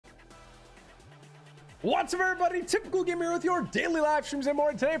What's up, everybody? Typical Gamer here with your daily live streams and more.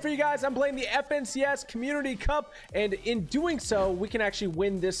 And today for you guys, I'm playing the FNCS Community Cup, and in doing so, we can actually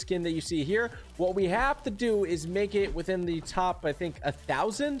win this skin that you see here. What we have to do is make it within the top, I think,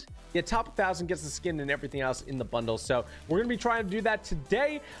 1,000. Yeah, top 1,000 gets the skin and everything else in the bundle. So we're gonna be trying to do that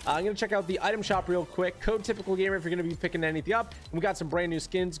today. I'm gonna check out the item shop real quick. Code Typical Gamer if you're gonna be picking anything up. And we got some brand new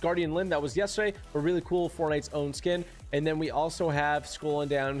skins. Guardian Lynn, that was yesterday, a really cool Fortnite's own skin. And then we also have, scrolling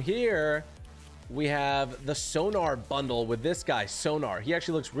down here, we have the Sonar bundle with this guy, Sonar. He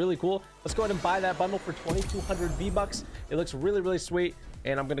actually looks really cool. Let's go ahead and buy that bundle for 2,200 V-Bucks. It looks really, really sweet.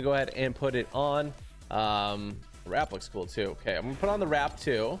 And I'm gonna go ahead and put it on. The wrap looks cool too. Okay, I'm gonna put on the wrap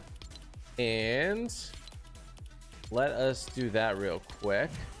too. And let us do that real quick.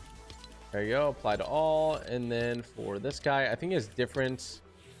 There you go, apply to all. And then for this guy, I think it's different.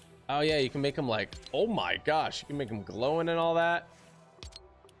 Oh yeah, you can make them like, oh my gosh, you can make them glowing and all that.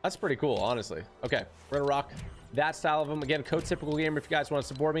 That's pretty cool, honestly. Okay, we're gonna rock that style of them. Again, code Typical Gamer if you guys want to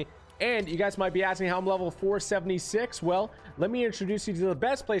support me. And you guys might be asking how I'm level 476. Well, let me introduce you to the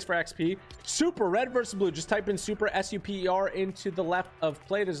best place for XP. Super Red versus Blue. Just type in Super SUPER into the left of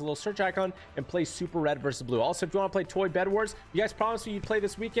play. There's a little search icon and play Super Red versus Blue. Also, if you want to play Toy Bed Wars, you guys promised me you'd play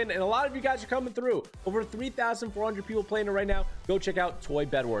this weekend, and a lot of you guys are coming through. Over 3,400 people playing it right now. Go check out Toy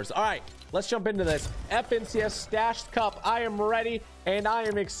Bed Wars. All right, let's jump into this. FNCS Stashed Cup. I am ready and I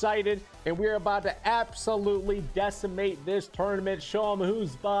am excited, and we're about to absolutely decimate this tournament. Show them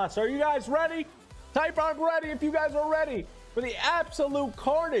who's boss. Are you guys ready? Type I'm ready if you guys are ready for the absolute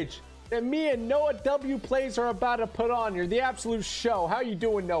carnage that me and Noah W Plays are about to put on here. The absolute show. How you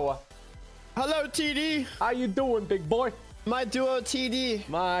doing, Noah? Hello, TD. How you doing, big boy? My duo, TD.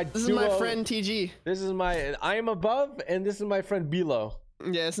 This is my friend, TG. This is my, I am above, and this is my friend below.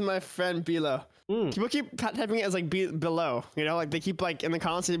 Yeah, this is my friend below. People keep typing it as like below, you know, like they keep like in the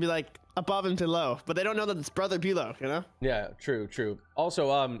comments to be like above and below, but they don't know that it's brother below, you know? Yeah, true.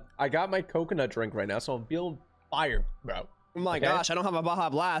 Also, I got my coconut drink right now, so I'm feeling fire, bro. Oh my gosh, I don't have a Baja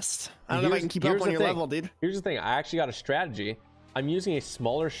Blast. I don't know if I can keep up on your level, dude. Here's the thing, I actually got a strategy. I'm using a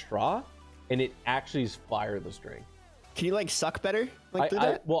smaller straw, and it actually is fire, this drink. Can you like suck better? Like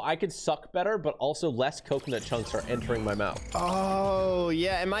that? Well, I could suck better, but also less coconut chunks are entering my mouth. Oh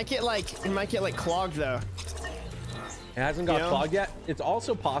yeah, it might get like clogged though. It hasn't got clogged yet. It's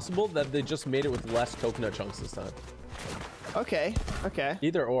also possible that they just made it with less coconut chunks this time. Okay.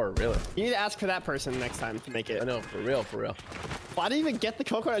 Either or, really. You need to ask for that person next time to make it. I know, for real. Why do you even get the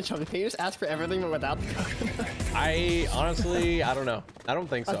coconut chunks? Can you just ask for everything but without the coconut? I honestly, I don't know. I don't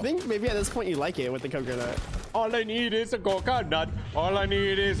think so. I think maybe at this point you like it with the coconut. All I need is a coconut. All I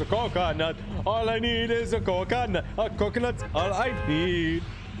need is a coconut. All I need is a coconut. A coconut's all I need.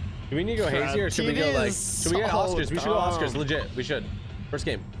 Do we need to go hazy, or should we go like, should we get Oscars? We should go Oscars, legit. We should. First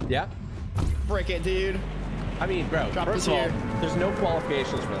game. Yeah? Frick it, dude. I mean, bro, first of all, there's no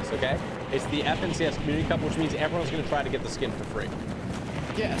qualifications for this, okay? It's the FNCS Community Cup, which means everyone's going to try to get the skin for free.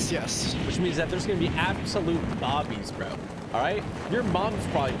 Yes. Which means that there's going to be absolute bobbies, bro. All right? Your mom's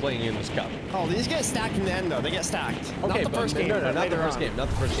probably playing in this cup. Oh, these get stacked in the end, though. They get stacked. Okay, not the first game. No, not the first game. Not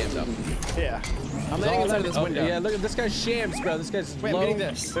the first game, though. Yeah. I'm landing inside of this window. Yeah, look at this guy's shams, bro. This guy's Wait, low. I'm getting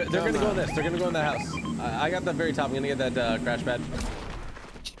this. They're going to go in this. They're going to go in that house. I got the very top. I'm going to get that crash pad.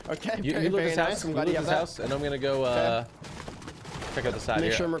 Okay, you look at this house. I'm glad you have this house, and I'm gonna go check out the side.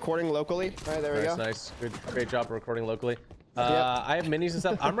 Make sure I'm recording locally. All right, there we go. Nice. Great job recording locally. I have minis and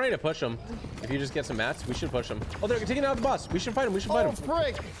stuff. I'm ready to push them. If you just get some mats, we should push them. Oh, they're taking out the bus. We should fight them. Oh,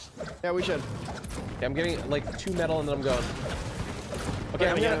 frick. Yeah, we should. Okay, I'm getting like 2 metal, and then I'm going. Okay,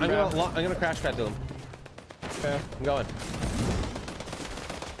 I'm gonna crash pad to them. Okay, I'm going.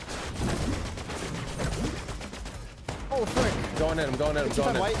 Oh, frick. I'm going in. I'm going in.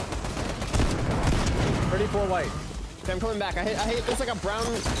 34 white. Okay, I'm coming back. I hate there's like a brown.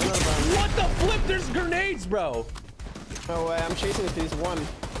 What the flip? There's grenades, bro. No way. I'm chasing with these one.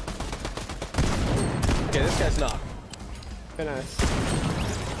 Okay, this guy's knocked. Very nice.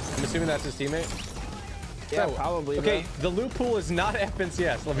 I'm assuming that's his teammate. Yeah, probably. Okay, the loot pool is not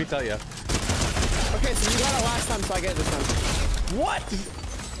FNCS. Let me tell you. Okay, so you got it last time, so I get it this time. What?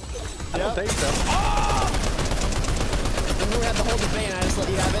 I don't think so. Oh! We had the whole debate and I just let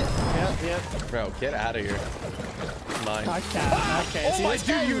you have it. Yep. Bro, get out of here. Mine. Okay. Oh my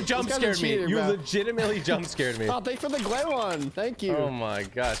dude, you jump scared me. You legitimately jump scared me. Oh, thanks for the glare one. Thank you. Oh my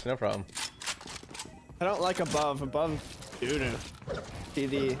gosh, no problem. I don't like above. Above. Dude.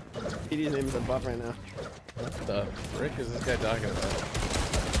 TD's name is above right now. What the frick is this guy talking about?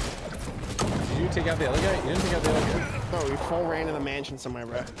 Did you take out the other guy? You didn't take out the other guy. No, we full ran in the mansion somewhere,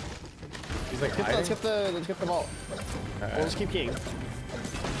 bro. He's like, let's get the vault. Right. We'll just keep keying.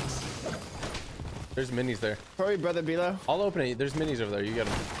 There's minis there. Probably brother below. I'll open it. There's minis over there. You got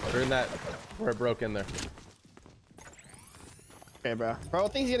them. They're in that where it broke in there. Okay, bro. Bro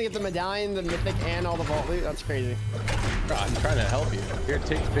thinks he's gonna get the medallion, the mythic, and all the vault loot. That's crazy. Bro, I'm trying to help you. Here,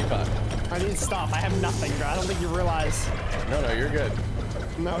 take the big pot. I need to stop. I have nothing, bro. I don't think you realize. No, you're good.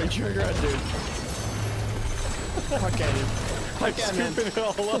 No, you're good, dude. Okay, dude. I'm scooping it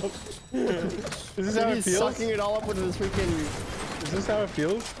all up. Is this how it He's feels? sucking it all up with his freaking... Is this how it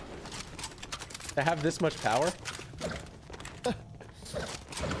feels? To have this much power?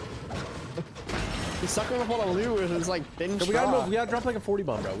 He's sucking up all the loot with his, like, thin So we gotta move. We gotta drop like a 40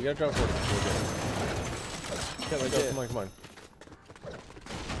 bomb, bro. We gotta drop a 40 bomb. Okay, let's go. Come on.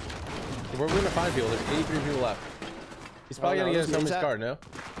 Where are we gonna find people? There's 83 people left. He's probably gonna get his homie's card, no?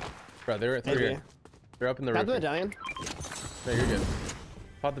 Bro, they're here. They're up in the roof. Grab the medallion. No, you're good.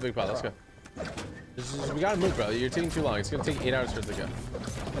 Pop the big pot. Let's go. We gotta move, bro. You're taking too long. It's gonna take 8 hours for it to go.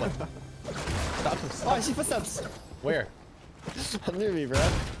 Come on. Stop. Oh, I see footsteps. Where? Near me, bro.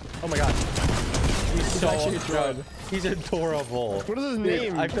 Oh my god. He's so actually drunk. He's adorable. What is his Dude,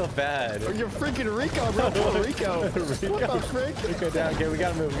 name? I feel bad. Oh, you're freaking Rico, bro. Poor Rico. What the frick? Rico down. Okay, we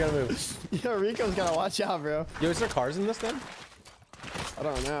gotta move. Yo, Rico's gotta watch out, bro. Yo, is there cars in this then? I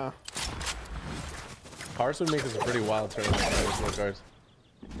don't know. Cars would make this a pretty wild tournament. There's no cars.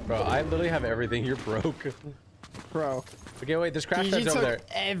 Bro, I literally have everything. You're broke. Bro. Okay, wait. There's crash Dude, pads you over took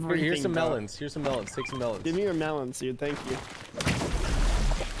there. everything, Here's some bro. melons. Here's some melons. Take some melons. Give me your melons, dude. Thank you.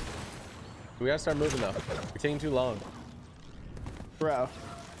 We gotta start moving though. We're taking too long. Bro.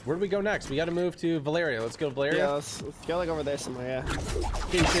 Where do we go next? We gotta move to Valeria. Let's go to Valeria. Yeah, let's go like over there somewhere, yeah.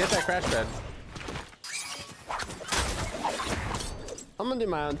 Okay, you should hit that crash pad. I'm gonna do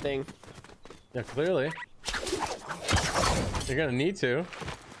my own thing. Yeah, clearly. You're gonna need to.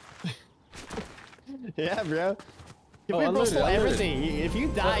 Yeah, bro. If Oh, we both unlooted, stole unlooted. everything, if you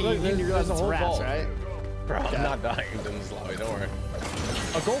die, Look, you there's realize a it's whole rats, vault. right? Bro, I'm not dying in this lobby. Don't worry.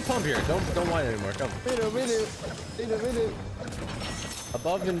 A gold pump here. Don't whine anymore. Come. Video.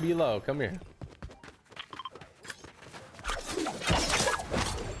 Above and below. Come here.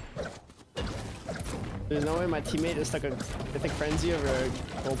 There's no way my teammate is stuck a mythic frenzy over a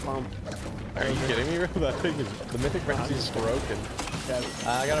gold pump. Are you kidding me, bro? That thing is the mythic frenzy is broken. Yeah.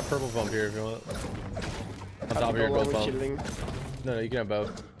 I got a purple pump here if you want. On top of your gold pump. No, you can have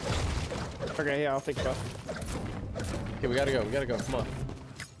both. Okay, yeah, I'll take both. Okay, we gotta go. Come on.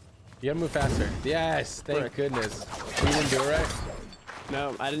 You gotta move faster. Yes, thank goodness. You didn't do it right?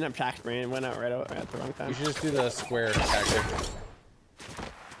 No, I didn't have track brain. It went out right at the wrong time. You should just do the square tactic.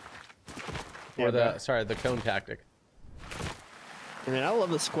 Yeah, Or bro. the cone tactic. I mean, I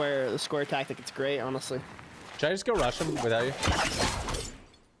love the square tactic. It's great, honestly. Should I just go rush him without you?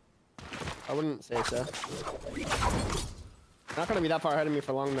 I wouldn't say so. Not gonna be that far ahead of me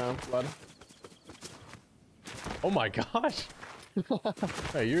for long now, blood. Oh my gosh.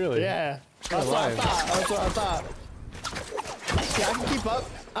 Hey, you really? Yeah. That's what I thought. Yeah, I can keep up.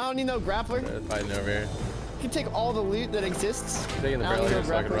 I don't need no grappler. Fighting over here. You can take all the loot that exists. Taking the I don't barrel need here no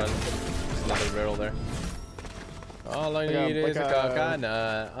so I can grappler. run. There's another barrel there. All I need is a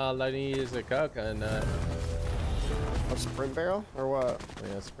coconut. All I need is a coconut. A sprint barrel or what? Oh,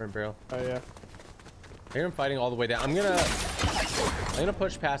 yeah, sprint barrel. Oh yeah. I hear him fighting all the way down. I'm gonna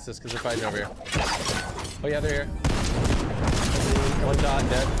push past this because they're fighting over here. Oh yeah, they're here. One shot,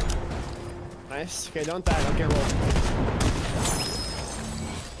 dead. Nice. Okay, don't die. Don't get rolled.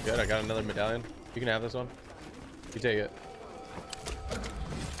 Good, I got another medallion. You can have this one. You take it.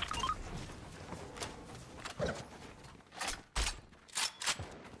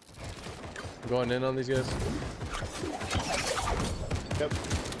 I'm going in on these guys. Yep.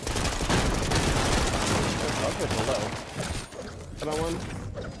 Up or below? Put on one.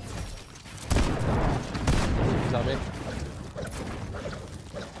 Tell me.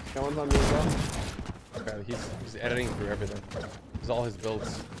 Got one's on me as well. Okay, he's editing through everything. This is all his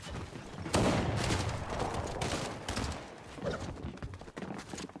builds.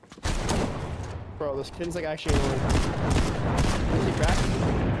 Bro, this kid's like actually annoying. Is he cracked?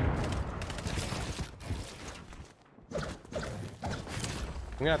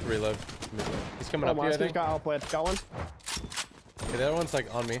 I'm gonna have to reload. He's coming up here, I Monster's think. got outplayed. Got one. Okay, the other one's like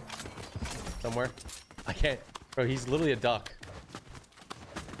on me. Somewhere. I can't. Bro, he's literally a duck.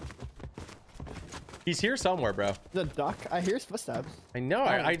 He's here somewhere, bro. The duck. I hear his footsteps. I know.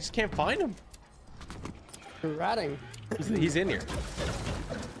 I just can't find him. You're ratting. He's in here. Oh,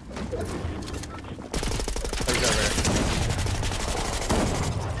 he's over here.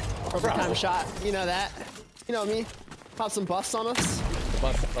 Perfect time shot. You know that. You know me. Pop some busts on us.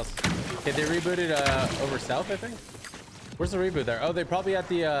 Bust. Okay, they rebooted over south, I think. Where's the reboot there? Oh, they probably at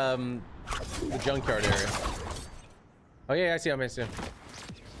the junkyard area. Oh yeah, I see him. I see him.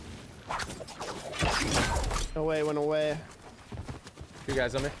 No way, went away. You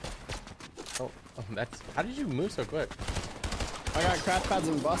guys on me? Oh, that's. How did you move so quick? I got crash pads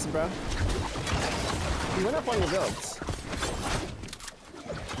and busts, bro. You went up on your builds.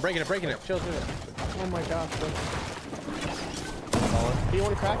 Breaking it. Chill. Oh my gosh, bro. Do you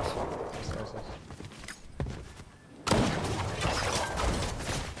want cracked?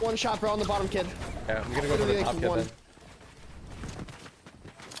 One shot, bro, on the bottom, kid. Yeah, I'm gonna go for the top kid then.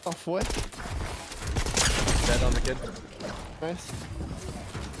 Oh, foot. Dead on the kid. Nice.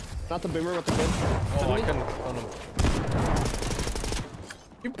 Not the boomer, but the kid. Oh, I couldn't on him.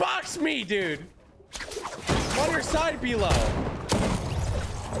 You boxed me, dude! I'm on your side, below.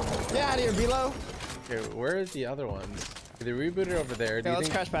 Get out of here, below. Okay, where is the other ones? Did they reboot it over there? Yeah, let's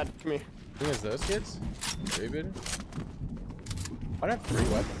crash pad. Come here. I think it's those kids? Rebooted? Why'd I have 3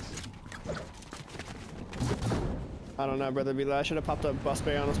 weapons? I don't know, brother below. I should have popped a bus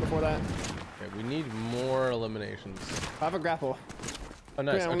bay on us before that. Okay, we need more eliminations. I have a grapple. Oh,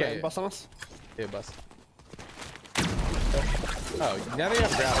 nice. Okay. Bus on us? Yeah, bus. Oh, now they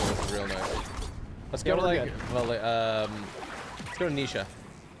have grapple. This is real nice. Let's go to like, well, let's go to Nisha.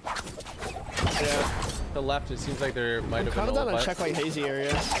 Yeah. To the left, it seems like there might have been kind of done a check like hazy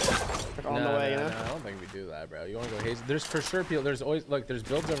area. Like on the way, you know? No, I don't think we do that, bro. You want to go hazy? There's for sure people. There's always look. There's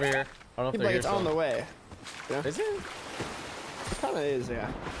builds over here. I don't know if they're like here. It's on the way. Yeah. Is it? It kind of is,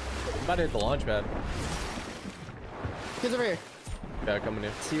 yeah. I'm about to hit the launch pad. Kids over here. Yeah, coming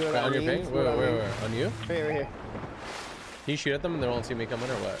in. See what on your ping? Where? On you? Right here. Can you shoot at them and they won't see me coming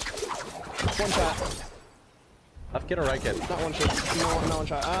or what? One shot. Left kid or right kid? Not one shot. No one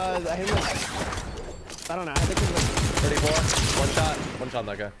shot. I hit him like, I don't know. I think he's like 34. One shot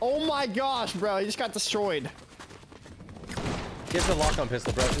that guy. Oh my gosh, bro. He just got destroyed. He has the lock on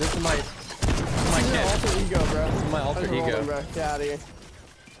pistol, bro. This is my kid. Alter ego, bro. This is my alter ego. Rolling, bro. Get out of here.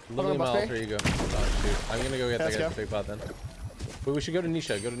 Literally my alter ego. Oh, shoot. I'm gonna go get that guy's big pot then. Wait, we should go to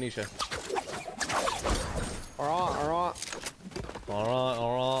Nisha. Go to Nisha. Alright.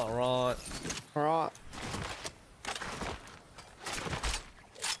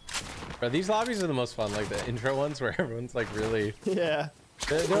 Bro, these lobbies are the most fun, like the intro ones where everyone's like really. Yeah.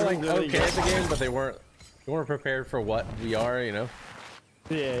 They're like really okay at the game, but they weren't prepared for what we are, you know.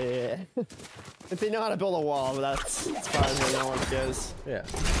 Yeah. If they know how to build a wall, but that's as far as they know what it goes. Yeah.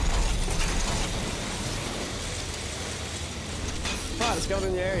 Ah, let's go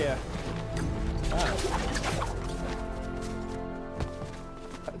in the area.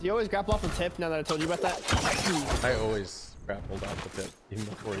 Do you always grapple off the tip now that I told you about that? I always grappled off the tip, even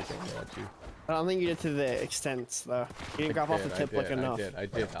before you told me about you. I don't think you did to the extent, though. You didn't grapple off the tip like enough. I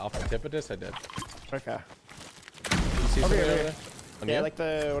did. Off the tip of this, I did. Okay. You see something over there? Yeah, like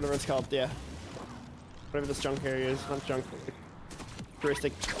the, whatever it's called, yeah. Whatever this junk area is, not junk.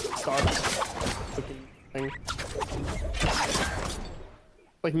 Touristic Stark looking thing.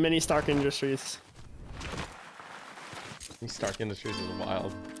 Like mini Stark Industries. These Stark Industries is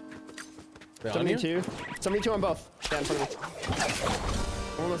wild. 72. 72 on both. Yeah, in front of me.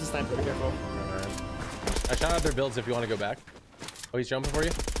 One was a sniper, be careful. I shot out their builds if you want to go back. Oh, he's jumping for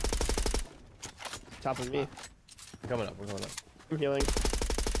you? Top of me. We're coming up. I'm healing.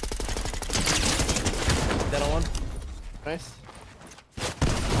 Dead on one. Nice.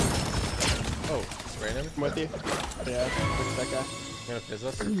 Oh, spraying him? I'm with you. Yeah, look at that guy. I'm gonna fizz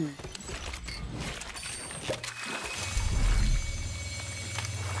us.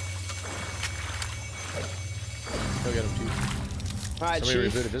 Go get him, too. Alright, Somebody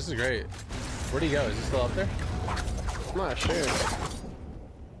Chief. rebooted. This is great. Where'd he go? Is he still up there? I'm not sure.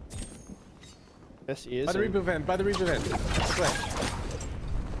 Yes, he is. By the reboot van. This way.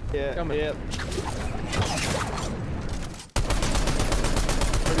 Yeah, coming. Yep.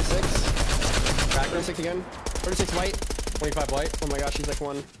 36. Back 36 again. 36 white. 25 white. Oh my gosh, he's like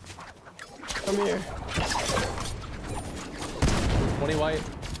one. Come here. 20 white.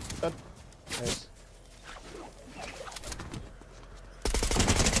 Dead. Nice.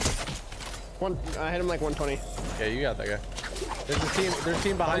 I hit him like 120. Yeah, you got that guy. There's a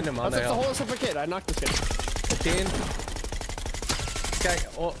team behind him on That's the the hill. whole super kid. I knocked this kid. 15. This guy,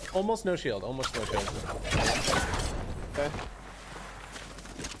 almost no shield. Okay.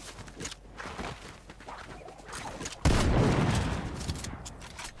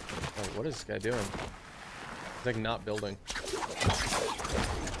 Oh, what is this guy doing? He's like not building.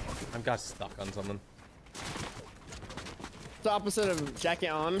 I've got stuck on something. It's the opposite of jacket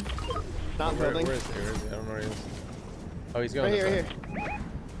on, not building. Where is he? I don't know where he is. Oh, he's going right here.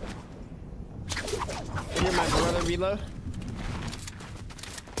 You're my brother, Velo.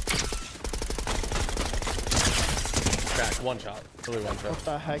 cracked. One shot. Really one shot. What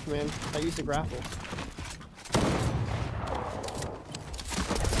the heck, man? I used to grapple.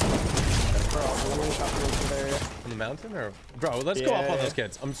 Bro, I'm gonna shot from this area. On the mountain or? Bro, let's go up on those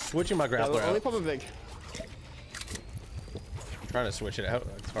kids. I'm switching my grappler out. Only pop a big. I'm trying to switch it out.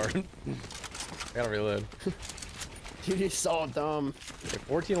 It's hard. I gotta reload. Dude, you're so dumb. Okay,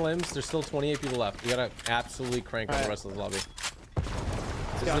 14 limbs. There's still 28 people left. We gotta absolutely crank on the rest of the lobby.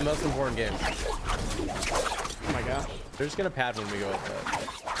 This is the most important game. Oh my gosh. They're just gonna pad when we go up there.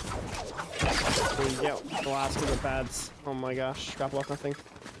 Dude, yeah, the last of the pads. Oh my gosh. Grapple off nothing.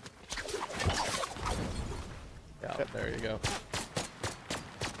 Yeah, there you go.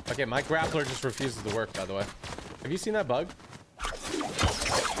 Okay, my grappler just refuses to work, by the way. Have you seen that bug?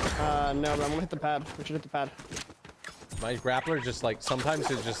 No, but I'm gonna hit the pad. We should hit the pad. My grappler just like sometimes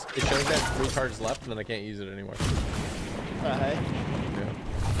it shows that 3 charges left and then I can't use it anymore. Hey. Yeah.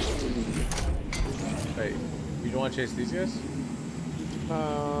 Wait, you don't want to chase these guys?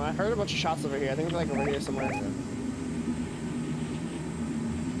 I heard a bunch of shots over here. I think they're like over here somewhere. Yeah.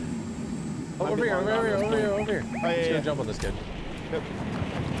 Oh, over here. Oh, yeah, just gonna jump on this kid. Yep.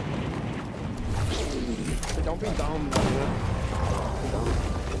 Hey, don't be dumb, man.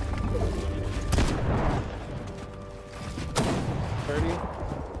 30.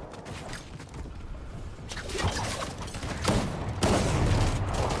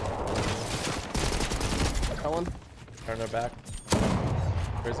 That one. Turn her back.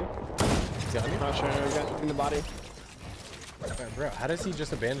 Where is he? He's got me? Not sure. We got in the body. Bro, how does he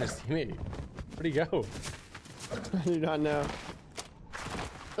just abandon his teammate? Where'd he go? I do not know.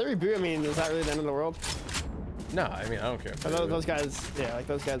 The reboot, I mean, is that really the end of the world? No, I mean, I don't care. Those guys, yeah, like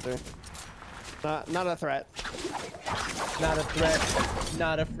those guys are not a threat. Not a threat.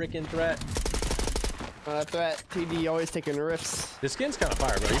 Not a freaking threat. Not a threat. TD always taking riffs. This skin's kind of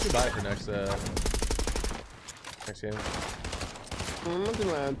fire, bro. You should buy it for next game. I'm gonna do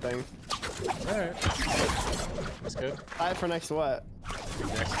my own thing. Alright. That's good. Buy it for next what?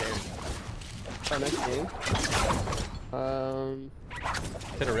 Next game. For next game?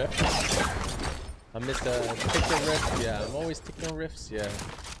 Hit a riff. I missed a tickle riff. Yeah, I'm always tickling riffs. Yeah.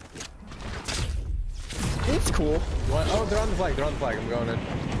 It's cool. Oh, they're on the flag. They're on the flag. I'm going in.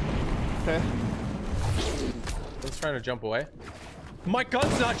 Okay. One's trying to jump away. My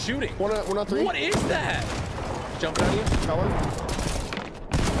gun's not shooting. 103. What is that? Jumping on you? Got one.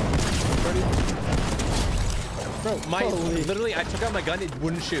 30. Bro, literally, I took out my gun. It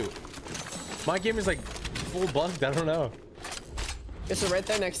wouldn't shoot. My game is like full bugged. I don't know. Yeah, so right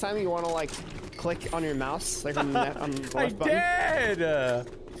there, next time you want to like click on your mouse, like on the left button. I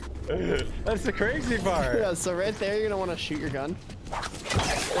did. That's the crazy part. Yeah, so right there, you're gonna want to shoot your gun.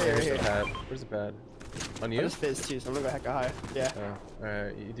 Where's the pad? Where's the pad? On you? I just fizz too, so I'm gonna go hecka high. Yeah. Oh,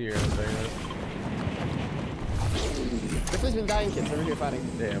 alright, you do your own thing. Ripley's been dying, kids. Over here fighting.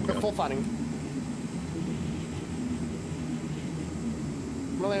 Yeah, I'm full fighting.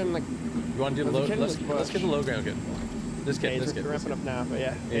 I'm really like. You want to do the low? Let's get the low ground kid. This kid. Yeah, this kid. We're ramping up now, but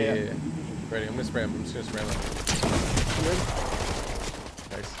yeah. Yeah. Ready? I'm gonna spray him. I'm just gonna spray him.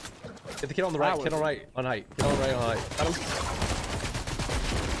 Nice. Get the kid on the right. Kid on right on height. Kid on right on height. Got him.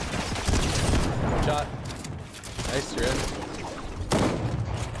 One shot. Nice, you're in.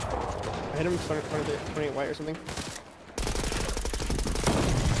 I hit him 28 white or something.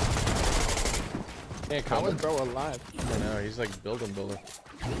 Can't How come. is bro alive? I don't know. He's like building.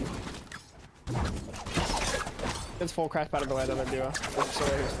 It's full crash pad of the way that I do. So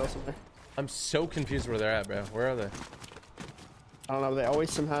right here still somewhere. I'm so confused where they're at, bro. Where are they? I don't know. They always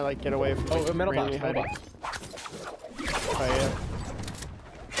somehow like get away from. Oh, like, metal box. randomly Metal hiding. box. Oh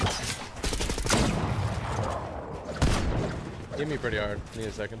yeah. Hit me pretty hard. Need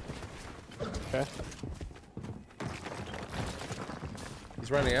a second. Okay.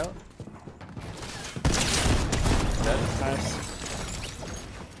 He's running out. Dead. Nice.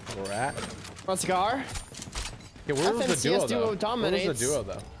 Rat. Let's go. Okay, where was the duo though? Where was the duo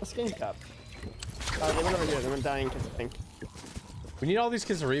though? Let's get cup. They went over here. They went dying kids, I think. We need all these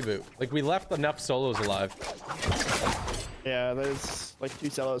kids to reboot. Like we left enough solos alive. Yeah, there's like 2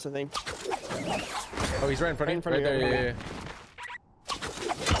 solos, I think. Oh, he's right in front of you. Right there. Yeah.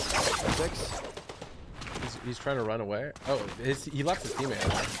 6. He's trying to run away. Oh, he left his teammate.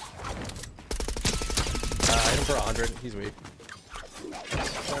 I hit him for 100. He's weak.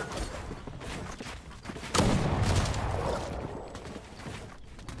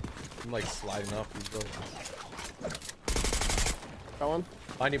 I'm like sliding off these buildings. Got one.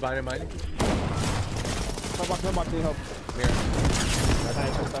 Behind you. No box, need help. Come here.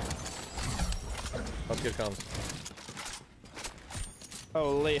 Nice, Let's get comms.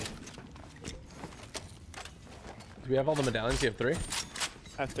 Holy. Do we have all the medallions? You have 3? I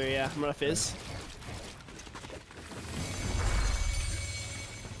have 3, yeah. I'm gonna fizz.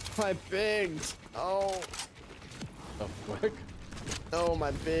 My bigs. Oh. Oh, quick. No,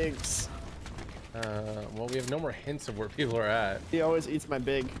 my bigs. Well, we have no more hints of where people are at. He always eats my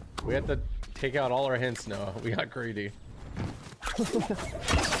big. We have to take out all our hints now. We got greedy.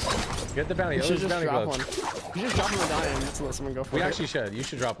 Get the bounty. You should just just drop one. gloves. You should drop a medallion and just let someone go for it. We actually should. You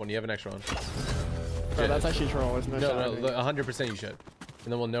should drop one. You have an extra one. Bro, that's actually troll. There's no shot. No, 100% you should.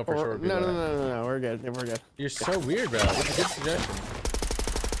 And then we'll know for sure. No. We're good. We're good. You're so weird, bro. It's a good suggestion.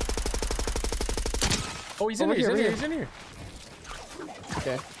 Oh, he's in here. He's in here.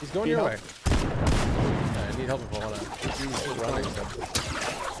 Okay. He's going your way. I need help if I want to. He's running.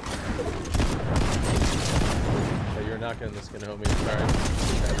 So you're not getting this gonna help me.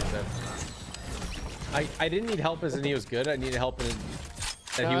 Sorry. I didn't need help as in he was good. I needed help in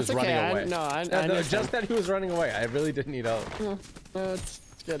that he was running away. No, just that he was running away. I really didn't need help. No, it's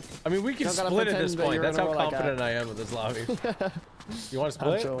good. I mean, we can split at this point. That's how confident I am with this lobby. You want to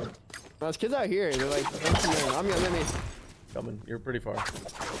split? Well, there's kids out here. They're like, I'm gonna let me. Coming. You're pretty far.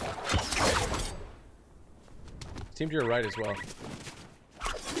 Team to your right as well.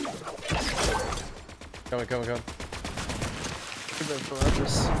 Coming. They're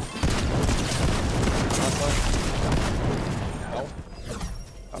ferocious. Ow.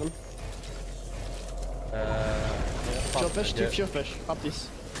 Got him. Shield fish, 2 shield fish. Pop these.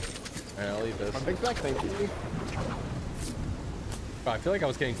 Alright, I'll eat this. My big back, thank you. Oh, I feel like I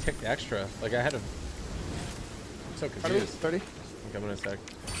was getting ticked extra. Like I had to. I'm so confused. 30? I'm coming in a sec.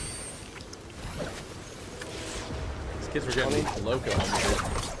 These kids were getting loco on me, dude.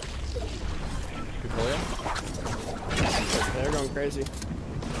 Good pull him? They're going crazy.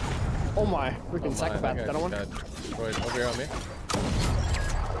 Oh my, freaking psychopath. That one? Destroyed. Over here on me.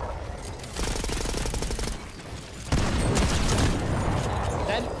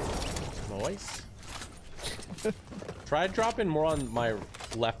 Dead? Nice. Try dropping more on my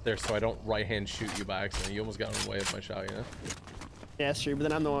left there so I don't right hand shoot you by accident. You almost got in the way of my shot, you know? Yeah, that's true, but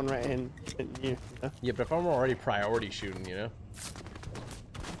then I'm the one right hand hitting you. know? Yeah, but if I'm already priority shooting, you know?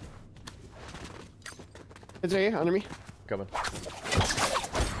 It's right here, under me. Coming.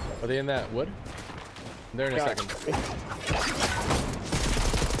 Are they in that wood? They're in a second. They're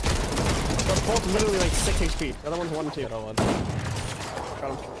both literally like 6 HP. The other one's 1 and 2. Got one.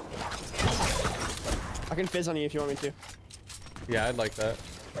 Got him. I can fizz on you if you want me to. Yeah, I'd like that.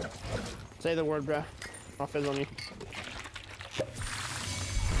 Say the word, bruh. I'll fizz on you.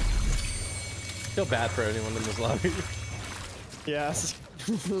 Feel bad for anyone in this lobby. Yeah, this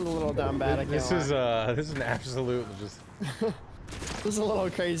is a little down bad. I can't This is an absolute just. This is a little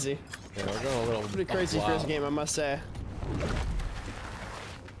crazy. Yeah, we're going a little. Pretty crazy first game, I must say.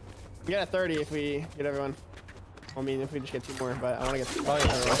 We got a 30 if we get everyone. I mean, if we just get 2 more, but I want to get. Probably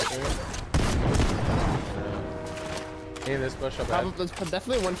hey, this bush up bad. There's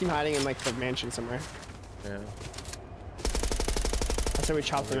definitely one team hiding in like the mansion somewhere. Yeah. I say we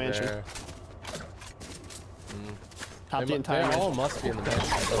chop the mansion. Top the entire They all mansion. must be in the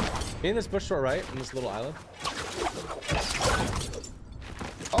mansion. Be in this bush to our right, in this little island.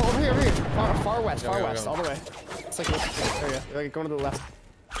 Oh, over here, far west, Go. all the way. It's like this area. They're like going to the left.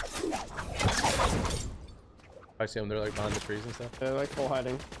 I see them. They're like behind the trees and stuff. They're like full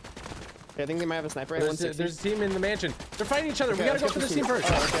hiding. Yeah, I think they might have a sniper. There's a team in the mansion. They're fighting each other. Okay, We gotta go for this team first.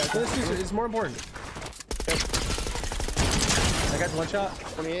 Oh, okay. This is more important. Okay. I got 1 shot.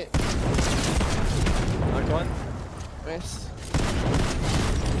 28. Knocked 1. Nice.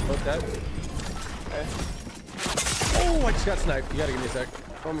 Both dead. Okay. Oh, I just got sniped. You gotta give me a sec.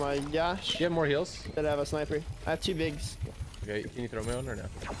 Oh my gosh. You have more heals? Did I have a sniper? I have 2 bigs. Okay, can you throw me one or no?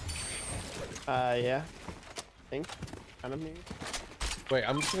 Yeah. I think. Kind of maybe. Wait,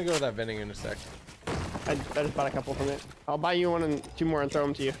 I'm just gonna go to that vending in a sec. I just bought a couple from it. I'll buy you 1 and 2 more and throw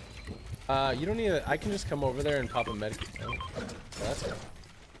them to you. You don't need a, I can just come over there and pop a medkit. Oh, that's good.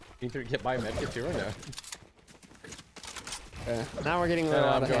 You need to get by a medkit too or no? Now we're getting a little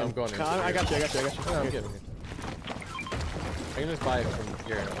out of hand. I'm going in. No, I got you. No, I'm kidding. I can just buy it from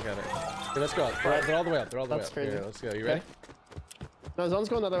here. I got it. Okay, let's go. They're all the way up. They're all the way up. Crazy. Here, let's go. You ready? No, zone's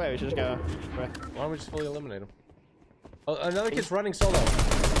going the other way. We should just go. Why don't we just fully eliminate him? Oh, another kid's running solo.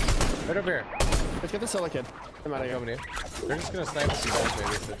 Right over here. Let's get the solo kid. Come out of here. Coming in. They're just gonna snipe us both,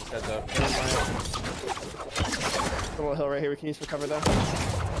 maybe. So just heads up. A little hill right here. We can use for cover though.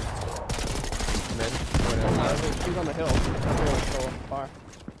 And then, He's on the hill. Not really so far.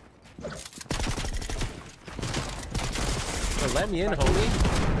 let me in, homie.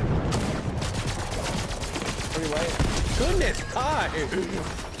 Pretty white. Goodness, God.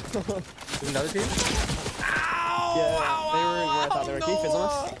 There's another team. Ow! Yeah, they were where I thought they were. Can you fizz on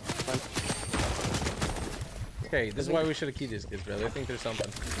us? Fine. Okay, this is why we should have keyed these kids, bro. They think there's something.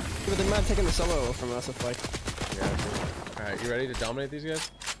 But they might have taken the solo from us with like. Yeah. All right, you ready to dominate these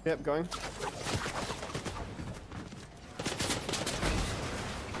guys? Yep, going.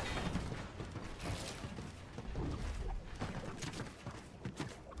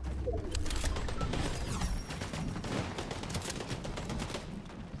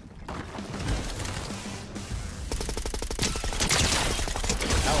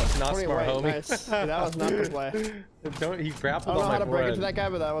 Not smart, homie. Nice. Yeah, that was not the play. He grappled I don't on know how my to break bread. into that guy,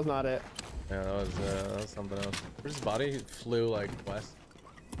 but that was not it. Yeah, that was something else. Where's his body? He flew like west.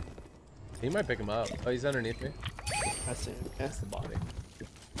 He might pick him up. Oh, he's underneath me. I see. That's the body.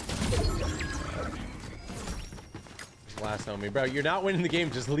 Last homie, bro. You're not winning the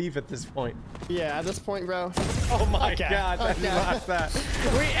game. Just leave at this point. Yeah, at this point, bro. Oh my Okay. god, that Okay. lost that.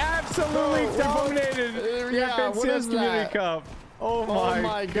 We absolutely dominated the yeah, what FNCS is Community that? Cup. Oh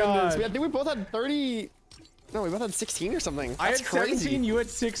my goodness. god. I think we both had 30. No, we both had 16 or something. I had That's crazy. 17, you had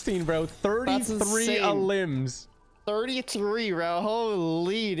 16, bro. 33 limbs. 33, bro.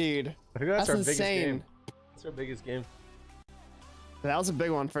 Holy dude. I think that's our biggest insane. game. That's our biggest game. That was a big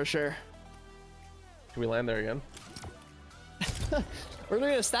one for sure. Can we land there again? We're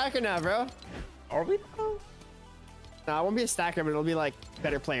doing a stacker now, bro. Are we? No, it won't be a stacker, but it'll be like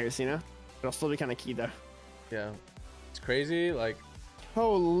better players, you know? It'll still be kind of key though. Yeah. It's crazy. Like,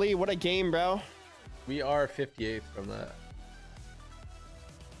 holy, what a game, bro. we are 58th from that.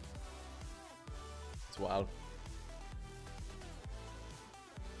 It's wild.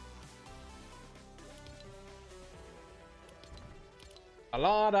 A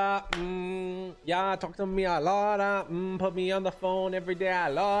lot of, yeah, talk to me a lot of, put me on the phone every day, a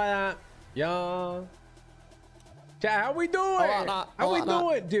lot of, yeah. Chat, how we doing? How we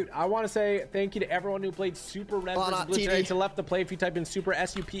doing? Dude, I want to say thank you to everyone who played Super Red versus Blue today. To left to play, if you type in Super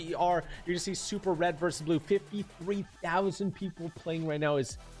SUPER, you're gonna see Super Red versus Blue. 53,000 people playing right now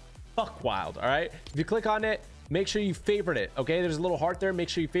is fuck wild, all right? If you click on it, make sure you favorite it, okay? There's a little heart there. Make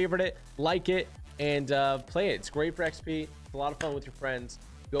sure you favorite it, like it, and play it. It's great for XP. It's a lot of fun with your friends.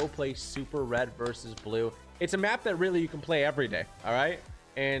 Go play Super Red versus Blue. It's a map that really you can play every day, all right?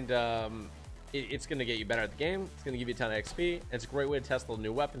 And it's going to get you better at the game. It's going to give you a ton of XP. And it's a great way to test all the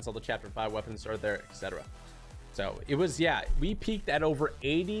new weapons. All the Chapter 5 weapons are there, etc. So it was, yeah, we peaked at over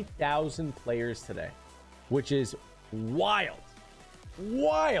 80,000 players today, which is wild.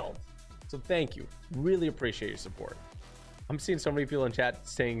 Wild. So thank you. Really appreciate your support. I'm seeing so many people in chat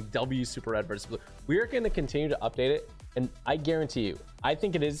saying W Super Red versus Blue. We are going to continue to update it. And I guarantee you, I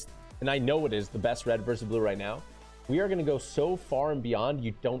think it is, and I know it is, the best Red versus Blue right now. We are going to go so far and beyond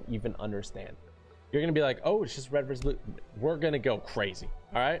you don't even understand. You're going to be like, oh, it's just Red versus Blue. We're going to go crazy.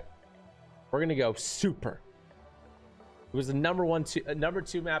 All right. We're going to go super. It was the number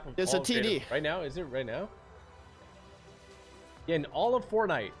two map of it's all a TD creative. Right now. Is it right now? Yeah, in all of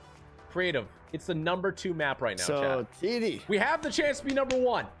FORTNITE creative, it's the number 2 map right now. So chat. TD. We have the chance to be number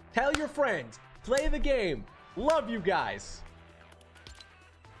 1. Tell your friends. Play the game. Love you guys.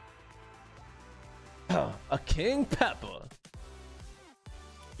 A King Pepper.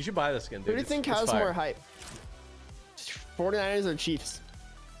 You should buy this skin, dude. Who do you think has fire. more hype? 49ers or Chiefs?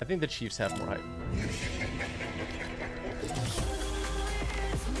 I think the Chiefs have more hype.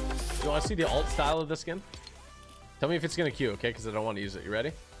 You want to see the alt style of this skin? Tell me if it's gonna queue, okay? Because I don't want to use it. You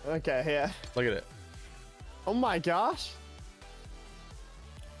ready? Okay, yeah. Look at it. Oh my gosh.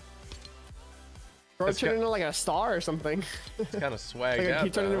 Bro, turned into like a star or something. It's kind of swagged Like out.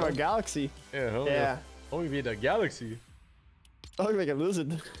 he turned into a galaxy. Yeah. Yeah. Only be the galaxy. I look like a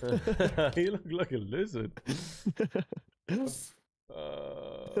lizard. He look like a lizard.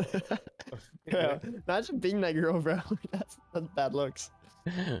 Yeah. Imagine being that girl, bro. That's bad looks.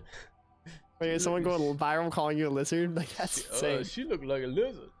 Wait, is someone going viral calling you a lizard? Like, that's insane. She looked like a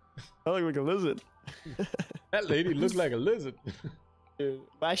lizard. I look like a lizard. That lady looked like a lizard. Dude,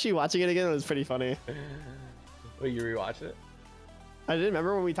 actually watching it again, it was pretty funny. Wait, you rewatched it? I didn't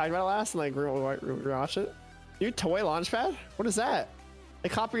remember when we talked about it last and like rewatched it. Your toy launchpad? What is that? They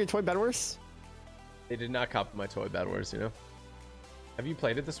copy your toy Bedwars? They did not copy my toy Bad Wars, you know? Have you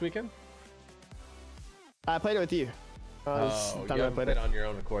played it this weekend? I played it with you. Oh, you haven't played it on your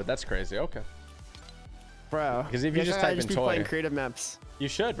own accord. That's crazy. Okay. Bro. Because if you just type in be toy, playing creative maps. You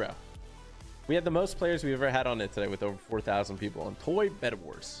should, bro. We had the most players we've ever had on it today with over 4,000 people on Toy Bed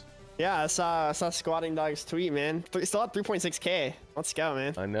Wars. Yeah, I saw Squatting Dog's tweet, man. Still at 3.6K. Let's go,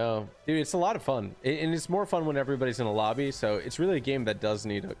 man. I know. Dude, it's a lot of fun. And it's more fun when everybody's in a lobby. So it's really a game that does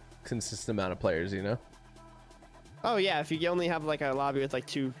need a consistent amount of players, you know? Oh, yeah. If you only have like a lobby with like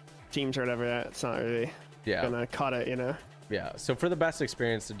 2 teams or whatever, it's not really gonna cut it, you know. Yeah, so for the best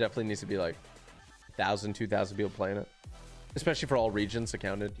experience, there definitely needs to be like 1,000, 2,000 people playing it, especially for all regions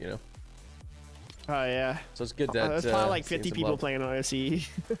accounted, you know. Oh yeah. So it's good that there's probably like 50 people playing on OC.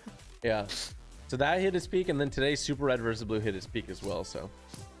 Yeah. So that hit its peak, and then today Super Red versus Blue hit its peak as well. So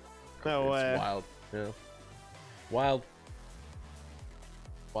no way. Wild. Yeah. Wild.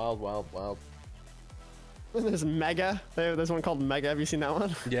 Wild, wild, wild. There's Mega. There's one called Mega. Have you seen that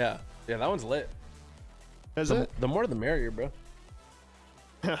one? Yeah. Yeah, that one's lit. Is it? The more the merrier, bro.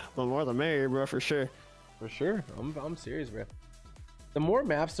 The more the merrier, bro, for sure. For sure. I'm serious, bro. The more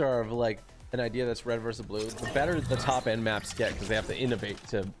maps there are of like an idea that's red versus blue, the better the top end maps get, because they have to innovate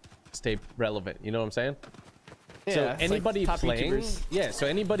to stay relevant. You know what I'm saying? Yeah, so anybody like playing, YouTubers. yeah. So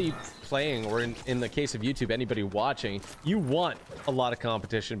anybody playing, or in the case of YouTube, anybody watching, you want a lot of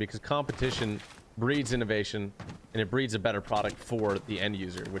competition, because competition breeds innovation, and it breeds a better product for the end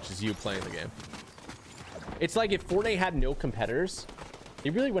user, which is you playing the game. It's like if Fortnite had no competitors,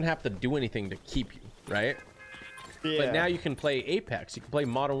 you really wouldn't have to do anything to keep you, right? Yeah. But now you can play Apex, you can play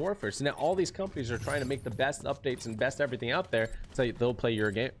Modern Warfare. So now all these companies are trying to make the best updates and best everything out there, so they'll play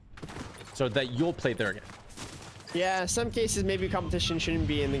your game, so that you'll play their game. Yeah, in some cases maybe competition shouldn't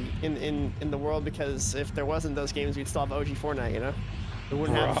be in the world, because if there wasn't those games, we'd still have OG Fortnite, you know. We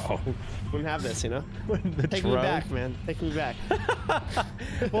wouldn't have this, you know. Take me back, man. Take me back.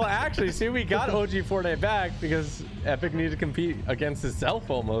 Well, actually, see, we got OG Fortnite back because Epic needed to compete against itself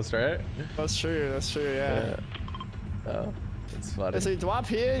almost, right? That's true. That's true. Yeah. Oh, it's funny. So you drop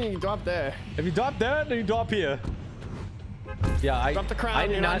here and you drop there. If you drop there, then you drop here. Yeah, I drop the crown. I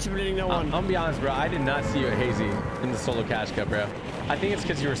did you're not intimidating no one. I'm gonna be honest, bro. I did not see you at Hazy in the solo cash cup, bro. I think it's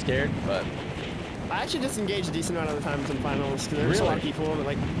because you were scared, but I actually disengaged a decent amount of the times in finals, because there's a lot of people and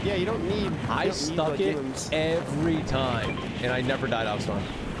like, yeah, you don't need. I stuck it every time, and I never died off spawn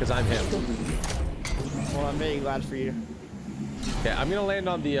because I'm him. Well, I'm very glad for you. Okay, I'm gonna land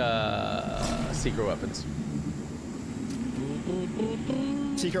on the secret weapons.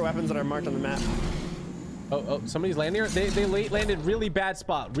 Secret weapons that are marked on the map. Oh, somebody's landing here. They late landed really bad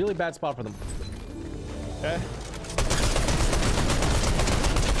spot for them. Okay.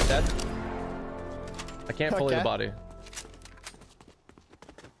 Dead. I can't fully the body.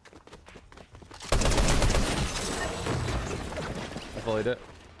 I fully it.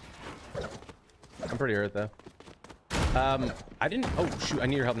 I'm pretty hurt though. I didn't. Oh shoot! I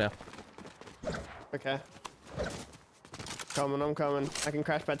need your help now. Okay. I'm coming. I can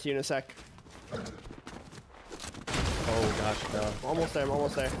crash back to you in a sec. Oh gosh, no. Almost there. I'm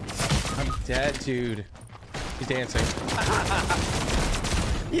almost there. I'm dead, dude. He's dancing.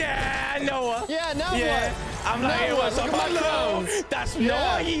 Yeah, Noah. Yeah, now yeah. what? I'm like, hey, what's up, hello? That's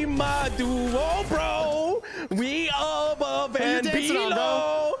Noah, my duo, bro. We above and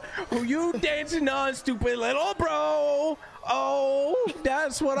below. Who you dancing on, stupid little bro? Oh,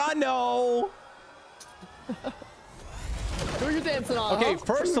 that's what I know. Who are you dancing on? Okay,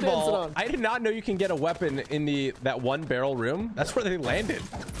 first of all, I did not know you can get a weapon in that one barrel room. That's where they landed.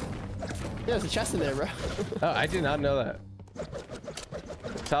 Yeah, there's a chest in there, bro. Oh, I did not know that.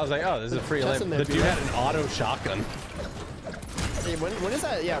 So I was like, oh, this is a free lamp. The dude had an auto shotgun. Hey, when is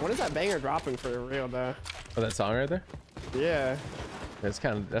that? Yeah, when is that banger dropping for real, though? Oh, that song right there? Yeah. That's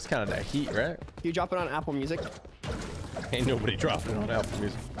kind of that heat, right? You drop it on Apple Music? Ain't nobody dropping it on Apple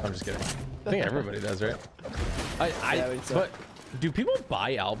Music. I'm just kidding. I think everybody does, right? But do people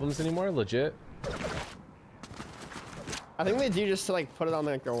buy albums anymore? Legit? I think they do, just to like put it on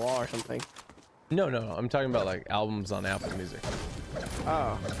like their wall or something. No, I'm talking about like albums on Apple Music.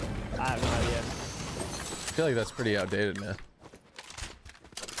 Oh, I have no idea. I feel like that's pretty outdated, man.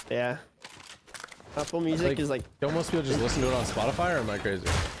 Yeah. Apple Music is like. Don't most people just listen to it on Spotify, or am I crazy?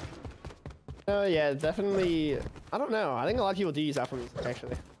 Oh yeah, definitely. I don't know. I think a lot of people do use Apple Music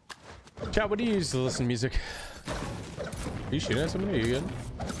actually. Chat, what do you use to listen to music? Are you shooting at somebody? Are you good?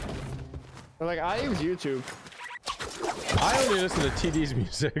 But like, I use YouTube. I only listen to TD's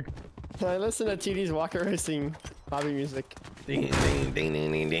music. I listen to TD's Walker Racing hobby music. Ding, ding, ding,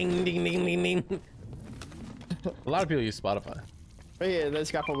 ding, ding, ding, ding, ding, ding. A lot of people use Spotify. Oh yeah,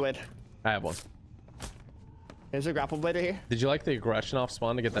 there's grapple blade. I have one. Is there a grapple blade right here? Did you like the aggression off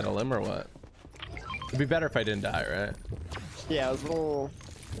spawn to get that limb or what? It'd be better if I didn't die, right? Yeah, it was a little.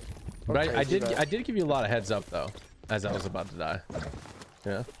 But I did give you a lot of heads up though, as I was about to die.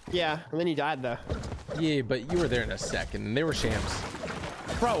 Yeah. Yeah, and then you died though. Yeah, but you were there in a second, and they were shams.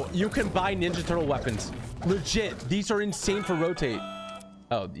 Bro, you can buy Ninja Turtle weapons. Legit, these are insane for rotate.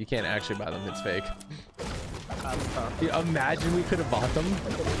 Oh, you can't actually buy them. It's fake. Dude, imagine we could have bought them.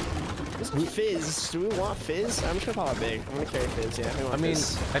 Fizz. Do we want Fizz? I'm just gonna call it big. I'm gonna carry Fizz. Yeah. I mean,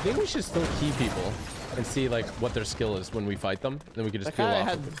 I think we should still key people. and see like what their skill is when we fight them. Then we could just that peel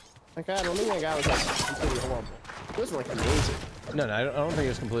guy off. I don't think that guy was like completely horrible. It wasn't like amazing. No, I don't think it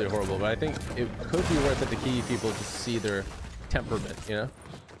was completely horrible, but I think it could be worth it to key people to see their temperament, you know?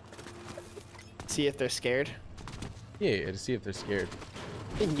 See if they're scared. Yeah, to see if they're scared.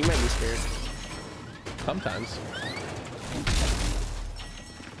 I think you might be scared. Sometimes.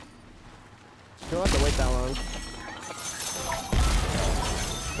 You don't have to wait that long.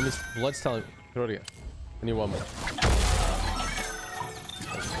 Blood's telling. Throw it again. I need one more.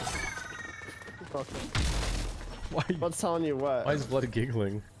 Okay. Why? Blood's telling you what? Why is blood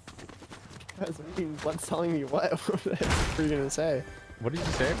giggling? Blood's telling you what? What were you gonna say? What did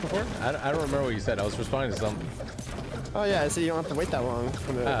you say before? I don't remember what you said. I was responding to something. Oh yeah, so you don't have to wait that long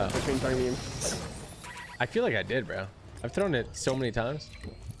between throwing games. I feel like I did, bro. I've thrown it so many times.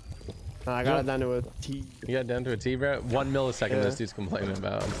 I got it down to a T. You got it down to a T, bro? 1 millisecond this dude's complaining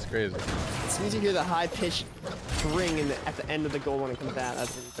about. It's crazy. As soon as you hear the high-pitched ring at the end of the goal when it comes out,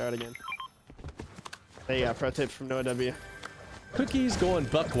 that's when you throw it again. There you go, pro tip from Noah W. Cookie's going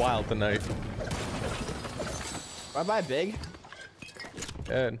buck wild tonight. Bye bye, big.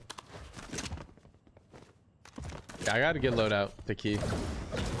 Good. Yeah, I gotta get loadout to key.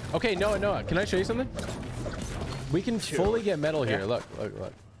 Okay, Noah, can I show you something? We can fully get metal here. Look.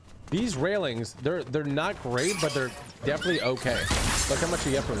 These railings, they're not great, but they're definitely okay. Look how much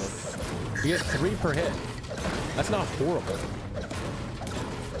you get from them. You get 3 per hit. That's not horrible.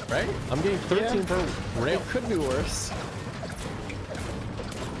 Right? I'm getting 13 per rail. It could be worse.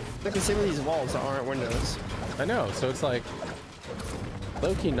 Look at some of these walls that aren't windows. I know, so it's like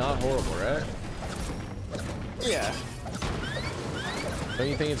low-key not horrible, right? Yeah. Don't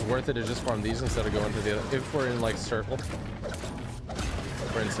you think it's worth it to just farm these instead of going to the other? If we're in like circle,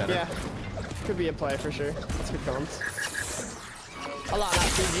 we're in center. Yeah, could be a play for sure. That's good comms. I like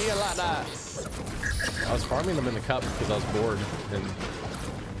that, PG. I like that. I was farming them in the cup because I was bored and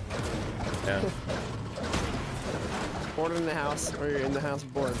yeah. Bored in the house, or you're in the house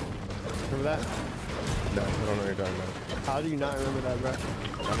bored. Remember that? No, I don't know what you're talking about. How do you not remember that, bro? I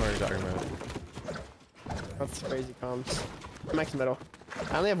don't know what you're talking about. That's crazy comms. Max metal.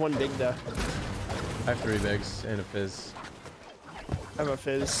 I only have 1 big though. I have 3 bigs and a fizz. I have a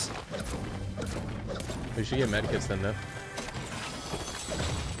fizz. We should get medkits then, though.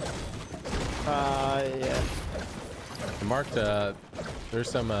 Yeah. I marked, there's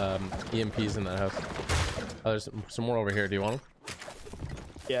some EMPs in that house. Oh, there's some more over here. Do you want them?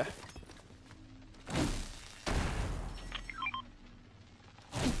 Yeah.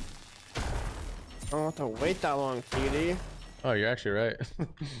 I don't have to wait that long, cutie. Oh, you're actually right.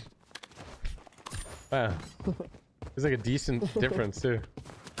 Wow. It's like a decent difference, too.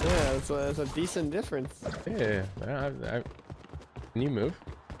 Yeah, it's a decent difference. Yeah. Can you move?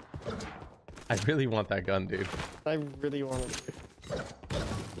 I really want that gun, dude. I really want it.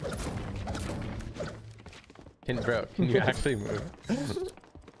 Bro, can you actually move?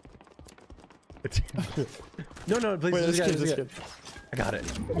 No, please. Wait, this kid. I got it.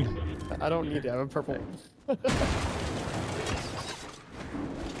 I don't need it. I have a purple.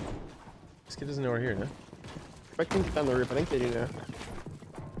 This kid doesn't know we're here, no? I can get down the roof. I think they do now.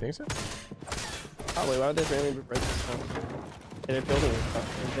 Think so? Probably. Why would they randomly break this down? Yeah, they're building it.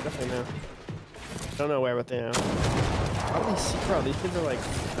 They definitely know. I don't know where, but they know. How do they see? Bro, these kids are like...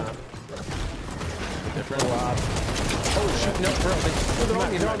 different. Oh shoot, no, bro. They're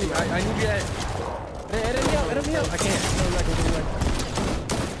on me. I need you to... Edit me out. I can't.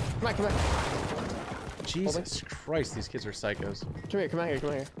 Come back. Jesus Christ, these kids are psychos. Come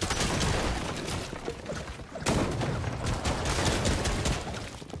here.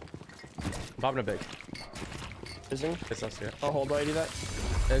 I'm popping a big. Fizzing? It's us, yeah. Oh, hold while I do that.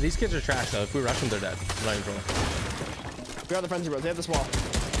 These kids are trash, though. If we rush them, they're dead. I'm not even trolling. We got the frenzy bros. They have this wall.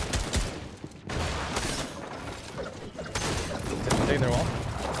 I'm taking their wall.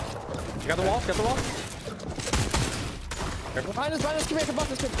 You got the wall? Careful. Behind us. Come here. Come buff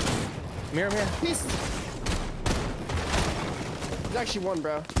this kid. Come here. Peace. There's actually 1,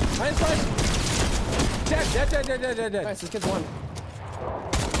 bro. Nice. Dead. Nice, this kid's 1.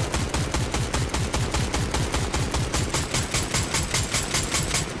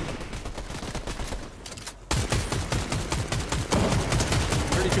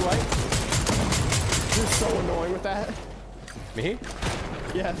 White. You're so annoying with that. Me?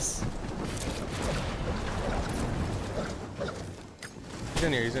 Yes. He's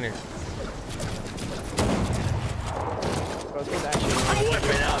in here. Bro, actually... I'm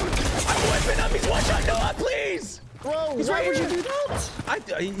whipping him! He's one shot Noah, please! Bro, he's why right would here. you do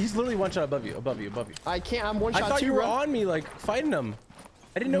that? He's literally one shot above you. I can't, I'm one shot I thought too, you were bro. on me, like, fighting him.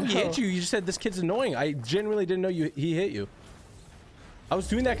 I didn't know he hit you. You just said this kid's annoying. I genuinely didn't know he hit you. I was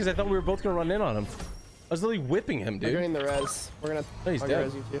doing that because I thought we were both gonna run in on him. I was literally whipping him, dude. We're getting the res. We're gonna. No, he's dead.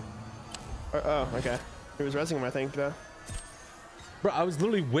 Res you too. Oh, okay. He was resing him, I think, though. Bro, I was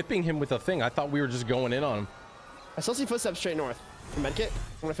literally whipping him with a thing. I thought we were just going in on him. I still see footsteps straight north. Medkit.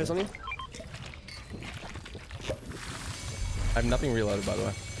 I'm gonna fist on you. I have nothing reloaded, by the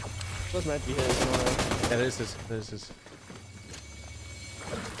way. Those might be his. Yeah, this is.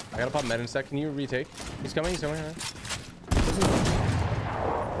 I gotta pop med in a sec. Can you retake? He's coming. He's coming. Right?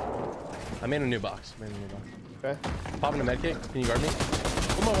 I made a new box. Okay. Popping a med kit. Can you guard me?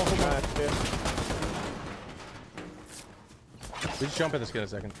 Come on. Yeah. We just jump at this kid a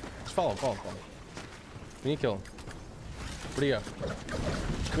second. Just follow him. We need to kill him. Where'd he go?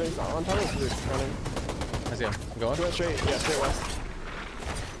 He's on top of us. Running. I see him. Going? Go straight. Yeah, straight west.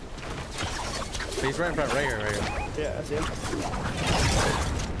 He's right in front. Right here. Yeah, I see him.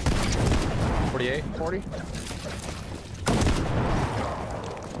 48. 40.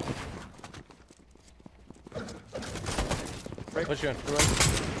 Right. What you doing?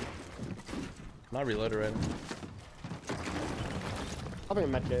 Not reloaded right now. I'll bring a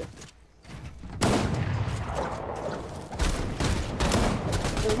medkit.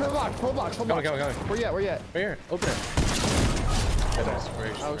 Full box. Coming. Where you at? Right here. Open it. Goodness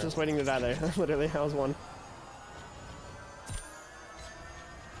gracious. I was just waiting to die there. Literally, I was one.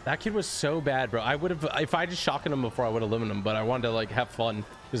 That kid was so bad, bro. I would have, if I just shotgunned him before, I would have eliminated him, but I wanted to like have fun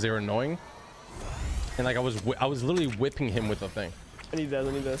because they were annoying. And like I was literally whipping him with a thing. I need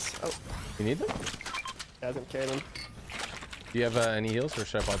this. Oh. You need them? Yeah, I didn't carry them. Do you have any heals, or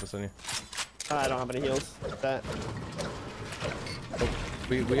should I pop this on you? I don't have any heals. That. Oh,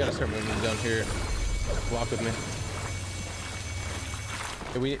 we gotta start moving down here. Walk with me.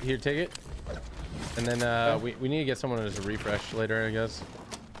 Okay, here, take it. And then we need to get someone as a refresh later, I guess.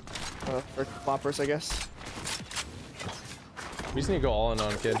 For floppers, I guess. We just need to go all in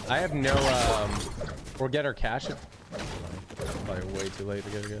on kid. I have no or get our cash. Probably way too late to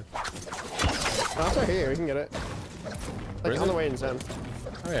get it good. Oh, it's right here. We can get it. Like on the way in zone.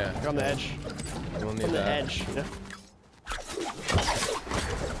 Oh yeah. You're on the edge. We'll need on the that. edge. Yeah.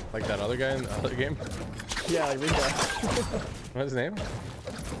 Like that other guy in the other game. Yeah, like Rico. What's his name?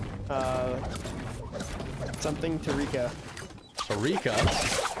 Something Tarika. Tarika.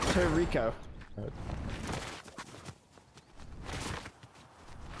 Tariko.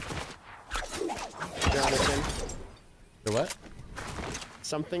 You're on it, Tim. The what?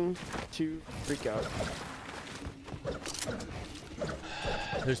 Something to Rico.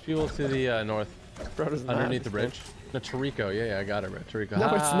 There's people to the north. Bro, underneath the bridge. No, Tariko. Yeah, I got it, bro. Tariko. No,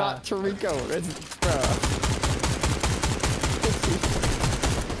 it's not Tariko. It's bro.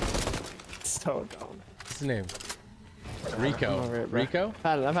 It's so dumb. What's his name? Rico. Right, Rico?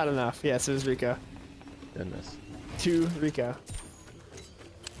 I've had enough. Yes, it was Rico. Goodness. To Rico.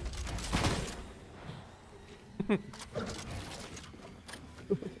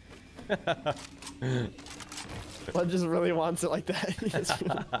 Blood just really wants it like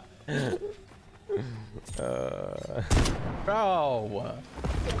that. Bro,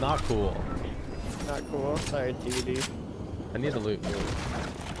 not cool. Not cool. Sorry, DVD. I need the loot.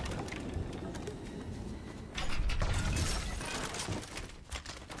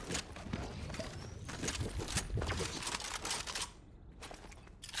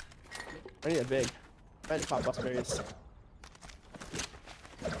 I need a big. I need to pop berries.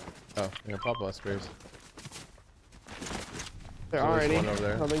 Oh, yeah, pop berries. There are any. One over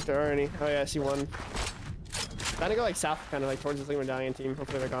there. I don't think there are any. Oh yeah, I see one. Trying to go like south, kind of like towards this like medallion team.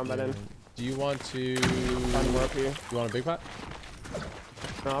 Hopefully they're gone by then. Do you want to find more up here? You want a big pot?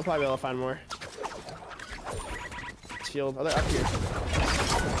 No, I'll probably be able to find more. This field. Oh, they're up here.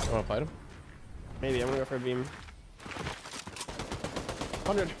 You want to fight them? Maybe. I'm gonna go for a beam.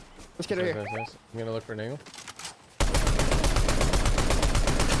 100. Let's get her here. Nice. I'm gonna look for an angle.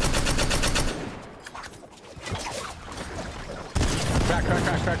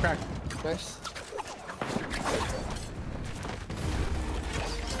 Crack. Nice.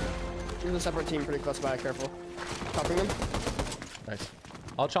 There's a separate team pretty close by. Careful. Chopping them. Nice.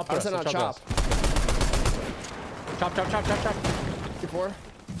 I'll chop the I'll rest. send out chop. Chop. 4.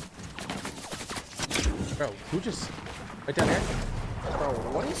 Bro, who just... Right down here? Bro,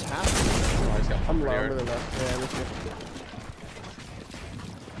 what is happening? Oh, he's got I'm low. there. I'm really low. Yeah, I'm with you.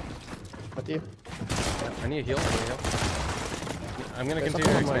 With you? I need a heal. I'm gonna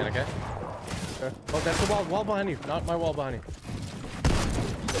continue to expand, okay? Sure. Oh, that's the wall behind you, not my wall behind you.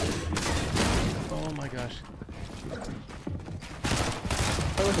 Oh my gosh.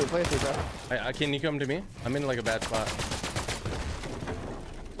 Play with me, bro. Can you come to me? I'm in like a bad spot.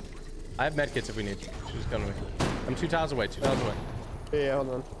 I have medkits if we need. She's coming to me. I'm 2 tiles away. 2 tiles away. Yeah, hold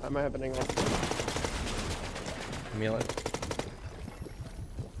on. I might have an angle. Meal it.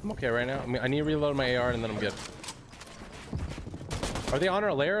 I'm okay right now. I need to reload my AR and then I'm good. Are they on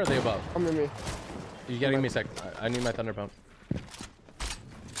our layer or are they above? Come to me. You gotta give me a sec. I need my thunder pump.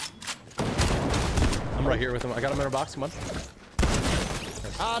 I'm right here with him. I got him in our box. Come on.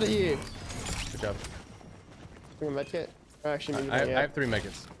 Nice. Out of here. Good job. Bring a medkit. Actually, I have 3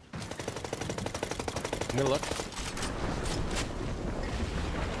 medkits. I'm gonna look.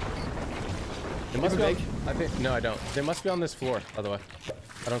 They must be on, I think no, I don't. They must be on this floor, by the way.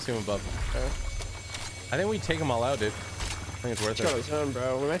 I don't see them above. Okay. I think we take them all out, dude. I think it's worth it. Let's go to the zone,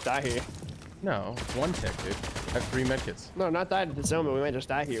 bro. We might die here. No, 1 tick, dude. I have 3 medkits. No, not die to the zone, but we might just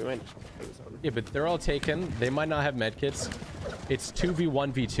die here. We might just go to the zone. Yeah, but they're all taken. They might not have medkits. It's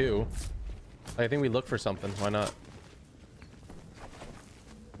 2v1v2. I think we look for something. Why not?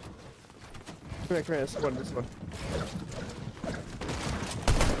 Come here, this one.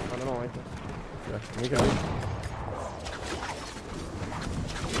 I don't like this. Yeah, we can leave.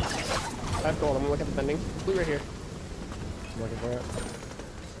 I have gold. I'm gonna look at the bending. Blue right here. I'm looking for it.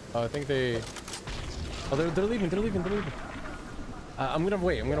 Oh, I think they. Oh, they're leaving. They're leaving. I'm gonna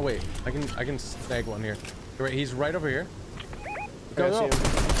wait. I can snag one here. Right, he's right over here. Go.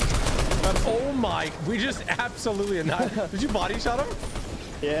 Oh my! We just absolutely annihilated. Did you body shot him?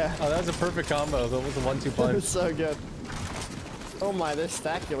 Yeah. Oh, that was a perfect combo. That was a 1-2 punch. It's so good. Oh my, they're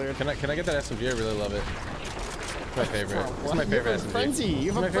stacular. Can I get that SMG? I really love it. It's my favorite. It's my favorite SMG. Frenzy.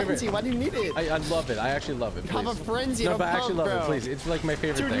 You have a frenzy. Why do you need it? I love it. I actually love it. You have a frenzy. No, but I actually love bro. it. Please, it's like my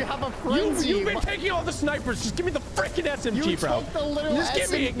favorite Dude, thing. you have a frenzy. You've been taking all the snipers. Just give me the freaking SMG, bro. You took the little Just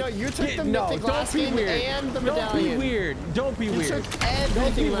give me. No, you took the mythic last game and the medallion. Don't be weird. Don't be weird. You took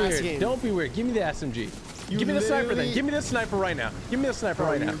everything last game. Don't be weird. Give me the SMG. Give me the sniper then. Give me the sniper right now. Give me the sniper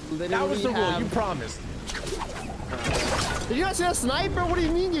right now. That was the rule. You promised. Did you not see a sniper? What do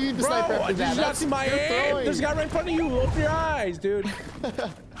you mean you the sniper after that? Did you not see my aim? There's a guy right in front of you. Open your eyes, dude.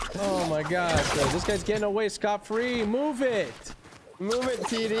 Oh my gosh, bro. This guy's getting away scot-free. Move it. Move it,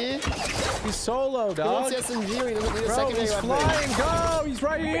 TD. He's solo, dog. He wants the SMG. He doesn't need a bro, secondary he's weapon. flying. Go. He's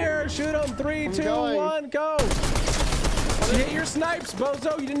right here. Shoot him. 3, 2, 1, go. You hit your snipes,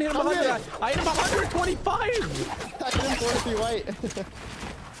 bozo. You didn't hit him 100. I hit him 125. I didn't 43 white.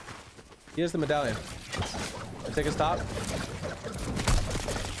 He has the medallion. Take a stop.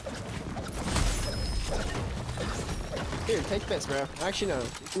 Here, take this, bro. Actually, no. You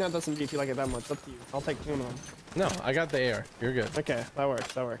can have SMG if you like it that much. Up to you. I'll take one of them. No, I got the AR. You're good. Okay, that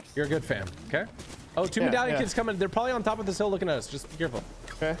works. That works. You're a good fan. Okay. Oh, 2 medallion kids coming. They're probably on top of this hill looking at us. Just be careful.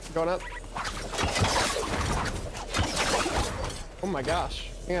 Okay, going up. Oh my gosh.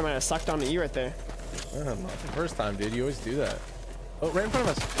 I think I might have sucked on the E right there. Not the first time, dude. You always do that. Oh, right in front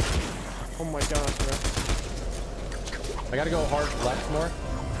of us. Oh my gosh, bro. I gotta go hard left more.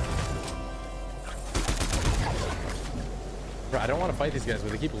 Bro, I don't want to fight these guys,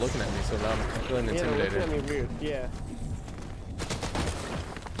 but they keep looking at me, so now I'm feeling intimidated. They're looking at me weird. Yeah.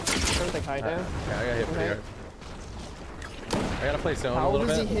 Trying to take high down. Yeah, I got hit pretty hard. I gotta play zone a little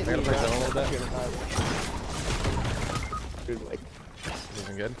bit. I gotta play zone a little bit. Dude, like,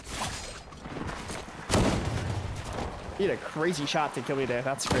 Isn't good. he had a crazy shot to kill me there.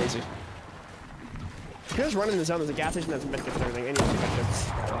 That's crazy. If you're just running the zone, there's a gas station that's medkits and everything. Any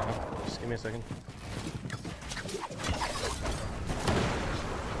medkits. Just give me a second.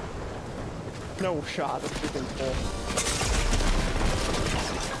 No shot. That's freaking full.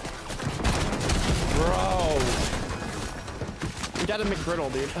 Bro. You gotta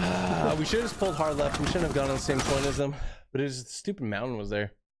McGriddle, dude. We should have just pulled hard left. We shouldn't have gone on the same point as them. But it was the stupid mountain was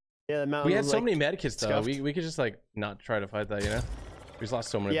there. Yeah, the mountain. We had so like, many medkits though. scuffed. We could just like not try to fight that, you know? We just lost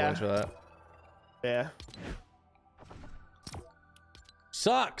so many points for that. Yeah.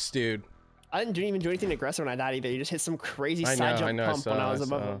 Sucks, dude. I didn't even do anything aggressive when I died either. You just hit some crazy side jump pump when I was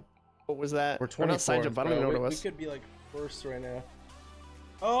above him. What was that? We're 24. Not side jump, I don't even know what it was. We could be like first right now.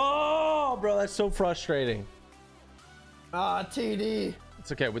 Oh, bro, that's so frustrating. Ah, TD.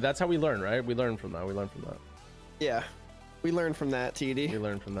 It's okay, but that's how we learn, right? We learn from that. We learn from that. Yeah. We learned from that, TD. We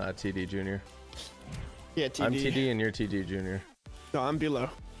learned from that, TD Junior. Yeah, TD. I'm TD and you're TD Junior. No, I'm below.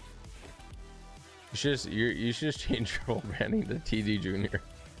 You should just change your whole branding to TD Junior.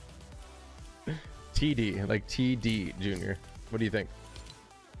 TD, like TD Junior. What do you think?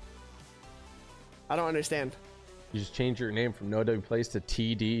 I don't understand. You just change your name from No W Place to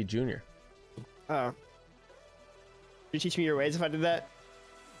TD Junior. Oh. Did you teach me your ways if I did that?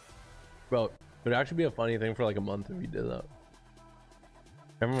 Bro, it would actually be a funny thing for like a month if you did that.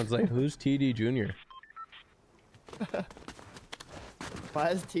 Everyone's like, who's TD Junior? Why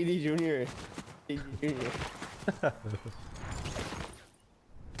is TD Junior? TD Junior.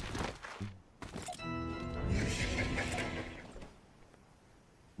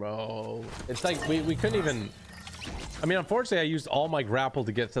 Bro, it's like we couldn't even. I mean, unfortunately, I used all my grapple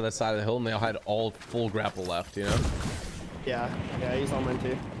to get to the side of the hill, and they all had all full grapple left. You know? Yeah, I used all mine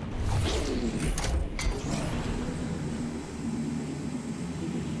too.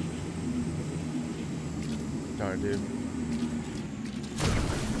 Darn, dude.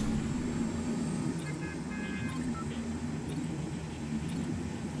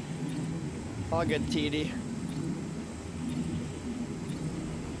 All good, TD.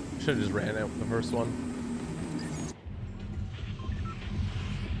 Should have just ran out the first one.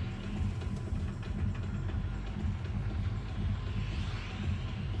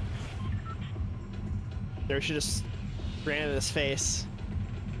 They should just ran in his face.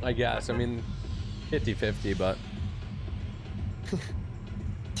 I guess. I mean, 50-50, but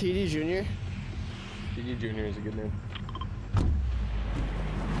TD Junior. TD Junior is a good name.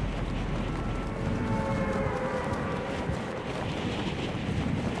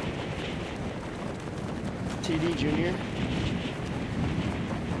 TD Junior.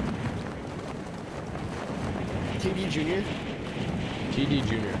 TD Junior. TD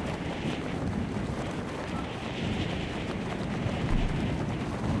Junior.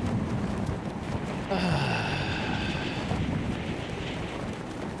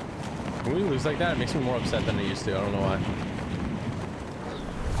 When we lose like that, it makes me more upset than it used to. I don't know why.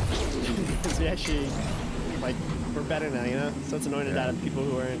 Because we actually, like, we're better now, you know? So it's annoying to die to people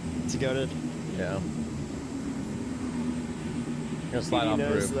who aren't goated. Yeah. I'm gonna slide off the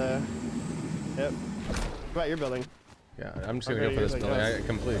roof. Yep. What about your building? Yeah, I'm just gonna go for this building. I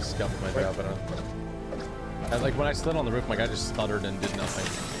completely scuffed my job, but like when I slid on the roof, my guy just stuttered and did nothing.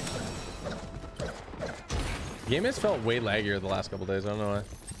 The game has felt way laggier the last couple days. I don't know why.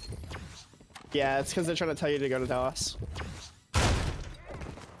 Yeah, it's because they're trying to tell you to go to Dallas.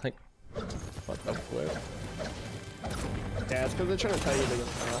 Like, what the flip? Yeah, it's because they're trying to tell you to go to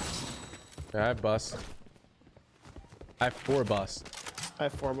Dallas. Yeah, I have bus. I have 4 bus. I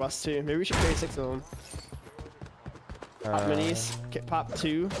have 4 bus too. Maybe we should carry 6 of them. Pop minis, pop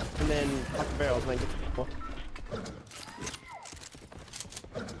 2, and then pop the barrels, and then get the people.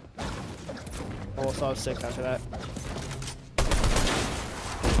 Oh, we'll still have 6 after that.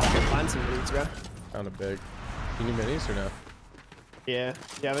 Find some minis, bro. Found a big. You need minis or no? Yeah.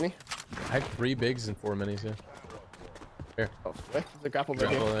 Do you have any? I have 3 bigs and 4 minis, yeah. Here. Oh, wait. There's a grapple bag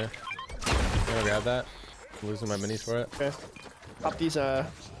here. There. You wanna grab that? I'm losing my minis for it. Okay. Pop these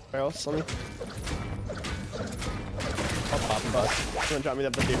barrels on me. I'll pop them, bus. You wanna drop me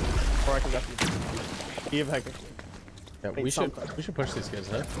that buddy? Or I can drop you. You have hacker. Yeah, we should push these guys,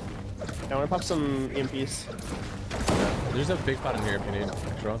 huh? I wanna pop some EMPs. Yeah. There's a big pot in here if you need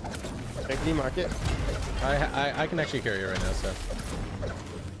extra. Okay, can you mark it? I can actually carry it right now, so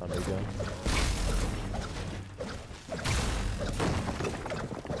not a big deal.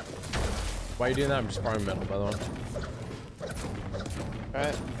 Why are you doing that? I'm just farming metal, by the way.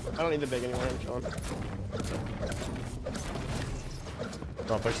 Alright. I don't need the big anymore, I'm chilling.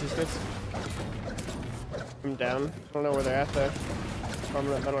 Wanna push these kids? I'm down. I don't know where they're at though.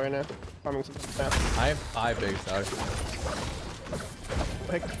 Farming that metal right now. Farming some stuff. I have 5 bigs, dog.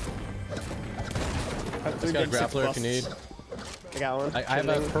 Quick. I have 3 Just got a big grappler 6 if you need. I got one. I have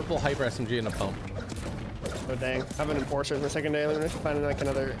a purple hyper SMG and a pump. Oh dang. I have an enforcer in the second day. Let me find like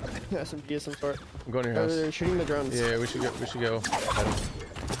another SMG of some sort. I'm going to your house. They're shooting the drones. Yeah, we should go.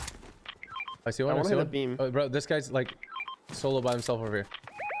 I see one. I I want see to hit one. a beam. Oh, bro, this guy's like solo by himself over here.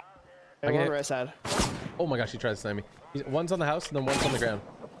 Hey, one on the right side. Oh my gosh, he tried to snipe me. One's on the house and then one's on the ground.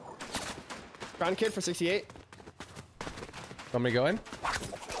 Ground kid for 68. Want me to go in?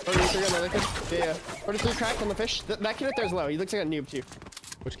 43 on the other kid. Yeah. 43 cracked on the fish. That kid up there is low. He looks like a noob too.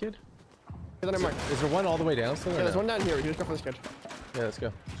 Which kid? Is there one all the way down still? Yeah, there's one down here. We just go for this kid. Yeah, let's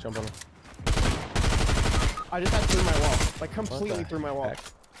go. Let's jump on him. I just had through my wall. Like completely through my wall. Heck?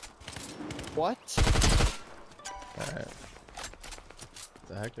 What? Alright. What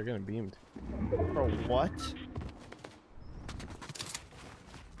the heck? They're getting beamed. Bro, what?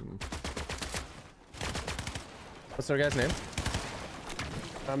 What's our guy's name?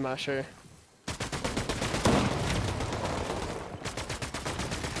 I'm not sure.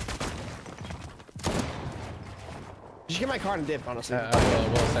 You should get my car and dip, honestly. Well,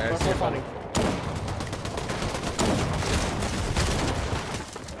 sorry. I see We're a phone. fighting.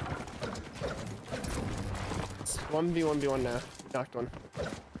 It's 1v1v1 now. Knocked one.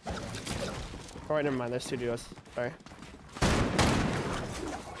 Alright, never mind. There's 2 duos. Sorry.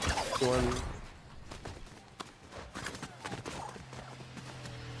 One.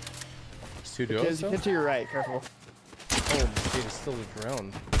 two duos. Hit to your right. Careful. Oh, dude, it's still a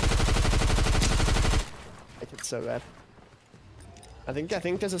drone. Like it's so bad. I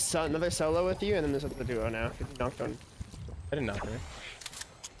think there's another solo with you, and then there's a duo now. He knocked one. I didn't knock him.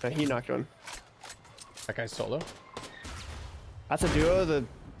 No, he knocked one. That guy's solo. That's a duo. The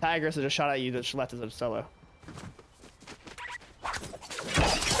Tigress that just shot at you that left is a solo.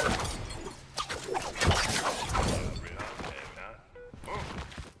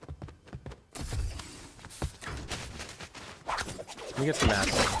 Let me get some mats.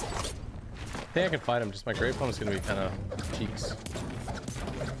 I think I can fight him. Just my great is gonna be kind of cheeks.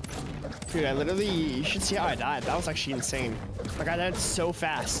 Dude, I literally, you should see how I died. That was actually insane. Like I died so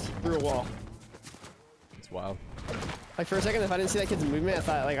fast through a wall. It's wild. Like for a second, if I didn't see that kid's movement, I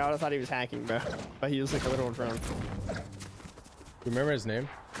thought like I would have thought he was hacking, bro. But he was like a little drone. Remember his name?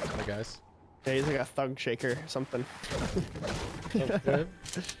 The guys. Yeah, he's like a thug shaker or something. Okay.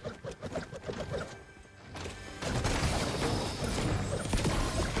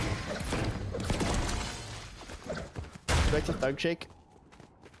 You like to thug shake?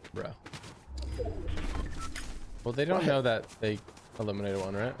 Bro. Well, they don't know that they eliminated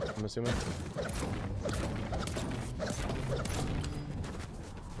one, right? I'm assuming.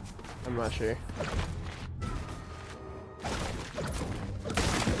 I'm not sure.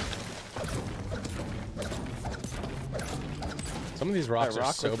 Some of these rocks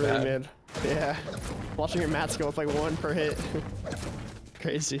are so bad. Mid. Yeah. Watching your mats go with like 1 per hit.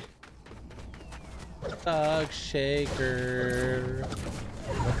 Crazy. Thug shaker.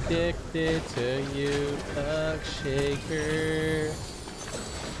 Addicted to you, thug shaker.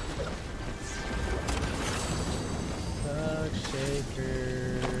 Thug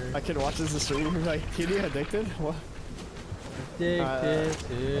shaker. My kid watches the stream. He's like, "Kid, you addicted? What?" Addicted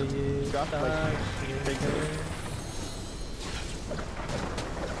to you, dropped, like, thug shaker.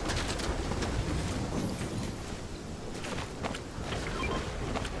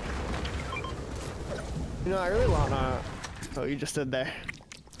 You know, I really want to. Oh, you just stood there.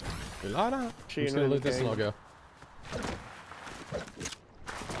 I'm just gonna loot this and I'll go.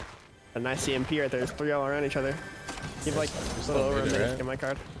 A nice CMP right there. There's 3 all around each other. Give like a little over a minute to get my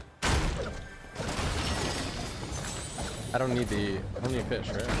card. I don't need fish,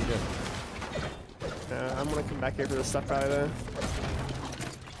 right? I'm good. I'm gonna come back here for this stuff probably though.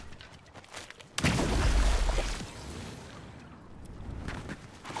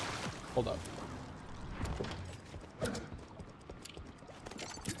 Hold up.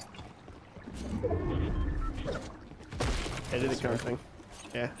 I did the counter thing.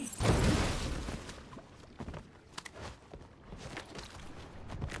 Yeah.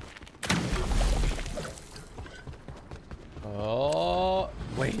 Oh,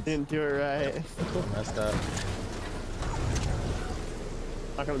 wait. Didn't do it right. Messed up.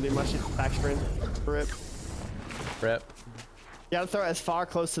 Not gonna do much back sprint. Rip. Rip. You gotta throw it as far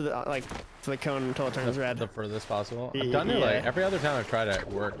close to the to the cone until it turns red. The furthest possible. I've done it like every other time I've tried it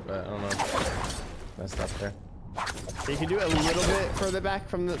worked, but I don't know. Messed up there. You can do it a little bit further back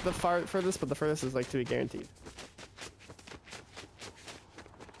from the far furthest, but the furthest is like to be guaranteed.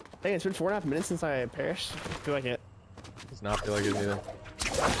 Dang, it's been 4.5 minutes since I perished. I feel like it. Does not feel like it either.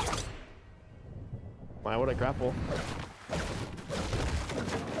 Why would I grapple?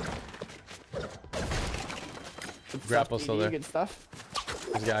 Grapple's still there. Good stuff.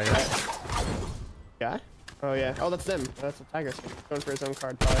 There's a guy here. Guy? Oh yeah. Oh, that's them. That's a tiger. Going for his own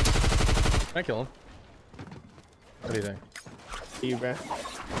card, probably. Can I kill him? What do you think? You, bro.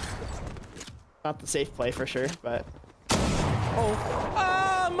 Not the safe play for sure, but. Oh.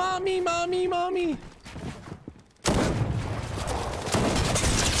 Ah, mommy, mommy, mommy.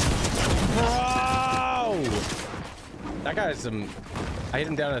 Bro! That guy's I hit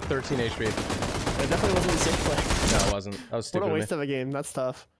him down at 13 HP. It definitely wasn't a safe play. No, it wasn't. That was stupid. What a waste of a game. That's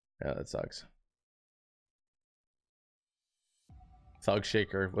tough. Yeah, that sucks. Thug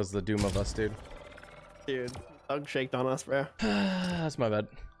Shaker was the doom of us, dude. Dude, thug shaked on us, bro. That's my bad.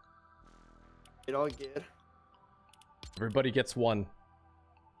 It all good. Everybody gets one.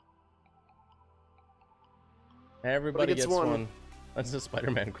 Everybody gets one. That's a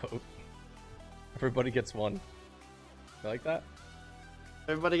Spider-Man quote. Everybody gets one. You like that?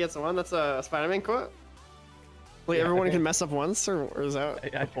 Everybody gets one? That's a Spider-Man quote? Wait, yeah, everyone can mess up once, or is that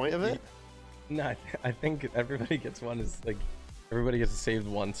the point of it? No, I think everybody gets one is like, everybody gets saved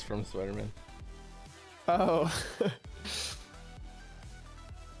once from Spider-Man. Oh.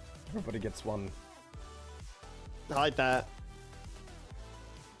 Everybody gets one. I like that.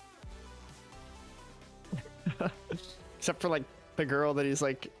 Except for like the girl that he's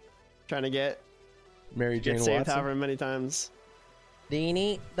like trying to get. Mary Jane saved Watson. however many times. How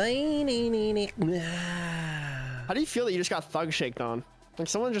do you feel that you just got thug shaked on? Like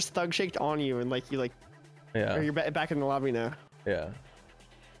someone just thug shaked on you and like you like, yeah, or you're back in the lobby now. yeah,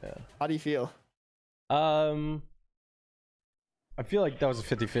 yeah. How do you feel? I feel like that was a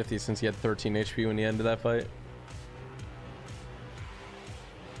 50-50 since he had 13 HP when he ended that fight.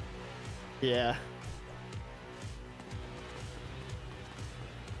 Yeah.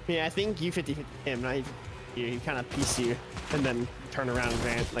 Yeah, I think you 50-50 him, not he kind of pieced you and then turn around and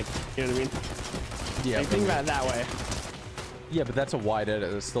ran, like, you know what I mean? Yeah. Like, think about it that way. Yeah, but that's a wide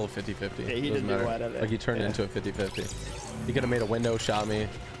edit. It's still a 50-50. Yeah, he did do a wide edit. Like, he turned it into a 50-50. He could have made a window shot me.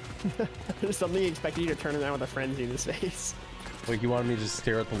 There's something he expected you to turn around with a frenzy in his face. Like, you wanted me to just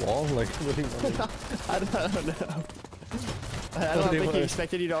stare at the wall? Like, what do you want me? I don't know. I don't think he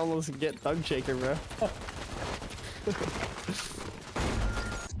expected you to almost get thug shaker, bro.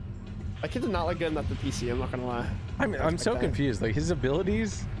 My kid did not look good enough to PC, I'm not gonna lie. I'm so confused. Like, his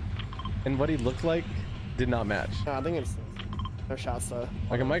abilities and what he looked like did not match. No, I think it's no shots though.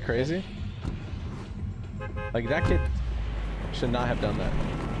 Like, am I crazy? Like, that kid should not have done that.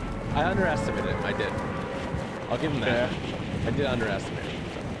 I underestimated him. I did. I'll give him that. Yeah. I did underestimate him.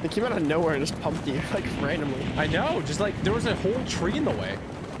 He came out of nowhere and just pumped you, like, randomly. I know. Just, like, there was a whole tree in the way.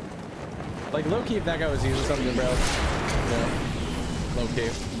 Like, low-key, if that guy was using something, bro. Yeah.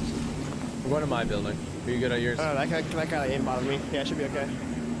 Low-key. We're going to my building. Are you good at yours? Oh, that guy aimbotted me. Yeah, I should be okay.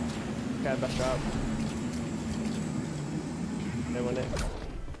 Got the best job. They win it.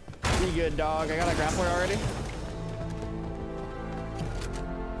 Be good, dog. I got a grappler already.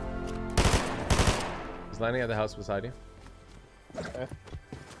 He's landing at the house beside you. Okay.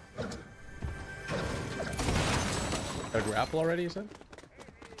 Got a grapple already, you said?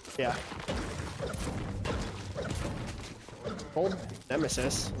 Yeah. Old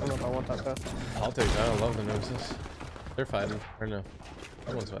Nemesis. I don't know if I want that though. I'll take that. I love the Nemesis. They're fighting. Or no.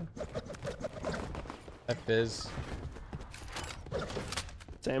 That one's fine. That fizz.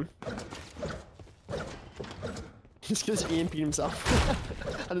 Same. Just because he EMP'd himself.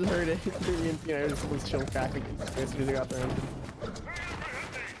 I just heard it. He EMP'd and I just was chill cracking as soon as he got there.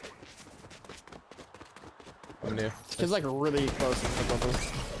 I'm new. He's like really close to something.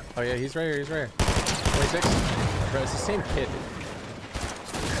 Oh yeah, he's right here. He's right here. 26. Bro, it's the same kid.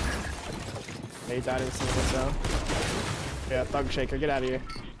 Yeah, he died in single so. Yeah, thug shaker, get out of here.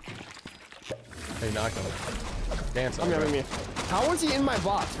 Hey, knock him. Dance on me. How was he in my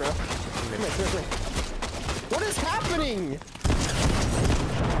box, bro? Come here. What is happening?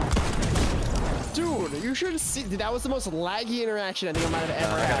 Dude, you should see. Dude, that was the most laggy interaction I think I might have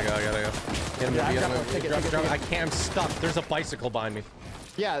ever had. I gotta go. Get him, drop. I can't. I'm stuck. There's a bicycle behind me.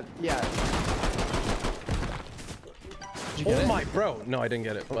 Yeah. Oh my, bro. No, I didn't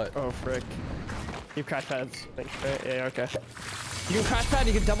get it. But oh frick. You crash pads. Thanks. Yeah, okay. You can crash pad.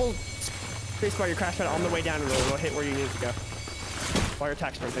 You can double spacebar your crash pad on the way down, and it'll hit where you need it to go. While you're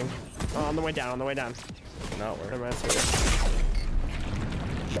attack sprinting. Oh, on the way down. Not working. Like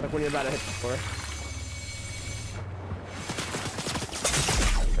when you're about to hit the floor.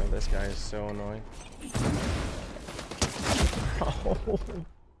 Oh, this guy is so annoying. Oh.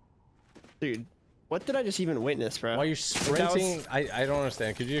 Dude, what did I just even witness, bro? While you're sprinting, I don't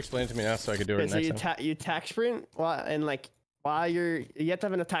understand. Could you explain it to me now so I could do it so next time? You attack sprint and like while you have to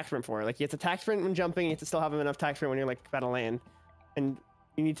have an attack sprint for it. Like you have to attack sprint when jumping, you have to still have enough attack sprint when you're like about to land. And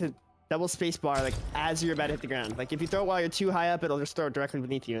you need to double space bar like as you're about to hit the ground. Like if you throw it while you're too high up, it'll just throw it directly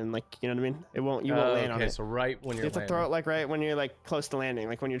beneath you and like, you know what I mean? You won't land on it. Okay, so right when you're You have to throw it like right when you're like close to landing,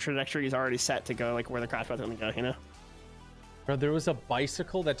 like when your trajectory is already set to go like where the crash pad's gonna go, you know? Bro, there was a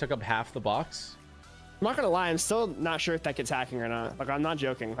bicycle that took up half the box. I'm not gonna lie, I'm still not sure if that kid's hacking or not. Like I'm not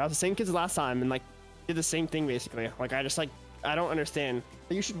joking. I was the same kids last time and like did the same thing basically. Like I just like I don't understand.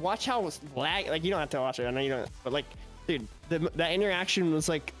 You should watch how it's lag. Like you don't have to watch it. I know you don't. But like, dude, that interaction was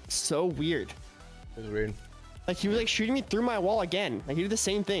like so weird. It was weird. Like he was like shooting me through my wall again. Like he did the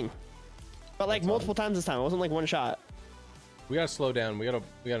same thing, but like multiple times this time. It wasn't like one shot. We gotta slow down. We gotta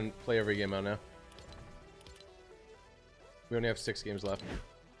play every game out now. We only have 6 games left.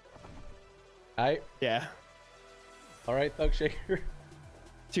 Alright. Yeah. All right, Thug Shaker.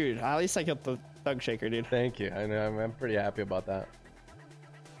 Dude, at least I killed the Thug Shaker, dude. Thank you. I know. I'm pretty happy about that.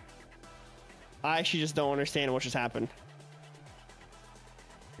 I actually just don't understand what just happened.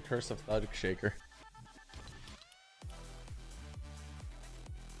 The curse of Thug Shaker.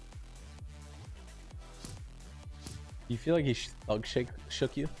 You feel like he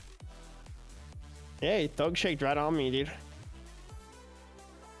shook you? Yeah, he Thug Shaked right on me, dude.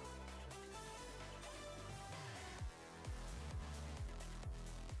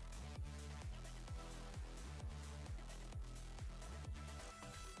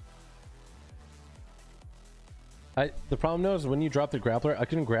 The problem though is when you drop the grappler, I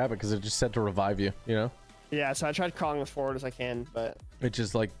couldn't grab it because it just said to revive you. You know. Yeah, so I tried crawling as forward as I can, but it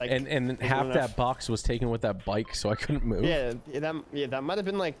just like and half that box was taken with that bike, so I couldn't move. Yeah, that might have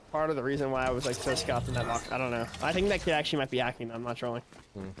been like part of the reason why I was like so scuffed in that box. I don't know. I think that kid actually might be hacking. I'm not trolling.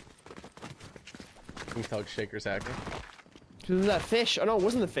 I think Thug Shaker's hacking. Cause that fish. Oh no, it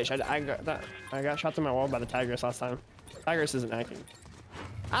wasn't the fish. I got shot through my wall by the Tigress last time. Tigress isn't hacking.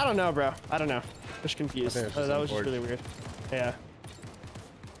 I don't know, bro. I don't know. Just confused. That was just really weird. Yeah.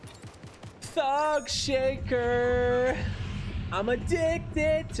 Thug Shaker, I'm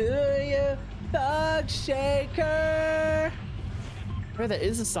addicted to you, Thug Shaker. Right, that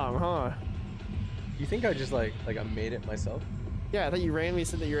is a song, huh? You think I just like I made it myself? Yeah, I thought you randomly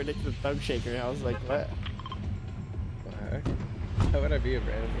said that you're addicted to Thug Shaker. I was like, what? What the heck? How would I be a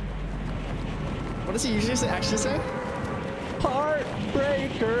random? What does he usually actually say?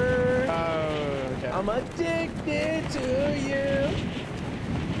 Heartbreaker. Oh, okay. I'm addicted to you.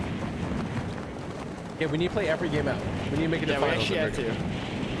 Yeah, we need to play every game out. We need to make it to finals. We actually have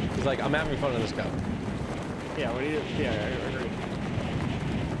to. It's like, I'm having fun in this cup. Yeah, we need to, yeah, I agree.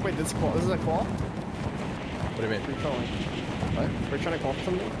 Wait, this is qual. This is a qual? What do you mean? We're calling. What? We're trying to qual for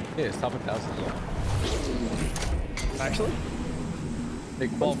something? Yeah, it's top 1,000. Actually? They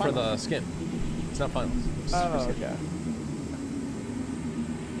qual for the skin. It's not finals. It's okay.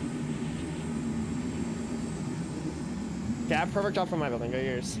 Yeah, I have perfect job for my building. Go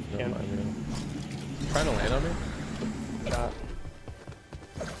yours. No, trying to land on me? Shot.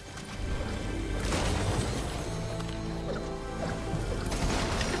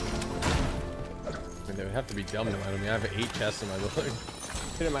 I mean, they would have to be dumb to land on me. I have 8 chests in my building.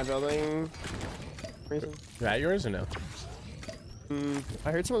 Hit in my building. Reason? Is that yours or no?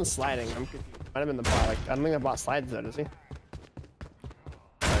 I heard someone sliding. I'm confused. Might have been the bot. Like, I don't think the bot slides though, does he?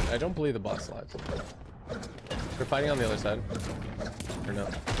 I don't believe the bot slides. They're fighting on the other side. Or no,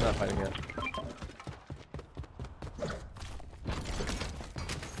 they're not fighting yet.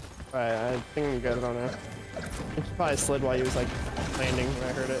 Alright, I think I'm good. I don't know. He probably slid while he was like landing when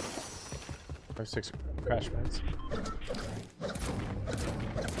I heard it. I have 6 crash pads.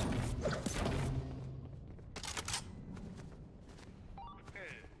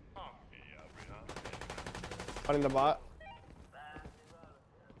 Fighting the bot.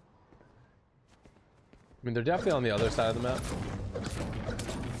 I mean, they're definitely on the other side of the map.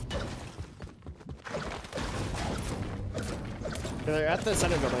 They're at the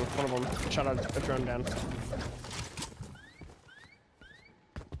center building. One of them shot a drone down.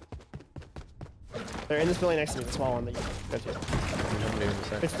 They're in this building next to me, the small one that you go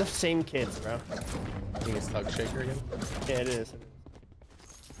to. It's the same kids, bro. I think it's Thug Shaker again? Yeah, it is.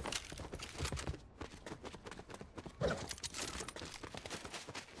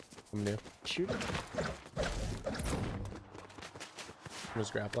 I'm new. Shoot. I'm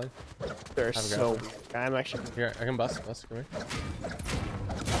just grappling. They're so weird. I'm actually... Here, I can bust. Come here.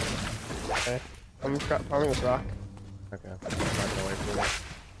 Okay. I'm farming this rock. Okay. I'm not gonna wait for that.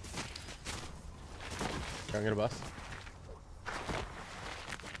 I'm gonna bust.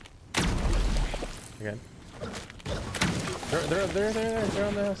 Again. They're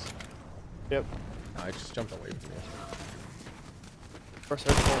on the house. Yep. Oh, I just jumped away from you. First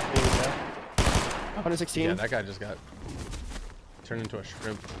search for 116. Yeah, that guy just got turned into a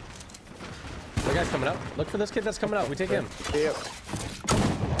shrimp. That guy's coming up. Look for this kid that's coming up. We take him. Yep.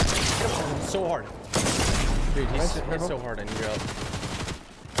 So hard. Dude, he's hit so hard. I need your help.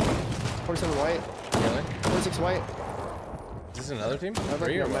 47 white. Really? 46 white. Is this another team? I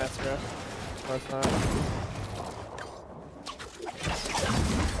think you're mess, bro. No, it's not.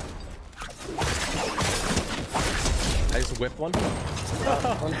 I just whipped one.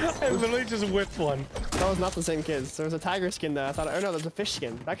 I literally just whipped one. That was not the same kids. There was a tiger skin though. I thought, oh no, there's a fish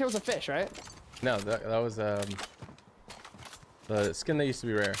skin. That kid was a fish, right? No, that was the skin that used to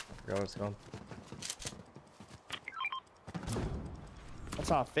be rare. I forgot what it's called. I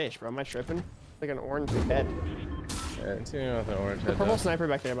saw a fish, bro. Am I tripping? Like an orange head. Yeah, I didn't see anyone with an orange head. Purple sniper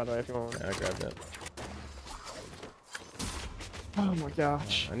back there, by the way, if you want. Yeah, I grabbed it. Oh my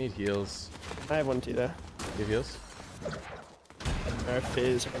gosh. I need heals. I have one too, though. You have heals? Or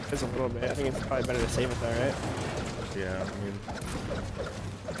fizz. I can fizz a little bit. I think it's probably better to save it though, right? Yeah, I mean...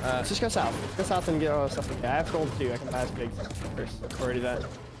 Let's just go south. Go south and get all the stuff. Yeah, I have gold too. I can buy pigs first before I do that.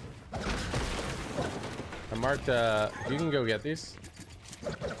 I marked, you can go get these.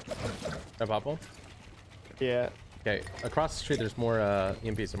 Can I pop one? Yeah. Okay, across the street there's more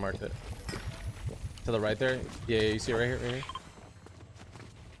EMPs. I marked it. To the right there. Yeah, you see it right here, right here?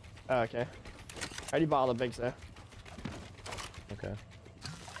 Oh, okay. I already bought all the bigs though. Okay.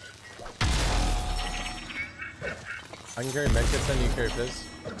 I can carry medkits, then you carry fizz.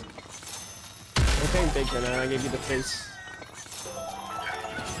 I'm carrying big right now. I gave you the fizz.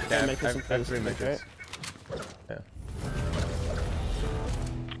 Yeah, I have 3 medkits. Right? Yeah.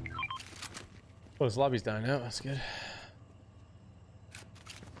 Oh, this lobby's dying out. That's good.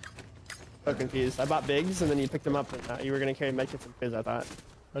 So confused. I bought bigs and then you picked them up and you were gonna carry medkits and fizz, I thought.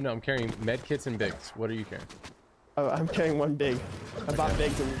 Oh no, I'm carrying medkits and bigs. What are you carrying? Oh, I'm carrying 1 big. I bought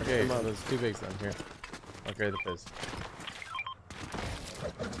bigs and picked them up. So there's 2 bigs then. Here. I'll carry the fizz.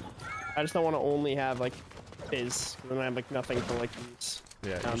 I just don't want to only have like fizz, then I have like nothing for like use.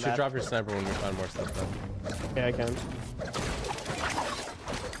 Yeah, you should drop your sniper when we find more stuff though. Yeah, I can.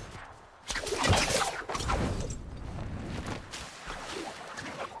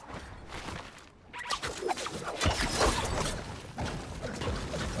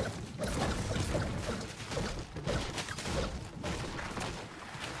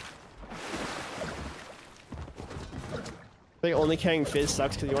 I think only carrying fizz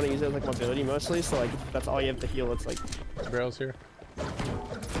sucks because you want to use it as like mobility mostly, so like that's all you have to heal. It's like barrels here.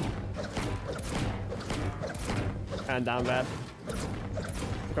 And down bad.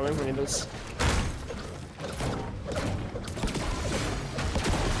 Coming from this.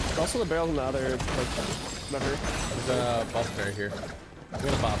 Also the barrels in the other like whatever. There's a buff bear here. I'm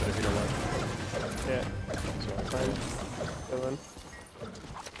gonna pop it if you don't want. Yeah. Fine. Go in.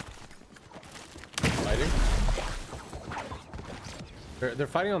 Fighting? They're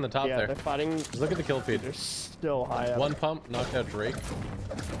fighting on the top there. Yeah, they're fighting. Just look at the kill feed. They're still high up. 1 pump, knocked out Drake.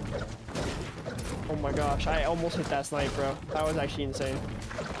 Oh my gosh, I almost hit that snipe, bro. That was actually insane.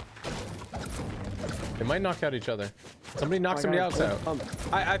 They might knock out each other. Somebody knocked somebody else out.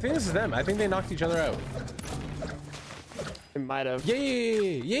 I think this is them. I think they knocked each other out. It might have. Yeah,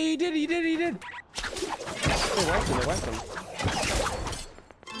 he did. They wiped him.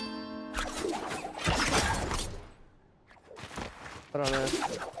 I don't know.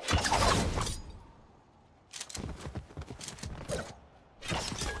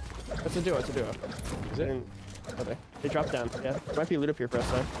 It's a duo. Is it? Okay. They dropped down. Yeah. There might be loot up here for us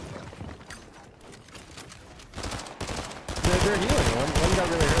though. They're healing. One got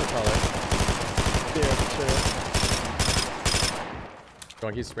really hurt probably. Yeah, sure. You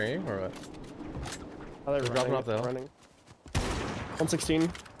want to keep spraying or what? Oh, they're dropping off the hill. Running. 116. You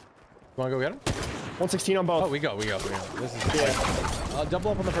want to go get him? 116 on both. Oh, we go. This is Yeah.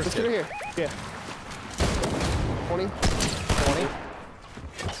 double up on the first. Let's get her here. Yeah. 20. 20.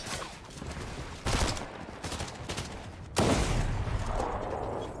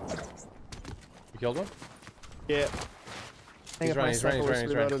 You killed one? Yeah. He's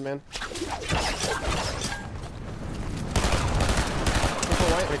running. Man.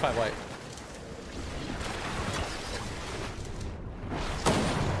 25 white.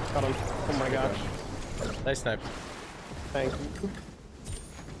 Got him. Oh my gosh. Nice snipe. Thank you.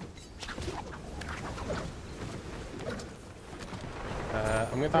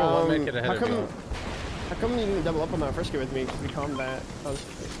 I'm gonna throw one medkit ahead of you. How come you didn't double up on that first kid with me? We calmed that. I was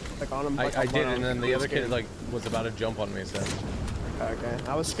like on him. I did, and then the other kid like was about to jump on me. So. Okay.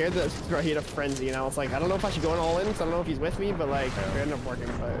 I was scared that he had a frenzy, and I was like, I don't know if I should go in all in, because I don't know if he's with me, but like, it ended up working.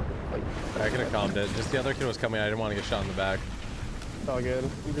 But like, I could have calmed it. Just the other kid was coming. I didn't want to get shot in the back. It's all good.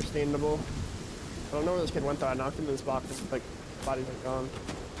 Understandable. I don't know where this kid went though. I knocked him in this box. His like body's like gone.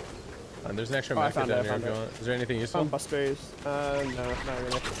 And there's an extra medkit down here if you want. Is there anything useful? Bus berries. No, not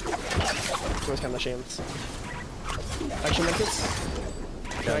really. It was kind of shams. Extra medkits?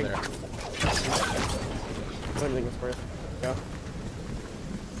 Down there. I don't think it's worth it. Yeah.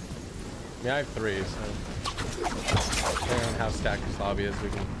 Yeah, I have 3, so depending on how stacked this lobby is, we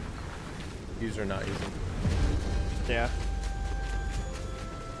can use or not use them. Yeah.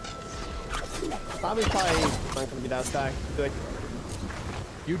 Lobby's probably not gonna be that stacked. I feel like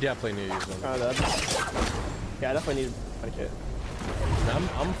you definitely need to use them. Yeah, I definitely need a kit.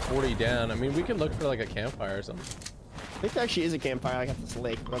 I'm 40 down. I mean, we could look for like a campfire or something. I think there actually is a campfire like at this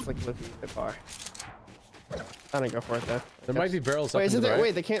lake, but that's like looking a bit far. I didn't go for it though. There might be barrels wait, up in the right.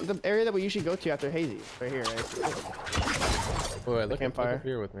 Wait, the area that we usually go to after Hazy, right here, right? Wait, look up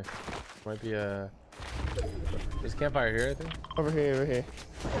here with me. Might be a. There's a campfire here, I think. Over here.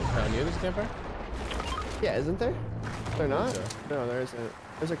 Down near this campfire? Yeah, isn't there? They're not? So. No, there isn't.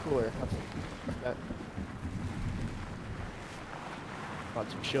 There's a cooler. That.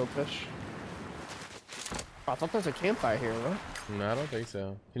 Lots of shieldfish. Oh, I thought there was a campfire here, what? No, I don't think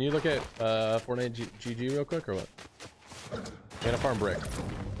so. Can you look at FORTNITE GG real quick or what? Gonna farm brick.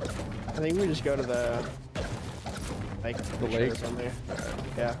 I think we just go to the like the lake. Sure there.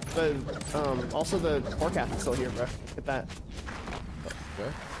 Yeah, but also the forecast is still here, bro. Look at that.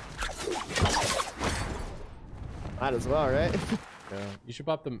 Okay. Might as well, right? Yeah. You should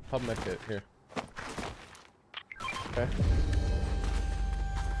pop med kit here. Okay.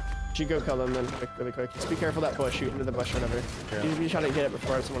 You go kill them then, really quick. Just be careful that bush. Shoot into the bush, whatever. Yeah. You try to get it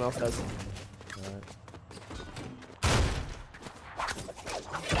before someone else does. Alright.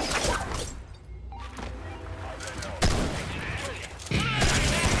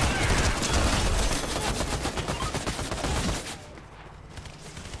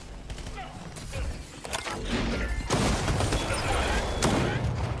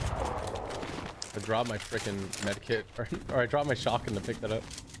 I dropped my freaking med kit, or I dropped my shotgun to pick that up.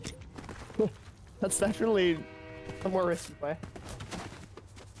 That's definitely a more risky play.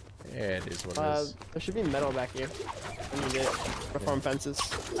 Yeah, it is what it is. There should be metal back here. When you get reform fences.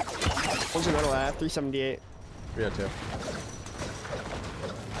 What's your metal at? 378. 302.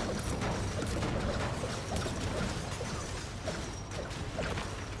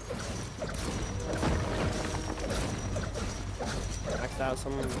 Maxed out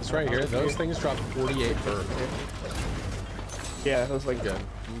some. It's right here. Those things drop 48 per. Yeah, it was like Good. I'm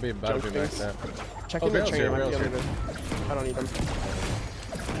gonna be about to be maxed out. Check Oh, in the barrels train. here, I might barrels be able here. to- I don't need them.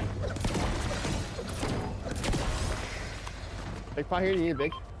 Big pot here? You need a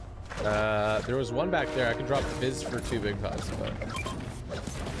big? There was one back there. I could drop fizz for 2 big pots, but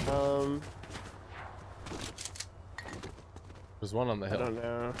there's one on the I hill. don't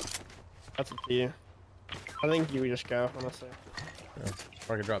know. That's up to you. I think you would just go, honestly. Yeah.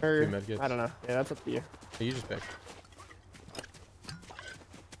 Or I could drop Or, 2 med kits. I don't know. Yeah, that's up to you. Hey, you just pick.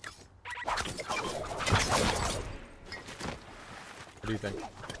 What do you think?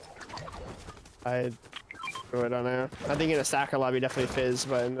 I really don't know. I think in a stacker lobby definitely fizz,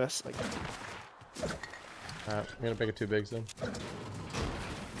 but in this, like, I'm gonna pick a 2 bigs then.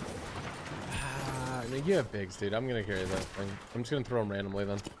 I mean, you have bigs, dude. I'm gonna carry that thing. I'm just gonna throw them randomly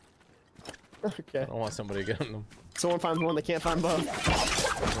then. okay. I don't want somebody getting them. Someone finds one, they can't find both.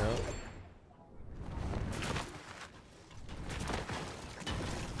 Yeah.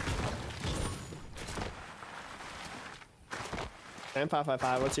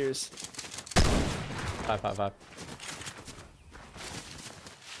 555. What's yours? 555.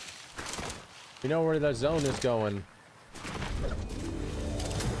 You know where the zone is going.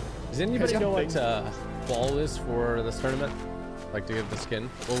 Does anybody know what ball is for this tournament? Like to get the skin?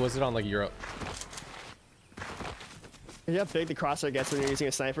 What was it on like Europe? You know how big the crosshair gets when you're using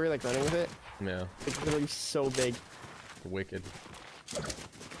a sniper, like running with it? Yeah. It's literally so big. Wicked.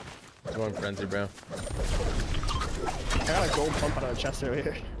 Going frenzy, bro. I got a gold pump out of the chest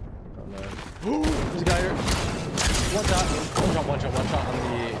earlier. Oh no. There's a guy here. One shot on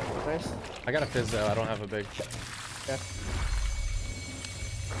the. Nice. I got a fizz though. I don't have a big. Yeah.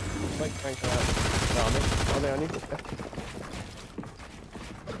 Like, thank God. No, on me. Are they on you? Okay.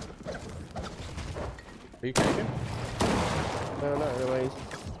 Are you cranking? No, not really.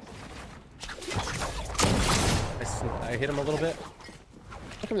 I hit him a little bit.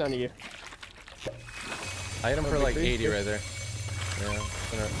 I'll come down to you. I hit him for like 80 right there.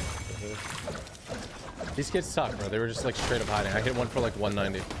 Yeah. These kids suck, bro. They were just like straight up hiding. I hit one for like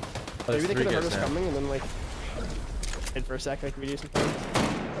 190. Oh, Maybe they could have heard us now. coming and then like hid for a sec like we do sometimes.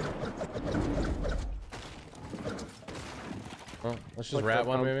 Well, let's just Look rat for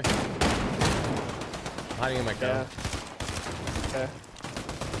one pump. maybe. I'm hiding in my Yeah. car. Okay.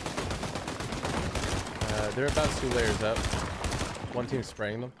 They're about 2 layers up. One team's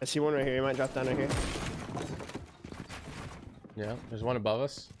spraying them. I see one right here. You might drop down right here. Yeah, there's one above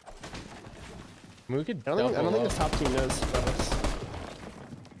us. I mean, we could I don't think double this top team knows about us.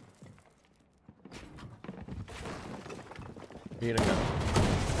 Beat him.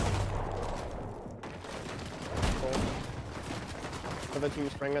 Other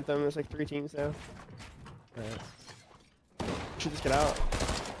teams spraying at them. There's like 3 teams now. Right. Should just get out.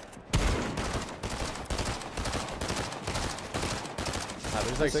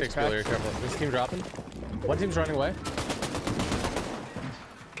 There's like 6 people here. Careful. This team dropping. One team's running away.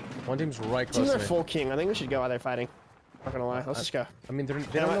 One team's right close Teams to are me. full king. I think we should go while they're fighting. Not gonna lie. Let's just go. I mean, they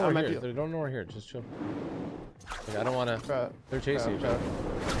don't know we're here. They don't know we're here. Just chill. Like, I don't want to. They're chasing each other.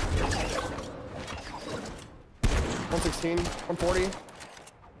 116, 140.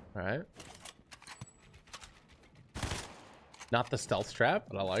 All right. Not the stealth trap,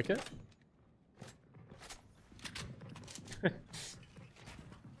 but I like it.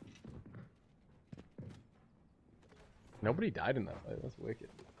 Nobody died in that fight. That's wicked.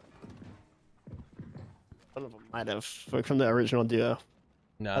 One of them might have from the original duo.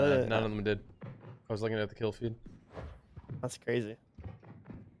 No, none of them did. I was looking at the kill feed. That's crazy.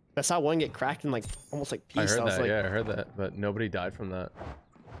 I saw one get cracked and like almost like pieced. I heard that. Like, Yeah, I heard that. But nobody died from that.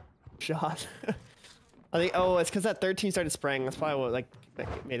 shot. I think. Oh, it's because that 13 started spraying. That's probably what like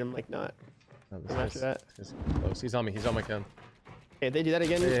made him like not. Oh, after that. Close. He's on me. He's on my cone. Okay, if they do that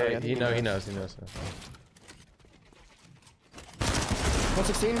again. Yeah, he knows.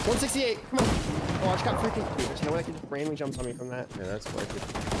 116, 168. Come on. Oh, I just got freaking. There's no way I can just randomly jump on me from that. Yeah, that's wicked.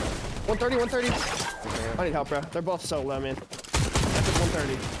 130, 130. I need help, bro. They're both so low, man. That's just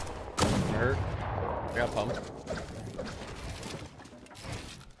 130. I'm hurt. I got pumped.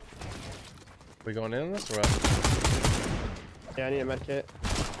 We going in on this or what? Yeah, I need a med kit.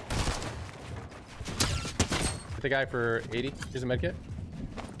 Hit the guy for 80. Here's a med kit.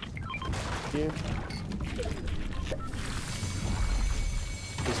 You.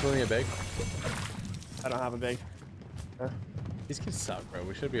 He's filling a big. I don't have a big. These kids suck, bro.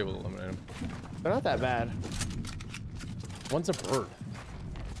 We should be able to eliminate them. They're not that bad. One's a bird.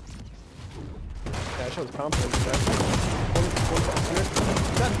 Yeah, that shows confidence.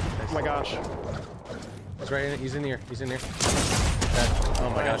 Oh my gosh. He's right in. He's in here. He's in here.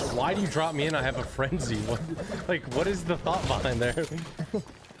 Oh my gosh. Why do you drop me in? I have a frenzy. What, like, what is the thought behind there? I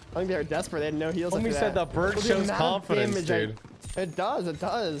think they were desperate. They had no heals. Homie said the bird shows confidence, dude. It does. It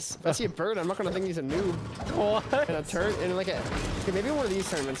does. If I see a bird, I'm not gonna think he's a noob. What? In a turn, in like a, okay, maybe one of these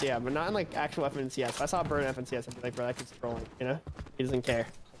tournaments, yeah, but not in like actual FNCS. If I saw a bird in FNCS, I'd be like, bro, that kid's trolling. You know? He doesn't care.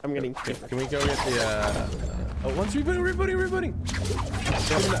 I'm getting. Can we go get the? Oh, one's rebooting.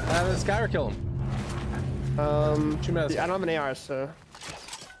 This guy or kill him. Shoot him out of I don't have an AR, so.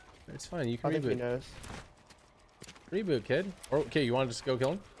 It's fine. You can I think he reboot. knows. Reboot, kid. Or okay, you want to just go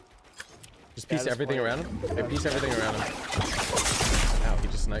kill him? Just piece everything around him. Okay, piece everything around him. Ow, he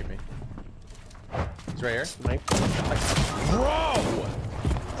just sniped me. He's right here. Snipe. Bro!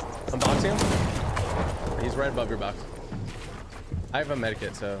 I'm boxing him. He's right above your box. I have a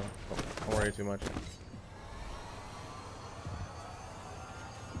medkit, so don't worry too much.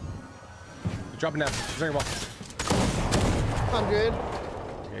 He's dropping down. He's running ball. 100.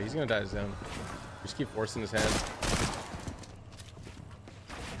 Yeah, he's gonna die his zone. Just keep forcing his hand.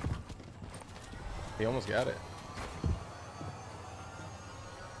 He almost got it.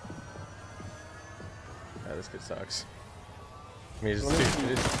 Yeah, this kid sucks. I mean, this is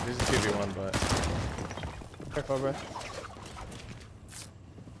 2v1, but. Careful, bro.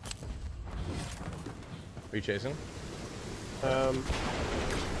 Are you chasing?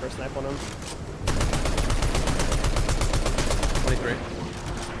 First snipe on him. 23.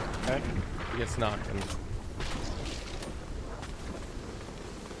 Okay. He gets knocked and.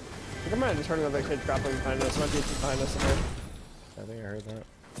 I think I might have just heard another kid dropping behind us. Might be behind us somewhere. I think I heard that.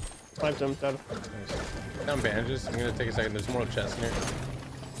 Sniped him, dead. Nice. Down bandages. I'm gonna take a second. There's more chests in here.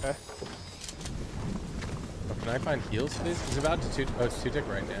 Okay. Oh, can I find heals, please? He's about to oh, it's 2-tick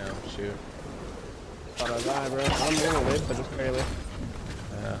right now. Shoot. Thought I'd die, bro. I'm gonna live, but just barely.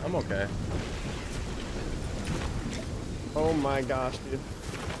 I'm okay. Oh my gosh, dude.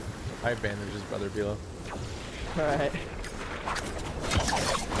 I have bandages, brother below. Alright.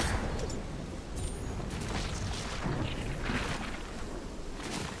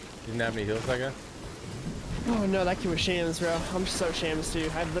 Didn't have any heals, that guy? Oh no, that kid was shams, bro. I'm so shams too. I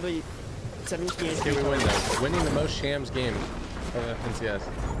have literally 17 HP. Okay, we win though. Winning the most shams game of NCS.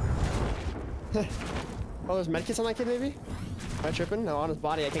 Oh, there's medkits on that kid, maybe? Am I tripping? No, on his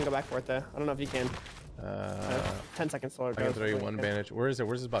body. I can't go back for it though. I don't know if you can. 10 seconds slower. I can throw you one bandage. Where is it?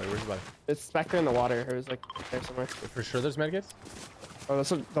 Where's his body? Where's his body? It's back there in the water. It was like there somewhere. For sure there's medkits? Oh,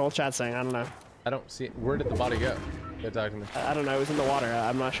 that's what the whole chat's saying. I don't know. I don't see it. Where did the body go? Go talk to me. I don't know. It was in the water.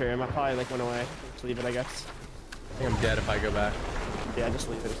 I'm not sure. It might probably like went away. Just leave it, I guess. I think I'm dead if I go back. Yeah, just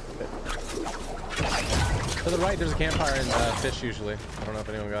leave it. Just leave it. To the right, there's a campfire and fish usually. I don't know if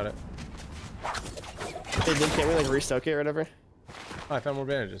anyone got it. Hey, dude, can't we like restoke it or whatever? Oh, I found more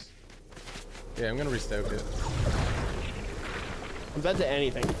bandages. Yeah, I'm gonna restoke it. I'm dead to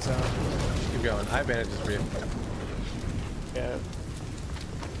anything, so. Keep going. I have bandages for you. Yeah.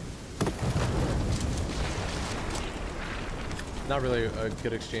 Not really a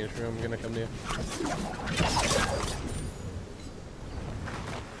good exchange room. I'm gonna come to you.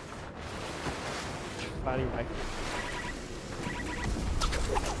 Fighting back.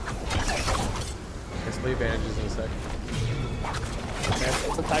 Let's leave bandages in a sec. Okay,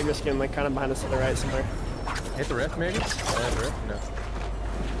 it's a tiger skin, like kind of behind us to the right somewhere. Hit the rift, maybe? The rift? No.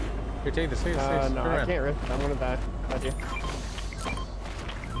 Here, take this. Take this. No, I can't rip. I'm gonna die. I do.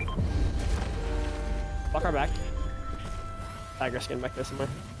 Block our back. Tiger skin back there somewhere.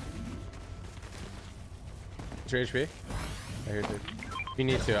 What's your HP? I hear it. If you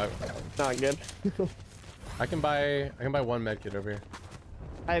need to, Not good. I can buy one medkit over here.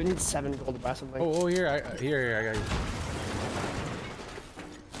 I need 7 gold to buy something. Oh, here, here, I got you.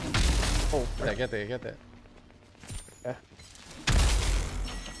 Oh, yeah, get that, get that. Yeah.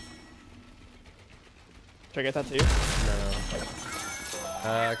 Should I get that too? No.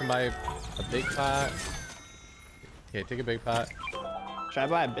 I can buy a big pot. Okay, take a big pot. Should I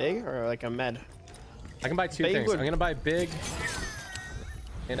buy a big or like a med? I can buy two things. I'm gonna buy big,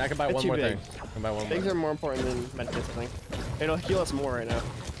 and I can buy one more thing. I can buy one more. Bigs are more important than medkits, I think. It'll heal us more right now.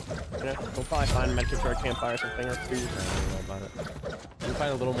 You know, we'll probably find medkits for a campfire or something, or food. I don't know about it. If you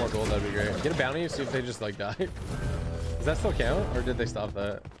find a little more gold, that'd be great. Get a bounty, see if they just like die. Does that still count, or did they stop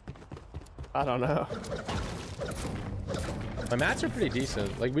that? I don't know. My mats are pretty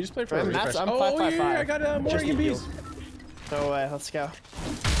decent. Like we just played for a refresh. I'm oh 555. yeah, I got more EMPs. No way, let's go.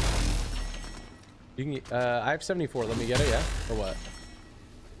 You can. I have 74. Let me get it. Yeah. Or what?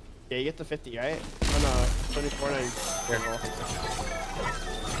 Yeah, you get the 50, right? Oh no, 24.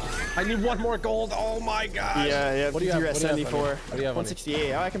 I need one more gold. Oh my god. Yeah, yeah. What do you have? You're at 74. What do you have?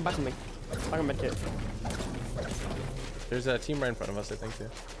 168. Oh, I can buy something. I can medkit. There's a team right in front of us, I think, too.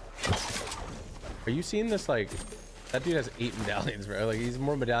 Are you seeing this? Like, that dude has 8 medallions, bro. Like, he's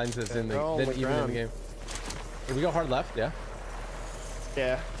more medallions than even in the game. Here we go hard left, yeah?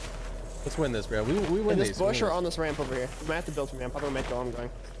 Yeah. Let's win this, bro. We win in these. This bush or on this ramp over here? We might have to build some ramp. I'm probably make go. I'm going.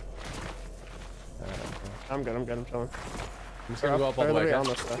 I'm good. I'm good. I'm chilling. I'm just gonna go up all the way. On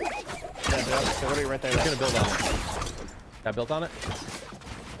this stuff. Yeah, they're literally right there. I'm gonna build on it. Got built on it?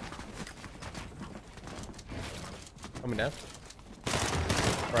 Coming down.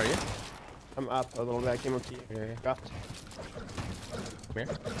 Where are you? I'm up a little bit. I came up to you. Okay. Dropped. Come here.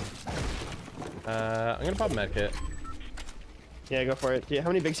 I'm gonna pop a med kit. Yeah, go for it. Yeah, how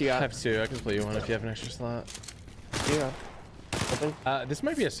many bigs you got? I have 2. I can play you one if you have an extra slot. Yeah. Something? This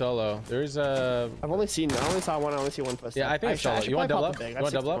might be a solo. There's a. I only saw one. I only see one twist. Yeah, I think it's solo. You want double up? You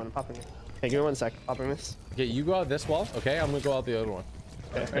want double up? Hey, give me 1 sec. Popping this. Okay, you go out this wall. Okay, I'm gonna go out the other one.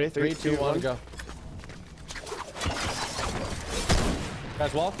 Okay, ready? 3, 2, 1, go.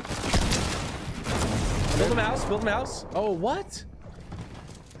 Guys, wall. Build him a house. Build him a house. Oh, what?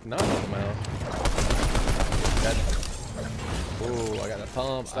 Not build him a house. Dead. Ooh, I got a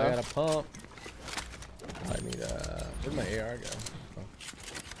pump. I got a pump. I need a. Where'd my AR go? Oh.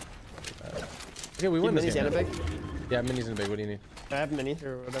 Okay, we win this game. Minis and a big? Yeah, minis and a big. What do you need? I have minis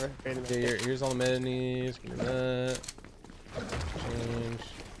or whatever. Okay, here's all the minis. Give me that. Change.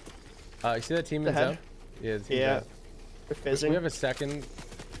 You see that team is up? Yeah, the team's up. We're fizzing. We have a second.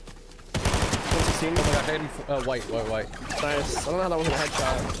 116. Oh my god, I hit him. White. Nice. I don't know how that wasn't a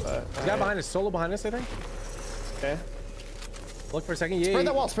headshot, but. The guy behind us, solo behind us, I think. Okay. Look for a second. Yeah. Spray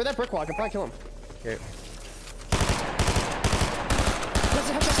that wall. Spray that brick wall. I can probably kill him. Okay.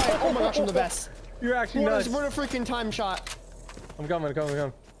 Oh my gosh, I'm the best. You're actually nuts. What a freaking time shot. I'm coming.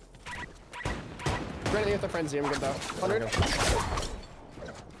 Granted, with the frenzy, I'm good though. 100.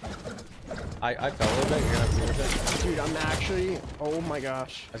 I fell a little bit. You're gonna have to deal with it. Dude, I'm actually. Oh my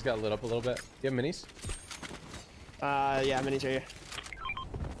gosh. I just got lit up a little bit. Do you have minis? Yeah, minis are here.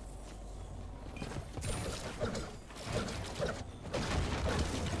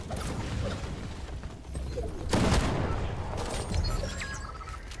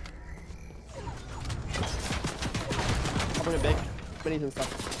 I'll bring a big. Minis and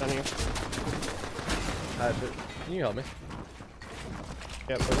stuff down here. Can you help me?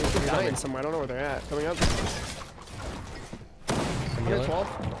 Yep, they're dying somewhere. I don't know where they're at. Coming up.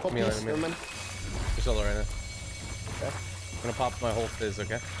 12 piece. You're solo right now. Okay. I'm gonna pop my whole fizz,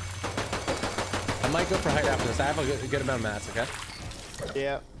 okay? I might go for height after this. I have a good amount of mats, okay?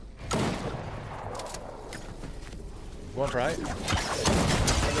 Yeah. Going for height? I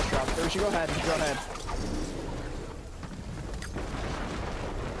just dropped. There, we should go ahead. Go ahead.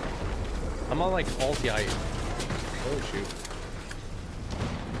 I'm on like ulti height. Oh shoot.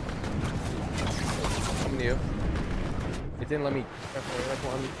 Coming to you. It didn't let me.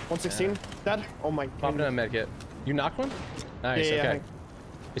 116. Dead. Oh my. Popping in a med kit. You knocked one? Nice. Yeah, okay.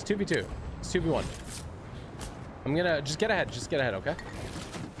 It's 2v2. It's 2v1. I'm gonna just get ahead. Just get ahead, okay?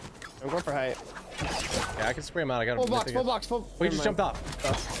 I'm going for height. Yeah, I can spray him out. I got him. Full box. Oh, he just jumped off.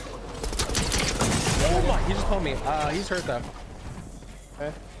 Oh my! He just pulled me. He's hurt though.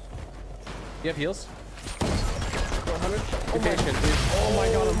 Okay. You have heals? 100. Be patient, dude. Oh my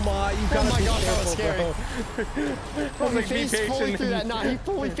god, you gotta be that careful, was scary. Bro. He faced fully through that. Nah, he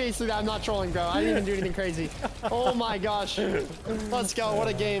fully faced through that. I'm not trolling, bro. I didn't even do anything crazy. Oh my gosh. Let's go. What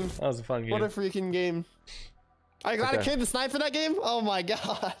a game. That was a fun game. What a freaking game. I got a kid to snipe for that game? Oh my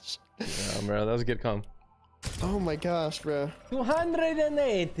gosh. Yeah, bro, that was a good comp. Oh my gosh, bro.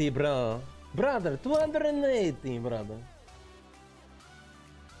 280, bro. Brother, 280, brother.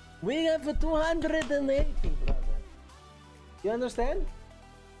 We have 280, brother. You understand?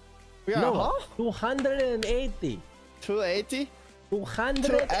 We are, No, huh? 280. 280?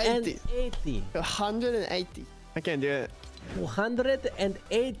 280. 280. I can't do it.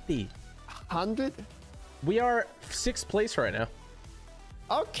 280. 100? We are 6th place right now.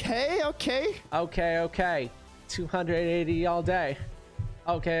 Okay, okay. Okay, okay. 280 all day.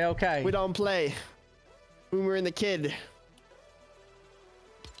 Okay, okay. We don't play. Boomer and the Kid. We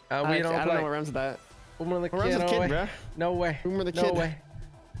don't I play. don't know what rhymes with that. Boomer the What rhymes Kid, with no Kid, way. bro? No way. Boomer the No Kid. way.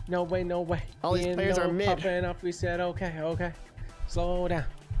 No way, no way. All these players are mid. Popping up, we said, okay, okay. Slow down.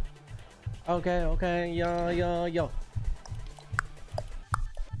 Okay, okay, yo, yo, yo.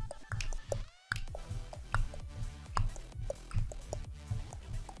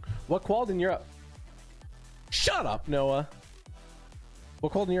 What quad in Europe? Shut up, Noah.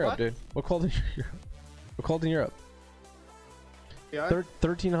 What quad in Europe, What? dude? What quad in Europe? What quad in Europe? Yeah.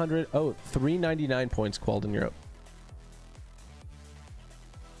 1300. Oh, 399 points qualled in Europe.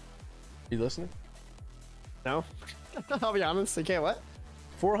 You listening? No. I'll be honest. I can't. What?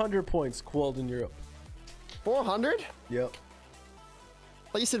 400 points qualled in Europe. 400? Yep.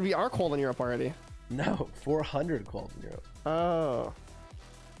 Well, you said we are cold in Europe already. No, 400 qualled in Europe. Oh.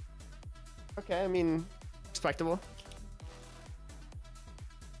 Okay, I mean, respectable.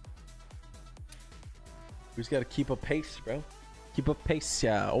 We just gotta keep a pace, bro. Keep a pace,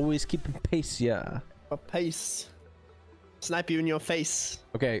 yeah. Always keep a pace, yeah. A pace. Snipe you in your face.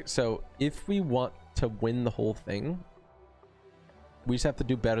 Okay, so if we want to win the whole thing, we just have to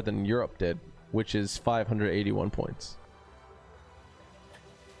do better than Europe did, which is 581 points.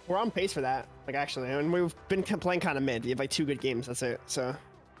 We're on pace for that. Like, actually, and we've been playing kind of mid. You have like 2 good games. That's it. So.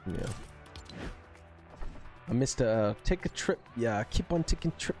 Yeah. I missed a take a trip. Yeah, keep on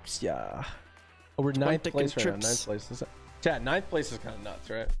taking trips. Yeah. Oh, we're 9th place right now. 9th place. Chat, 9th place is kind of nuts,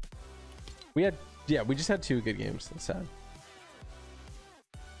 right? We just had 2 good games. That's sad.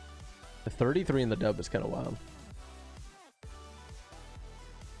 The 33 in the dub is kind of wild.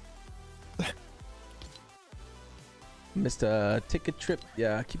 Missed a take a trip.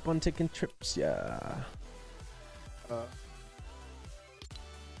 Yeah, keep on taking trips. Yeah. Are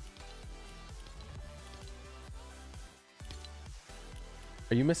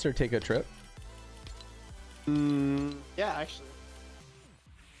you Mr. Take a Trip? Yeah, actually.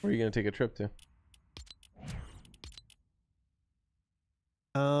 Where are you gonna take a trip to?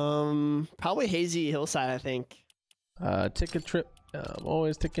 Probably Hazy Hillside, I think. Take a trip. I'm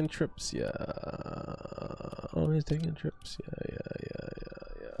always taking trips. Yeah. Always taking trips.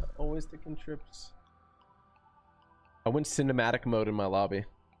 Yeah. Always taking trips. I went cinematic mode in my lobby.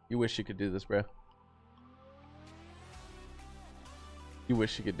 You wish you could do this, bro. You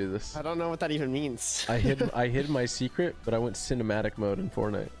wish you could do this. I don't know what that even means. I hid my secret, but I went cinematic mode in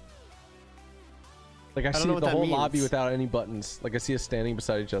Fortnite. Like I see the whole lobby without any buttons. Like I see us standing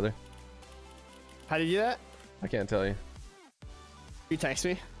beside each other. How do you do that? I can't tell you. You text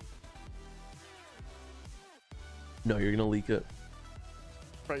me? No, you're gonna leak it.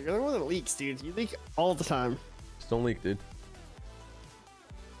 Bro, you're the one that leaks, dude. You leak all the time. Just don't leak, dude.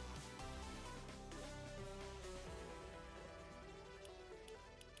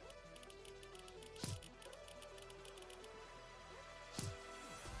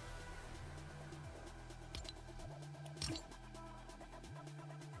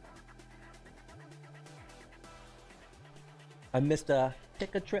 I missed a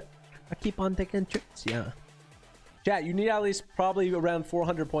take a trip. I keep on taking trips, yeah. Chat, you need at least probably around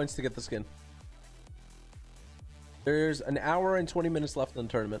 400 points to get the skin. There's an hour and 20 minutes left in the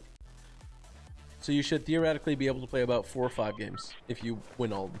tournament. So you should theoretically be able to play about 4 or 5 games if you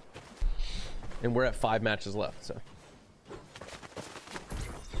win all of them. And we're at 5 matches left, so.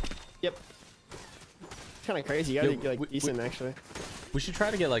 Yep. It's kind of crazy. You gotta get like decent, actually. We should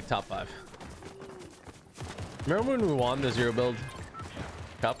try to get like top 5. Remember when we won the Zero Build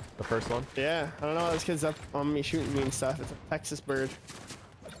Cup, the first one? Yeah, I don't know. This kid's up on me shooting me and stuff. It's a Texas bird.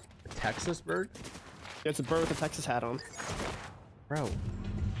 A Texas bird? Yeah, it's a bird with a Texas hat on. Bro.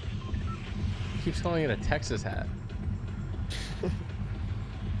 He keeps calling it a Texas hat.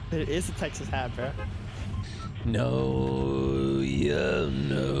 It is a Texas hat, bro. No, yeah,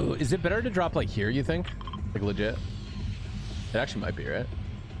 no. Is it better to drop like here, you think? Like legit? It actually might be, right?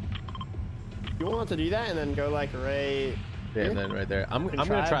 You want to do that and then go like right. Yeah, here? and then right there. I'm gonna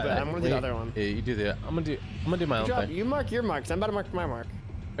try but that. I'm gonna do the other one. Yeah, you do the. I'm gonna do my own thing. You mark your marks. I'm about to mark my mark.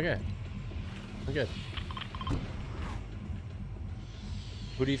 Okay. I'm good.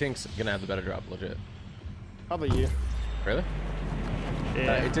 Who do you think's gonna have the better drop, legit? Probably you. Really?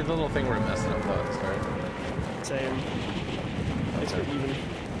 Yeah. It did the little thing where it messed it up though at the start. Same. It's for even.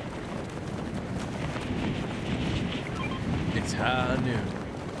 It's high noon.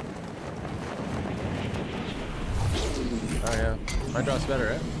 My drop's better,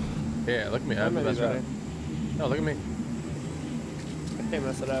 right? Yeah, look at me. I have the best drop. No, look at me. I can't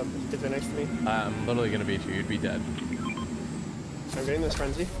mess it up. Kids are next to me. I'm literally gonna beat you. You'd be dead. I'm getting this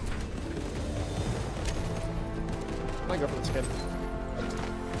frenzy. I might go for this kid.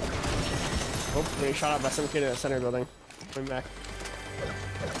 Oh, getting shot out by some kid in the center building. Coming back.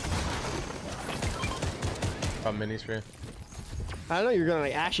 Oh, minis for you. I don't know you're gonna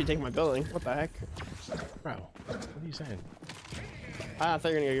like actually take my building. What the heck? Bro, what are you saying? I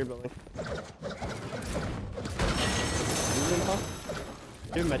thought you were gonna go your building.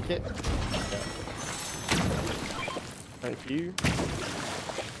 Give him a medkit. Thank you.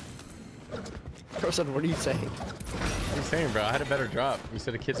 Bro said, what are you saying? What are you saying, bro? I had a better drop. You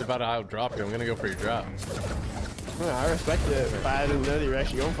said a kid's about to out-drop you. I'm gonna go for your drop. No, I respect it, but I didn't know that you were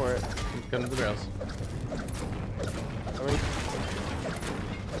actually going for it. Come to the rails. Coming.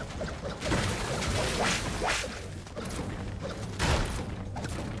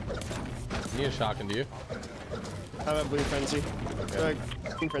 You need a shotgun, do you? I have a blue frenzy. Okay.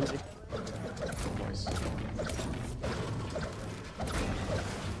 Green frenzy. Nice.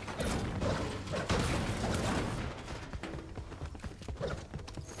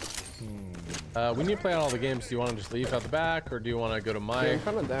 We need to play out all the games. Do you want to just leave out the back, or do you want to go to my? Yeah, I'm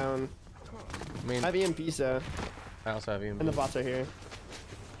coming down. I mean, I have EMPs though. I also have EMP. And the bots are here.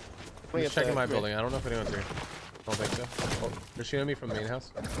 I'm just checking my building. I don't know if anyone's here. I don't think so. Oh, they're shooting at me from the main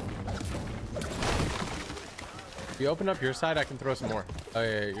house. If you open up your side, I can throw some more. Oh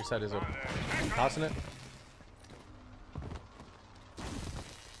yeah, your side is open. Tossing it.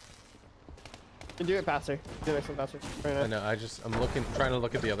 You can do it faster. Do it faster. Right now. I know. I'm looking, trying to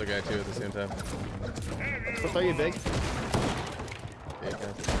look at the other guy too at the same time. We'll throw you big. Yeah, you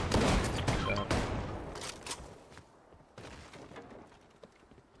can.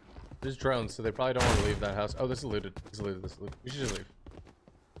 There's drones, so they probably don't want to leave that house. Oh, this is looted. This is looted. This is looted. We should just leave.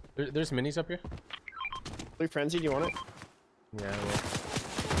 There's minis up here. Blue frenzy. Do you want it? Yeah, I will.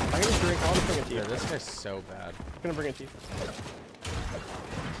 I can just bring. I'll just bring it to you. Yeah, this guy's so bad. I'm gonna bring it to you.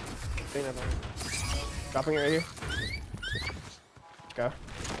 Bring that back. Dropping it right here. Let's go.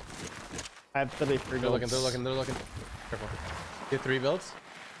 I have 33 builds. They're looking. Careful. Get 3 builds.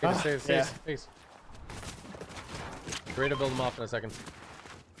 Okay, just stay. Ready to build them off in a second.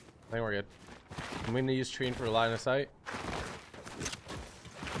 I think we're good. I'm going to use Treen for line of sight. I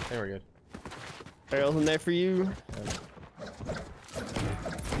think we're good. Barrels in there for you. Yeah.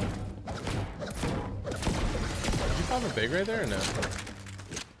 Did you pop a big right there or no?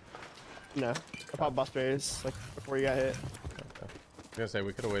 No. I popped bus berries like before you got hit. Okay. I was gonna say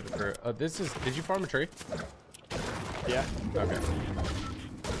we could have waited for. Did you farm a tree? Yeah. Okay.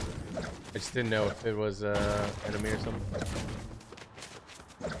 I just didn't know if it was enemy or something.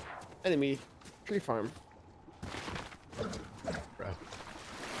 Enemy. Tree farm. Bro.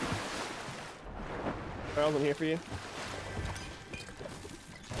 Barrels in here for you.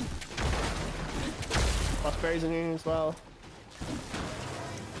 Bus berries in here as well.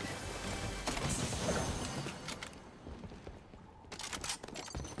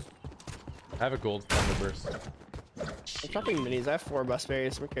 I have a gold thunder burst. I'm dropping minis. I have 4 bus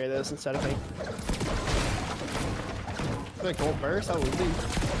berries. I'm gonna carry those instead of me. A gold burst? Oh,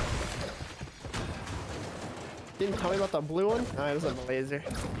 didn't tell me about the blue one? No, it was a laser.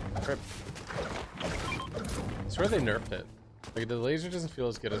 Rip. I swear they nerfed it. Like the laser doesn't feel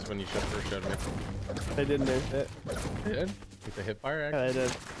as good as when you first showed me. They did nerf it. They did? Like the hip fire Yeah, actually? they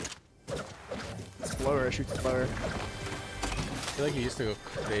did. It's slower, it shoots slower. I feel like you used to go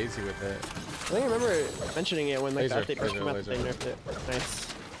crazy with it. I think I remember mentioning it when like the update first came out that they nerfed it. Nice.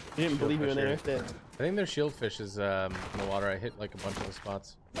 You didn't believe me when they nerfed it. I think their shield fish is in the water. I hit like a bunch of the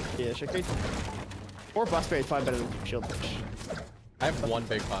spots. Yeah, check it. 4 bus berries probably better than shield fish. I have 1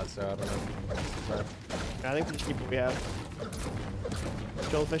 big pot, so I don't know. I think we just keep what we have.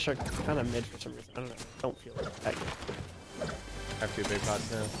 Shield fish are kind of mid for some reason. I don't know. Don't feel like that good. I have 2 big pots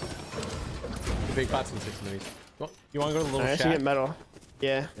now. 2 big pots and 6 minis. Well, you want to go to the little I shack? actually get metal.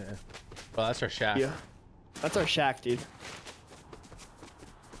 Yeah. Yeah. Well, that's our shack. Yeah. That's our shack, dude.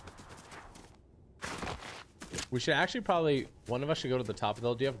 We should actually probably, one of us should go to the top of the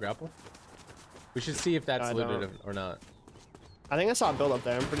hill. Do you have grapple? We should see if that's looted or not. I think I saw a build up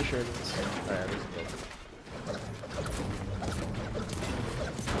there. I'm pretty sure it is. Oh, yeah, there's a build.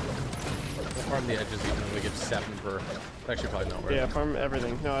 We'll farm the edges even if we get 7 per. It's actually probably not worth it. Yeah, farm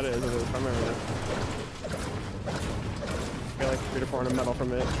everything. No, it is. It is. Farm everything. I got like 3 to 400 metal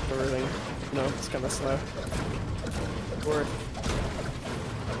from it. Everything. No, it's kind of slow. Worth.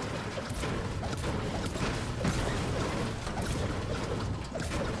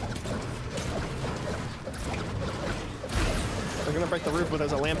 We're gonna break the roof, but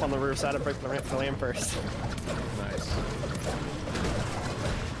there's a lamp on the roof, so I had to break the lamp first. Nice.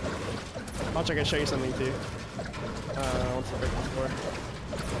 Watch, I can show you something too. Once I break this door.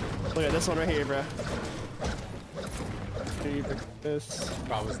 Look at this one right here, bro. You break this.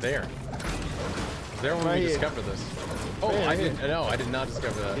 Oh, I was there. I was there when we discovered this. Oh, I did. No, I did not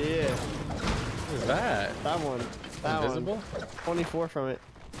discover that. Yeah. What is that? That one. That Invisible? one. 24 from it.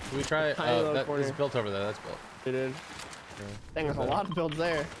 Can we try it? That is built over there. That's built. It is. Dang, there's a lot of builds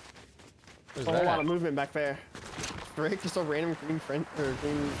there. There's a whole lot of movement back there. Frick, just a random green friend or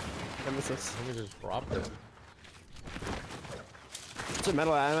green nemesis. I think we just dropped it. It's a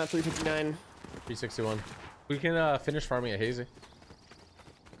metal. I'm at 359. 361. We can finish farming at Hazy.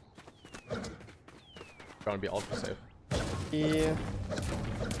 Trying to be ultra safe. Yeah.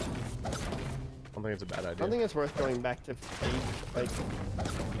 I don't think it's a bad idea. I don't think it's worth going back to like.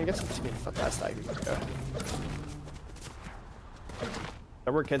 I guess it's not that stag.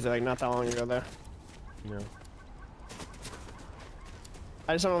 There were kids like not that long ago there. Yeah.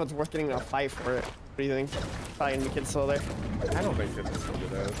 I just don't know if it's worth getting in a fight for it. What do you think? Probably gonna be kids still there. I don't think kids can still do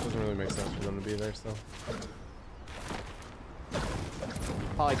that. It doesn't really make sense for them to be there still.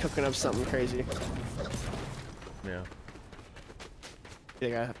 Probably cooking up something crazy. Yeah.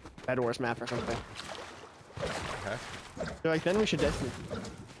 Like a Bed Wars map or something. Okay. They're like, then we should definitely.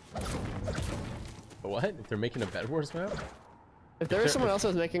 But what? If they're making a Bed Wars map? If there was someone else that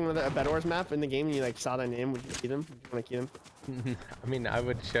was making a Bed Wars map in the game and you like saw their name, would you key them? Would you want to key them? I mean, I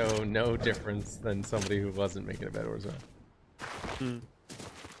would show no difference than somebody who wasn't making a Bed Wars map.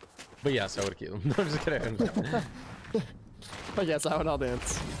 But yes, I would keep them. No, I'm just kidding. But yes, I would all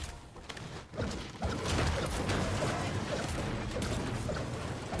dance.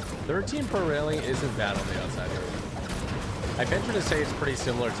 The routine per railing isn't bad on the outside here. I venture to say it's pretty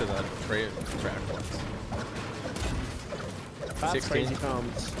similar to the track ones. That's 16. crazy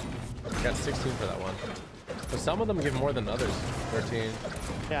comms. Got 16 for that one. But some of them give more than others. 13.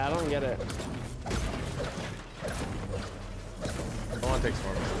 Yeah, I don't get it. I want to take some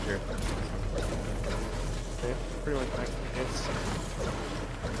more messages here. Okay, pretty much back to the case.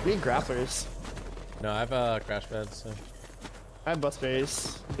 We need grapplers. No, I have crash pads. So. I have bus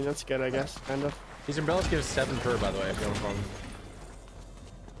bays. I mean, that's good, I guess, kind of. These umbrellas give 7 per, by the way, if you want to farm them.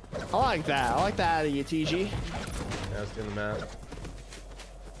 I like that. I like that out of you, TG. Yeah, let's do the math.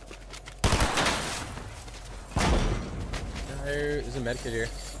 There's a medkit here.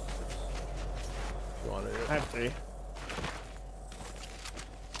 If you wanted it. I have 3.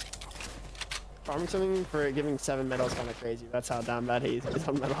 Farming something for giving 7 metal is kind of crazy. That's how damn bad he is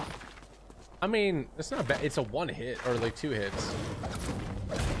on metal. I mean, it's not bad. It's a 1 hit or like 2 hits.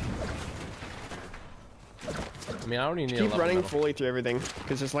 I mean, I don't even need keep running fully through everything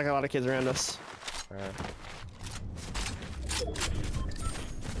because there's like a lot of kids around us. Alright.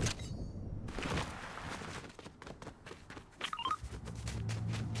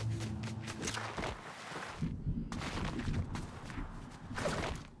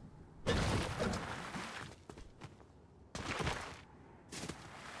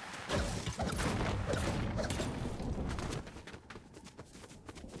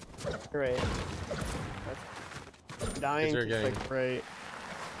 Great. That's dying to getting... click right.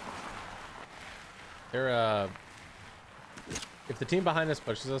 They're if the team behind us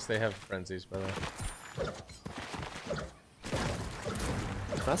pushes us, they have frenzies, by the way.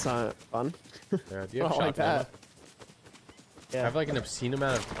 That's not fun. Yeah, do you have like that. Yeah. I have like an obscene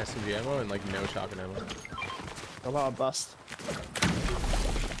amount of SMG ammo and like no shotgun ammo. How about a bust?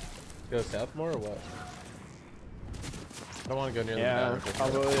 Go south more or what? I don't want to go near the yeah,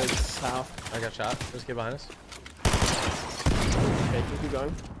 probably it's south. I got shot. There's a kid behind us. Okay, keep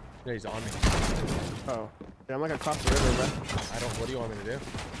going. Yeah, he's on me. Oh. Yeah, I'm like across the river, bro. I don't. What do you want me to do?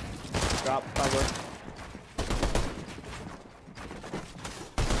 Drop, cover.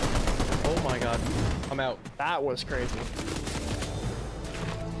 Oh my god. I'm out. That was crazy.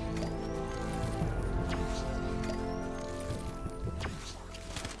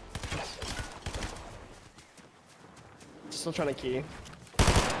 Still trying to key.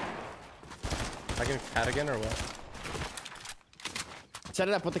 I can cat again or what? Set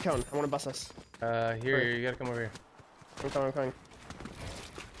it up with the cone. I want to bust us. Here, you gotta come over here. I'm coming, I'm coming.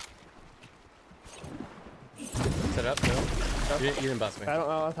 Set it up, no? You didn't bust me.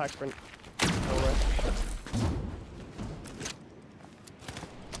 I'll attack sprint. No way.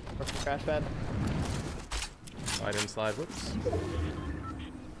 Crash pad. Oh, I didn't slide. Whoops.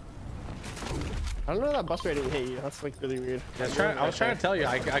 I don't know that bus rate didn't hit you. That's like really weird. Yeah, I was trying to tell you.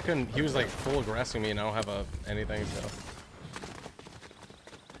 I couldn't. He was like full aggressing me, and I don't have anything. So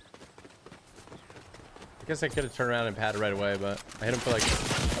guess I could have turned around and patted right away, but I hit him for like. Oh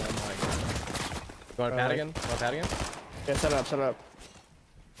my god. You want to pat again? You want to pat again? Yeah, set up, set up.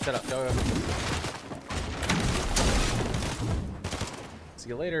 Set up. Go. See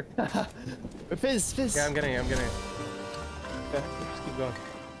you later. Fizz. Yeah, I'm getting it. Yeah. Just keep going.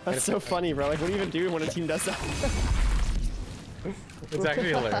 That's so funny, bro. Like, what do you even do when a team does that? It's actually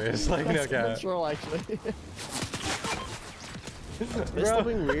hilarious. Like, no cap. That's troll, actually. There's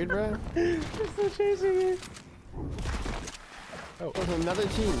something weird, bro. They're still chasing me. Oh, There's another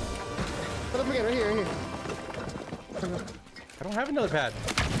team. Put up again, right here, right here. I don't have another pad.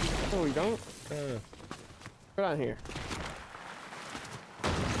 Oh, you don't? Put on here.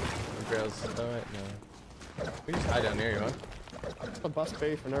 Rails. Oh, wait, no. We just hide down here, you want? A bus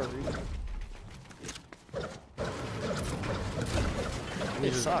bay for no reason.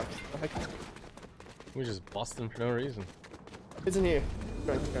 It sucks. We just bust them for no reason. It's in here.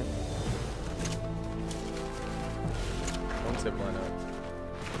 Go. One zip line out.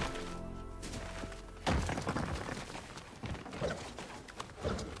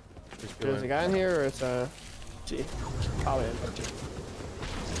 There's a guy in here, or it's a G. Probably in.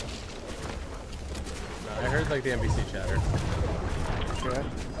 No, I heard like the NPC chatter. Yeah.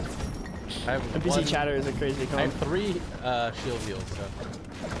 I have NPC chatter is a crazy I comment. have 3 shield heals, so.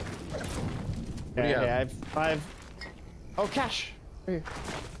 What do you have? I have 5. Oh, cash. Right here.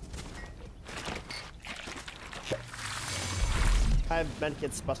 I have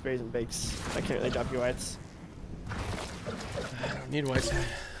medkits, bus berries, and bakes. I can't really drop you whites. I don't need whites.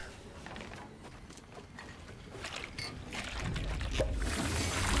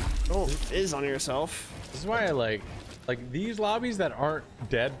 Oh, Fizz on yourself. This is why I like these lobbies that aren't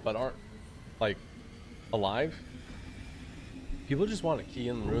dead but aren't like alive. People just want to key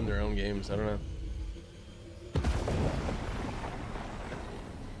in and ruin their own games. I don't know.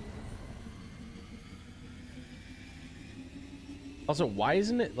 Also, why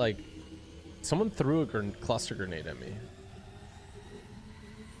isn't it like someone threw a cluster grenade at me?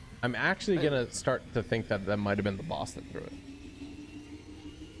 I'm actually gonna start to think that that might have been the boss that threw it.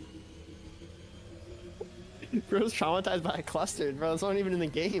 Bro's traumatized by a cluster, bro. It's not even in the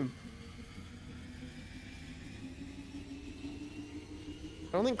game.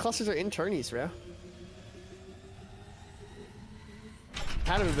 I don't think clusters are in tourneys, bro.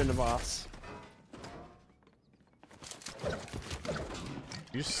 Had to have been the boss.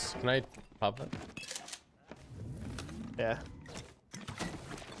 Can I pop that? Yeah.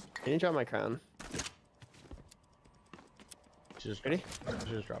 Can you drop my crown? Just Ready?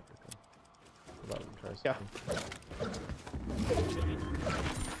 Just drop it. Yeah.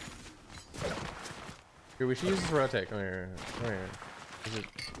 Here, we should use this to rotate. Come here. Come here. Does it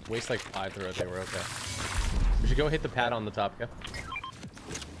waste like 5 to rotate? We're okay. We should go hit the pad on the top, yeah?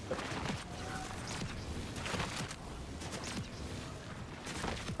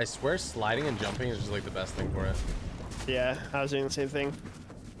 I swear sliding and jumping is just like the best thing for it. Yeah, I was doing the same thing.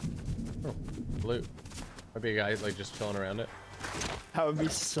 Oh, blue. Might be a guy like just chilling around it. That would be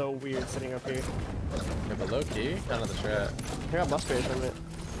so weird sitting up here. Yeah, but low key, kind of the strat. I got bus berries from it.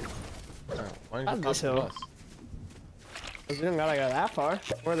 Oh, why How's didn't you this pop the hill? bus? We don't gotta go that far.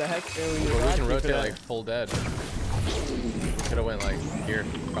 Where the heck do we need Well, we to can keep rotate it at? like full dead. Could have went like here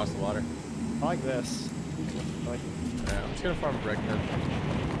across the water. I like this. Like, Yeah, I'm just gonna farm brick then.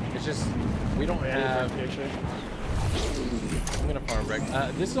 It's just we don't yeah, have. actually. I'm gonna farm brick.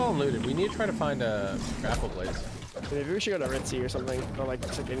 This is all looted. We need to try to find grapple blades. Maybe we should go to Ritzy or something. Or like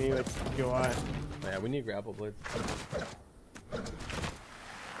any like UI. Yeah, we need grapple blades.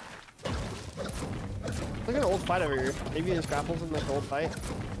 Look at an old fight over here. Maybe there's grapples in the old fight.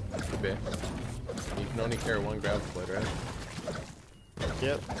 Could be. You can only carry 1 grapple blade, right?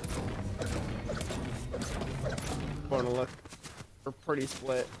 Yep. Going to look. We're pretty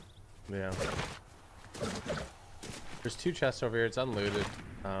split. Yeah. There's 2 chests over here. It's unlooted.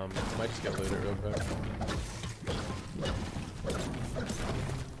 Might just get looted real quick.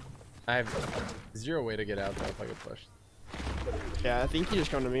 I have 0 way to get out though if I get pushed. Yeah, I think you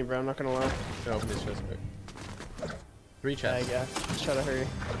just come to me, bro. I'm not gonna lie. I'm gonna open this chest quick. 3 Yeah, I chests. guess. Just try to hurry.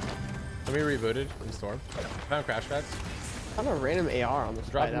 Let me rebooted in storm. Found crash pads. I found a random AR on this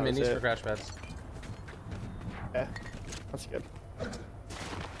fight. Dropping That was minis it. for crash pads. Yeah, that's good. I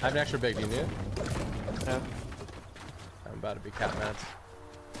have an extra big. Do you need it? Yeah. I'm about to be cat mats.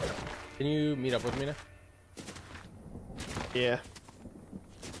 Can you meet up with me now? Yeah.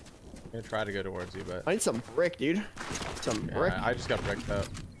 I'm gonna try to go towards you, but I need some brick, dude. Some yeah, brick. I just got bricked up.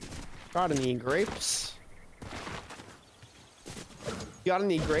 Got any grapes? You got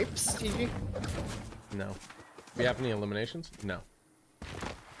any grapes, TG? No. Do you have any eliminations? No.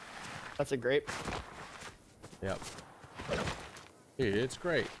 That's a grape. Yep. Dude, it's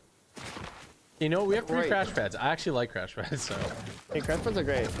great. You know, we have 3 crash pads. I actually like crash pads, so. Hey, crash pads are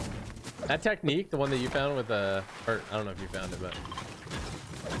great. That technique, the one that you found with the, or I don't know if you found it, but.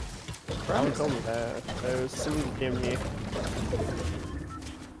 Probably told me that. It was someone who gave me.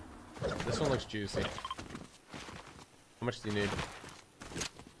 This one looks juicy. How much do you need?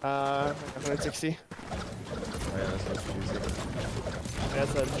 160. Oh yeah, this looks juicy.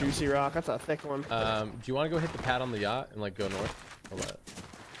 That's a juicy rock. That's a thick one. Do you want to go hit the pad on the yacht and like go north? Or what?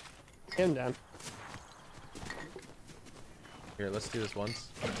 And down. Here, let's do this once.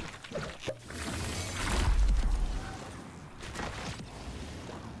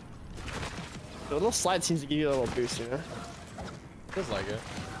 The little slide seems to give you a little boost, you know? Feels like it.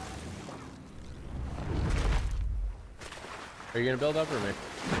 Are you gonna build up or me?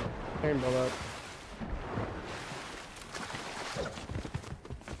 I can build up.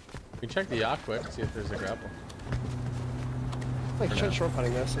 We can check the yacht quick, see if there's a grapple. Like, try short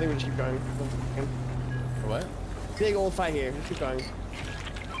putting this. I think we just keep going. Or what? Big old fight here. Just keep going.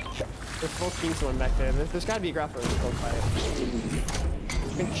 There's full team someone back there. There's gotta be a grappler in this old fight.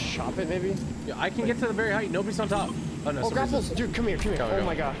 You can chop it, maybe? Yeah, I can get to the very height. Nobody's on top. Oh, no. Oh, grapples! Dude, come here, come here. Go, oh go.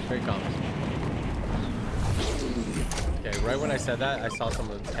 my god. Here he comes. Okay, right when I said that, I saw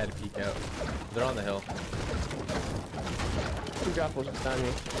someone's head peek out. They're on the hill. 2 grapples just down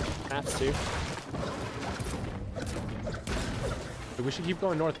here. Mats too. But we should keep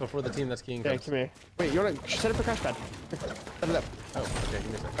going north before the team that's keying Yeah, comes. come here. Wait, you wanna set up a crash pad? Set it up. Oh, okay, give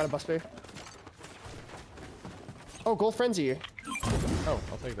me a second. Got a bus bay. Oh, gold frenzy here. Oh,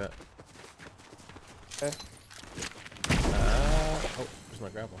 I'll take that. Okay. Oh, there's my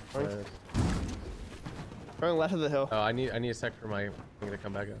grapple. Right. Going left of the hill. Oh, I need a sec for my thing to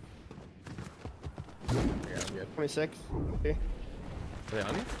come back up. Yeah, I'm good. 26. Okay. Are they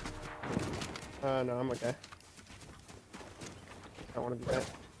on you? No, I'm okay. I don't want to be that.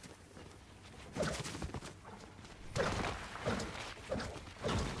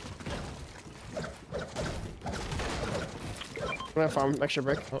 I'm gonna farm extra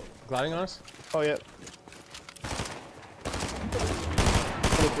brick. Oh, gliding on us? Oh, yeah.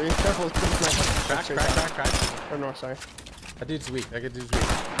 23. Careful, it's pretty sniper. Crack. Or north, sorry. That dude's weak. That dude's weak.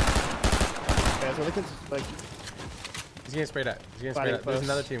 Yeah, so I think it's like. He's getting sprayed at. He's getting sprayed at. There's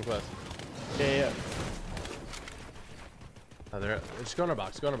another team close. Yeah. Oh, they're just go in our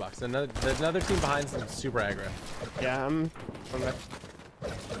box. Go in our box. There's another team behind them, super aggro. Yeah, I'm back.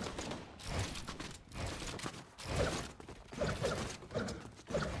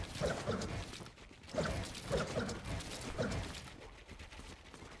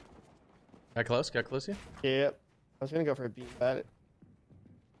 Got close? Got close here? Yep. I was gonna go for a beam, but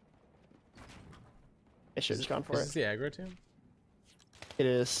I should have just gone for Is it. this the aggro team? It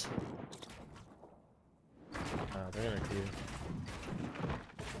is. Oh, they're gonna key.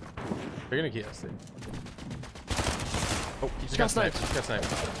 They're gonna key us, dude. Oh, he just got sniped. He just got sniped.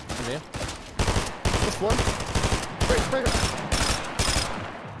 Come here. This one. Break.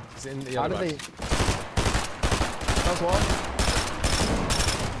 He's in the How other did box. That was wall.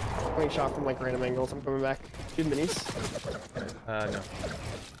 Getting shot from like random angles. I'm coming back. Two minis. No.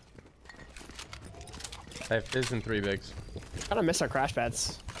 I have fizz and 3 bigs. Kind of miss our crash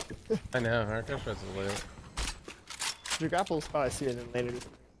pads. I know, our crash pads is lit. Your grapple's probably sooner than later.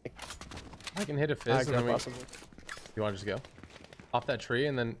 I can hit a fizz and then we... Possibly. You want to just go? Off that tree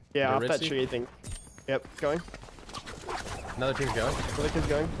and then... Yeah, off that tree, I think. Yep, going. Another team's going. The other kid's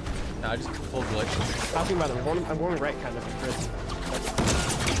going. No, I just pulled glitch. Passing by them. I'm going right, kind of.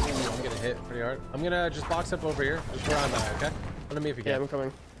 I'm gonna hit pretty hard. I'm gonna just box up over here. Just where I'm at, okay? Come to me if you can. Yeah, I'm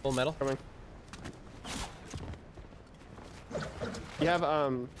coming. Full metal. Coming. You have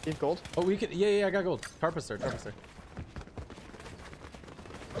gold? Oh, we could... Yeah, I got gold. Tarpus there.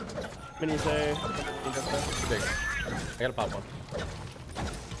 Minis there. Big. I gotta pop one.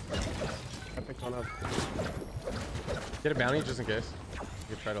 I picked one up. Get a bounty just in case.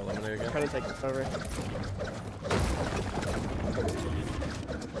 You try to eliminate again. Trying to take this over.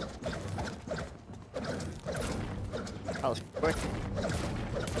 That was quick.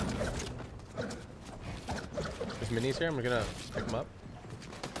 There's minis here. I'm gonna pick them up.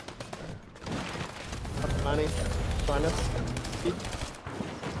 Up the money. Find us.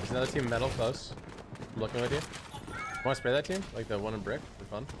 There's another team metal close. I'm looking with you. Want to spray that team? Like the one in brick for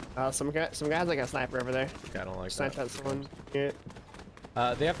fun? Some guys like a sniper over there. Yeah, I don't like Snipe that. that someone. Yeah.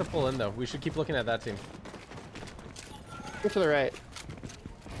 They have to pull in though. We should keep looking at that team. Go to the right.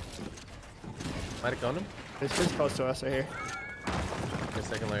 Might have gone him. It's pretty close to us right here. Okay,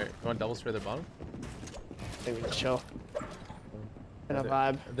 second layer. You want double spray their bottom? I think we just chill. And a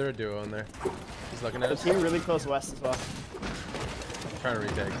vibe. They're a duo in there. He's looking at us. The team really close west as well. Trying to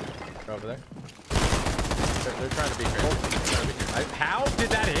retake. They're over there. They're trying to be crazy. How did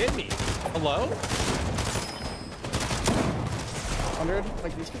that hit me? Hello? 100?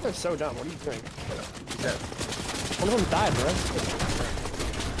 Like, these kids are so dumb. What are you doing? He's dead. One of them died, bro.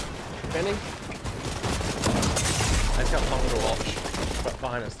 Standing. I just got pumped with a wall.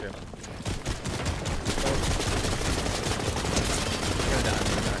 Behind us, too. I'm gonna die.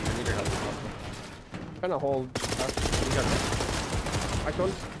 I need your help. Trying to hold. I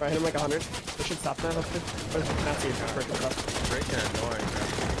can I hit him like 100. They should stop that. That's it. Freaking annoying, man.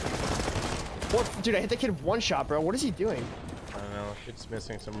 What? Dude, I hit that kid one shot, bro. What is he doing? I don't know. It's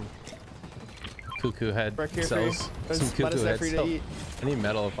missing some cuckoo head Here cells. Some cuckoo head cells. I need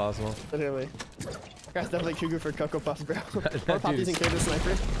metal if possible. Literally. That guy's definitely cuckoo for Cocoa Puffs, bro. Or Pop using K the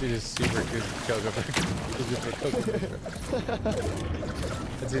sniper. Dude is super Cocoa for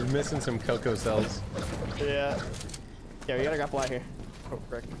He's missing some cocoa cells. Yeah. Yeah, we gotta grapple out here. Oh,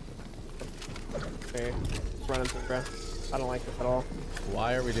 frick. Okay. Running through, bro. I don't like this at all.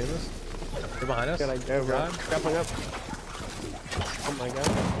 Why are we doing this? They're behind us. Gotta go, bro. Grappling up. Oh my god.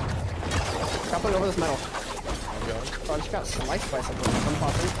 Grappling over this metal. I'm going. Oh, I just got sliced by something. I'm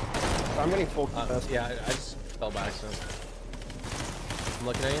popping. So I'm getting full yeah, I just fell by accident. I'm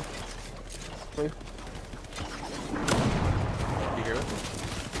looking at you. Please. You hear it?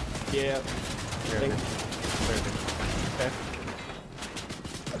 Yeah. Here, Okay. hold on.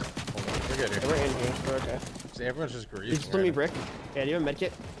 We're good here. Yeah, we're in here. We're okay. See, everyone's just You grieving. just let me brick. Yeah, do you have a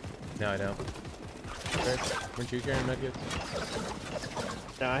medkit? No, I don't. Okay. Weren't you carrying medkits?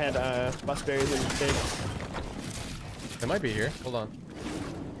 No, I had bus berries and figs. They might be here. Hold on.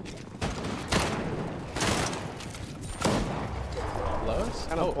 Lois?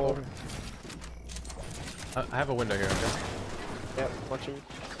 Kind of old. I have a window here, okay? Yep, watching.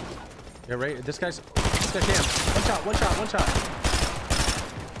 Yeah, right. This guy's camp. One shot.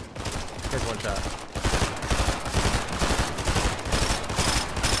 Here's one shot.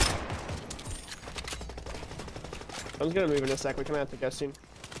 I'm gonna move in a sec. We can have to go soon.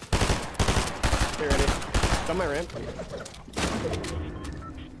 Get ready. It's on my ramp.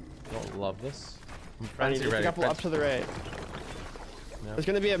 I don't love this. I'm I need to ready. grapple up to the right. No. There's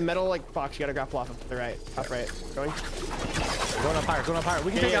gonna be a metal like box. You gotta grapple off up to the right. Up right. Going. Going up higher.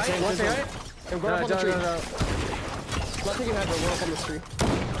 We can take height. Want to take height? I'm going up on the tree. No. I'm not taking height, but we're up on this tree.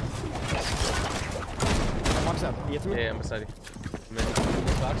 Box up. You get to me? Yeah, I'm beside you. I'm in the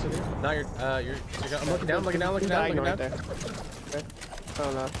box with you. Now you're I'm looking down. Right there. Okay.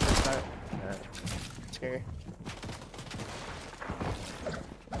 Oh no. Alright. Scary.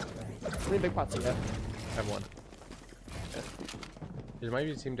 How many big pots do you have? I have one. There might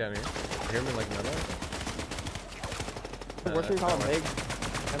be a team down here. You hear me like another? What can we call it? Big?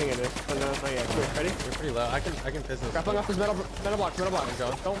 I think it is. But no, not yet. Wait, ready? You're pretty low. I can piss this. Grappling off this metal block. I'm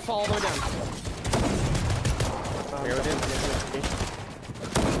going. Don't fall all the way down. Here with you.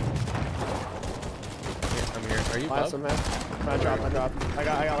 Yeah, I'm here. Are you above? Awesome, man. I dropped. I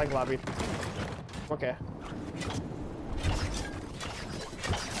got like lobby. Okay.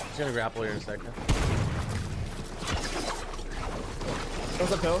 He's gonna grapple here in a second.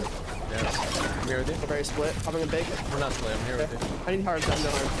 What's up, Hill? Yeah. I'm here with you. We're very split. Having a big. We're not split. I'm here with you. I need hard. I have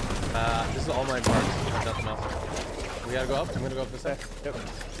no hard. This is all mine parts. Nothing else. We gotta go up. I'm gonna go up this side. Yep.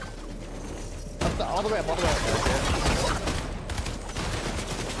 All the way up. Oh,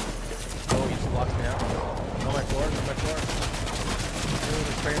 he just blocks me out. On my floor. Ooh,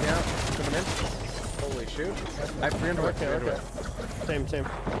 they're spraying me out. Put him in. Holy shoot. I have 300 work. Okay. Same.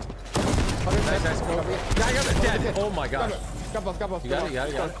 Nice. Go. Yeah, I got it. Dead. Oh my gosh. Got both. You got it. Yeah.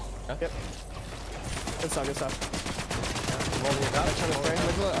 Yep. Good stuff. You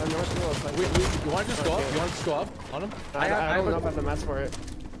want to just go up? You want to just go up on him? I don't know if I have the mats for it.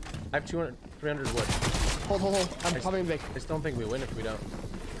 I have 300 wood. Hold. I'm popping big. I just don't think we win if we don't.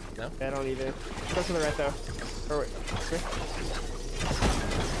 No? Yeah, I don't either. Go to the right though. Or wait. Here.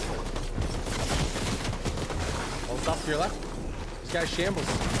 Hold stop to your left. This guy's shambles.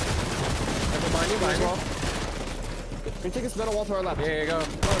 Behind you. Well. We can take this metal wall to our left. Yeah, go.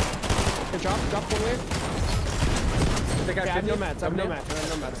 Okay, drop one way. I have no mats.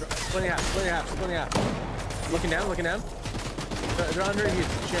 Splitting half. Looking down. They're under you.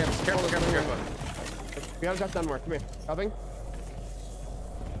 Shams. Careful. We gotta drop down more. Come here.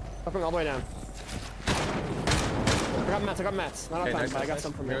 Dropping all the way down. I got mats. Not on time, but I got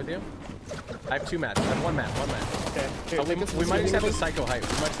some from here. With you? I have 2 mats. I have 1 mat. Okay. Here, we might just have the psycho height. We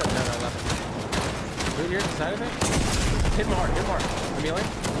might just have that on our left. Do it here at the side of it. Hit him hard. I'm healing.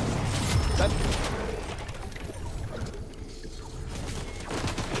 Dead.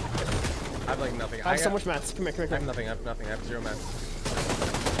 have like nothing. I have so much mats. Come here, come here. I have nothing. I have nothing. I have 0 mats.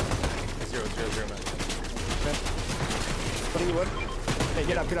 Zero mats. Okay. Putting you wood. Hey,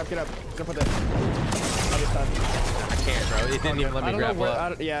 get up. Get up with it. I can't, bro. It didn't even let me grapple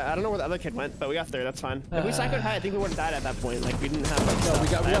up. I don't know where the other kid went, but we got through. That's fine. If we cycled high, I think we would have died at that point. Like we didn't have. Like, no, we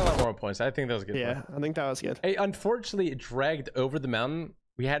got a lot more points. I think that was good. Yeah, I think that was good. Hey, unfortunately, it dragged over the mountain.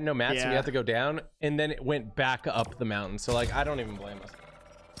 We had no mats, so we had to go down, and then it went back up the mountain. So like, I don't even blame us.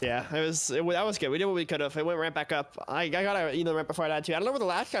 Yeah, that was good. We did what we could have. It went right back up. I got a right before I died too. I don't know where the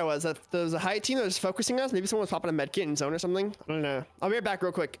last guy was. There was a high team that was focusing us. Maybe someone was popping a med kit in zone or something. I don't know. I'll be right back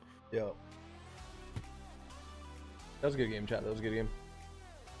real quick. Yo. That was a good game, chat. That was a good game.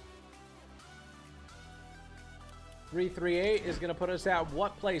 338 is gonna put us at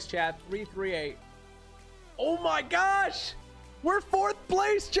what place, chat? 338. Oh my gosh! We're 4th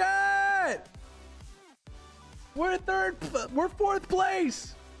place, chat! We're 4th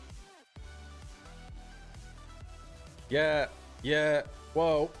place! Yeah.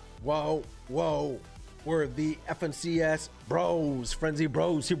 Whoa. We're the FNCS bros. Frenzy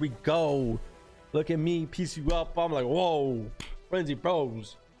bros, here we go. Look at me, piece you up. I'm like, whoa. Frenzy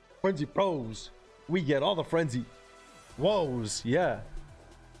bros. We get all the frenzy. Whoas, yeah.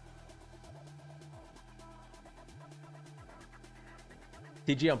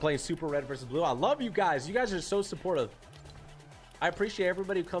 TG, I'm playing Super Red versus Blue. I love you guys. You guys are so supportive. I appreciate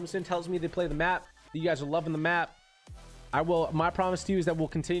everybody who comes in, tells me they play the map. You guys are loving the map. My promise to you is that we'll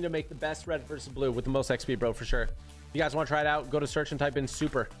continue to make the best Red versus Blue with the most XP, bro, for sure. If you guys want to try it out, go to search and type in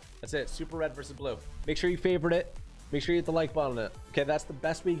Super. That's it, Super Red versus Blue. Make sure you favorite it. Make sure you hit the like button on it. Okay, that's the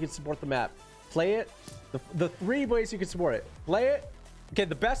best way you can support the map. Play it. The 3 ways you can support it. Play it. Okay,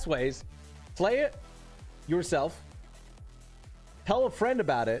 the best ways. Play it yourself. Tell a friend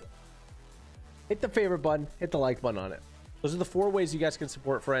about it. Hit the favorite button. Hit the like button on it. Those are the 4 ways you guys can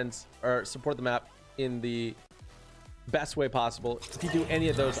support friends or support the map in the best way possible. If you do any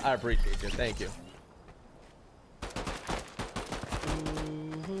of those, I appreciate you. Thank you.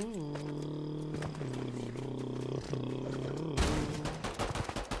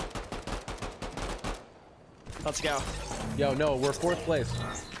 Let's go. Yo, no, we're 4th place.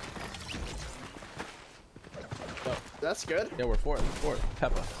 No. That's good. Yeah, we're 4th.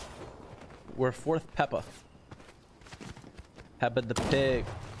 Peppa. We're 4th Peppa. Peppa the pig.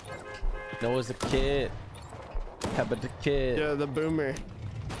 Noah's a kid. Peppa the kid. Yeah, the boomer.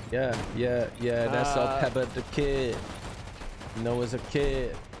 Yeah. That's all Peppa the kid. Noah's a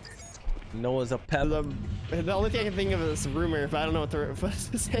kid. Noah's a Peppa. The only thing I can think of is rumor, but I don't know what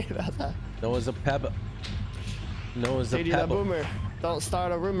to say about that. Noah's a Peppa. Noah's a Peppa. Peppa. The boomer. Don't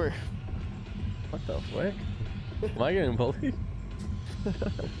start a rumor. What the fuck? Am I getting bullied? What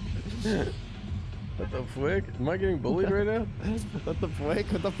the frick? Am I getting bullied right now? What the frick?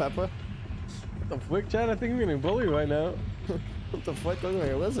 What the Peppa? What the frick, Chad? I think I'm getting bullied right now. What the frick? Looks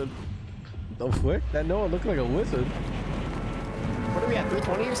like a lizard. What the frick? That Noah looked like a lizard. What are we at?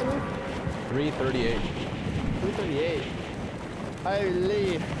 320 or something? 338. 338.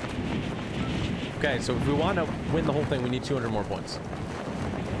 Holy. Okay, so if we want to win the whole thing, we need 200 more points.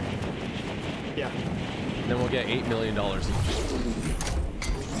 Yeah. And then we'll get $8 million.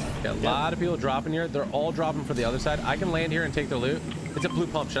 Yeah, a lot of people dropping here. They're all dropping for the other side. I can land here and take their loot. It's a blue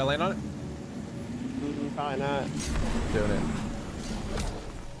pump. Should I land on it? Probably not. Doing it.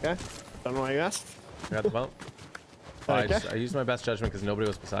 Okay. Don't know why you asked. I got the pump. Oh, Okay. I used my best judgment because nobody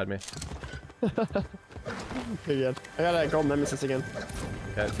was beside me. Pretty good. I got a gold nemesis again.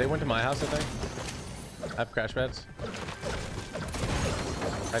 Okay, they went to my house, I think. I have crash beds.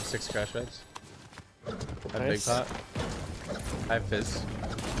 I have 6 crash beds. I have Nice. big pot. I have fizz.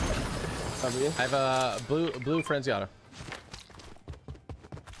 W. I have a blue frenzy auto.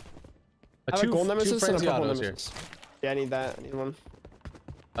 I have a gold nemesis and a frenzy purple autos nemesis. Yeah, I need that. I need one.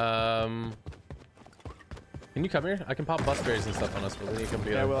 Can you come here? I can pop bus berries and stuff on us, but we need to come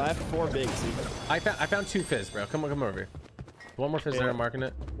together. Yeah, well, I have 4 bigs. I found 2 fizz, bro. Come over here. One more fizz there. I'm marking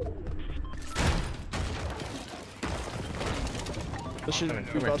it. This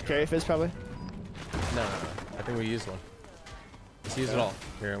should we both carry fizz probably. No. I think we used one. Let's use it all.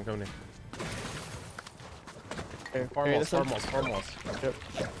 Here, I'm coming in. Here, Farm walls. Yep.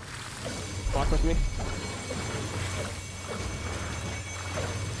 Walk with me.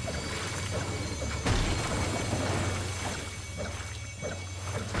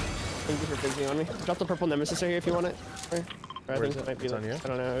 Thank you for fizzing on me. Drop the purple nemesis right here if you want it. Or I think it might be on you? I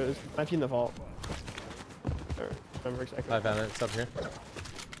don't know. It might be in the vault. Or, remember exactly. I found it. It's up here.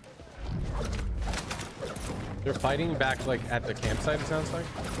 They're fighting back like at the campsite, it sounds like.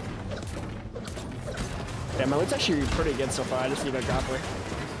 Yeah, my loot's actually pretty good so far. I just need a dropper.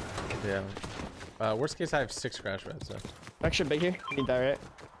 Yeah. Worst case, I have 6 crash pads. So. Extra big here. You need that, right?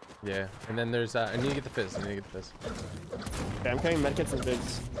 Yeah. And then there's I need to get the fizz. Okay, I'm carrying medkits and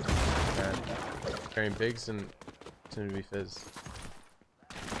bigs. Alright. Carrying bigs and soon to be fizz.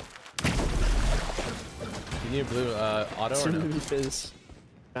 You need a blue auto or no? Soon to be fizz.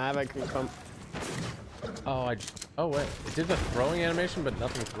 I have a green pump. Oh, oh wait. It did the throwing animation, but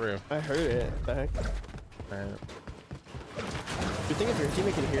nothing through. I heard it. What the heck? Alright. You think if your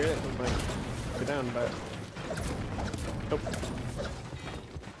teammate can hear it, it might go down, but nope.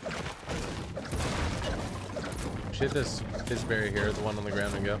 Hit this berry here, the one on the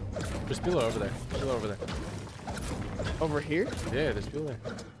ground, and go. There's people over there. People over there. Over here? Yeah, there's people there.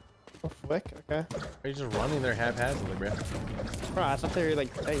 Oh, flick. Okay. Are you just running there haphazardly, bro? Bro, I thought they were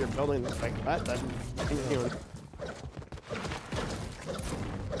like at your building. Like what? I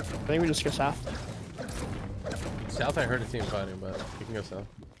think we just go south. South, I heard a team fighting, but you can go south.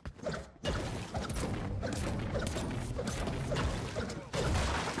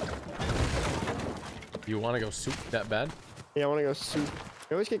 You want to go soup that bad? Yeah, I want to go soup.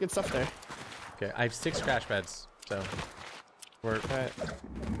 You always get good stuff there. Okay, I have 6 crash pads, so we're Right.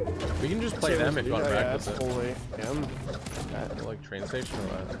 we can just play them if you want to practice it. Totally. Yeah, like train station or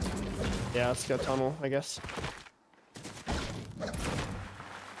what? Yeah, let's go tunnel, I guess.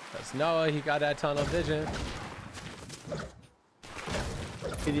 That's Noah. He got that tunnel vision.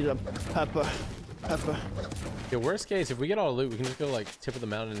 He needs a pepper. Yeah, worst case, if we get all the loot, we can just go like tip of the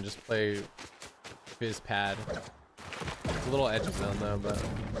mountain and just play his pad. It's a little edges down though, but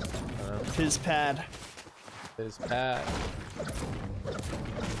His pad. His pad.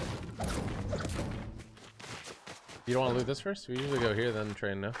 You don't want to loot this first? We usually go here, then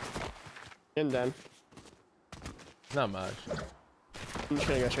train, no? And then. Not much. I'm just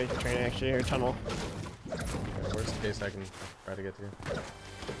gonna go straight to training actually, or tunnel. Okay, worst case, I can try to get to you.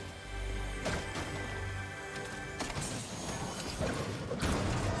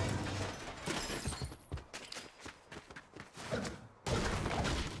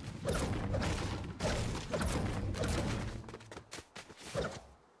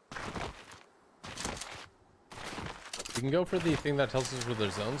 We can go for the thing that tells us where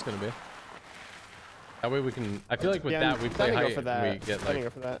their zone's gonna be. That way we can. I feel like with that we play height. For that. We get like go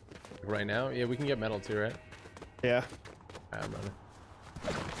for that. right now. Yeah, we can get metal too, right? Yeah. I'm running.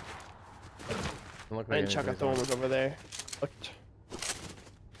 Look I didn't chuck a thorn was over there. Looked.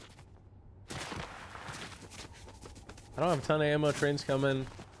 I don't have a ton of ammo. Trains coming.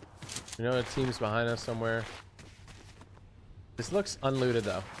 You know, a team's behind us somewhere. This looks unlooted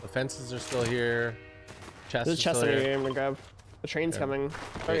though. The fences are still here. There's a chest over here. I'm gonna grab. The train's coming.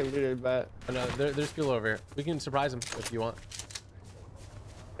 Already looted, but. Oh, no, there's people over here. We can surprise them if you want.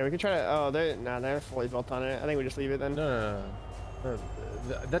 Yeah, we can try to. Oh, they're fully built on it. I think we just leave it then. No.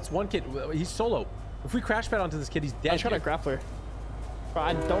 That's one kid. He's solo. If we crash pad onto this kid, he's dead. I tried a grappler. Bro,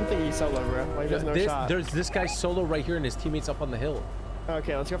 I don't think he's solo, bro. Like, there's no shot. There's this guy solo right here, and his teammates up on the hill.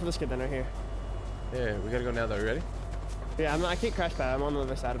 Okay, let's go for this kid then right here. Yeah, we gotta go now though. You ready? Yeah, I can't crash pad. I'm on the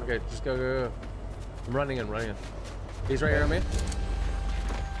other side of it. Okay, just go. I'm running in. He's right here on me.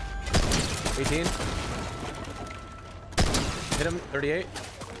 18. Hit him. 38.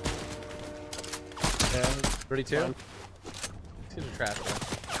 Yeah. 32. Let's get a trash man.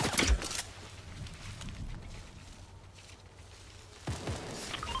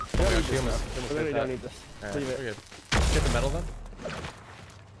 We literally don't need this. Right, leave it. we're good. Get the metal then?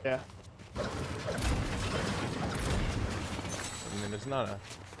 Yeah. I mean, there's not a...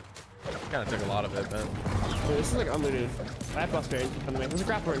 Kind of took a lot of it, but... Dude, this is like unlooted. I have bus bearings in front of me. There's a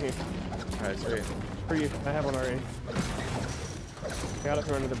grappler in here. Alright, sweet. For you. I have one already. I got it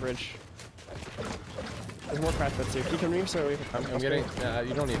from under the bridge. There's more crash beds here. Can you come here so we can... I'm getting...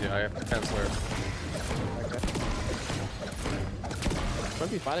 you don't need to. I have to penciler. Okay.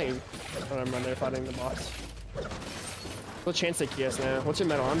 Might be fighting when I'm under fighting the boss. What chance they key us now? What's your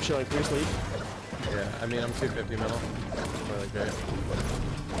metal? I'm chilling. Can you sleep? Yeah, I mean, I'm 250 metal. Really great.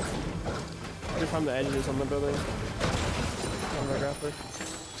 You find the edges on the building. On the grappler.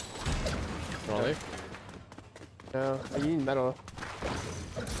 You wanna leave? No, you need metal.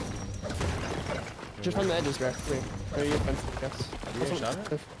 Just on the edges, bro. Here. There you go, I guess. You get shot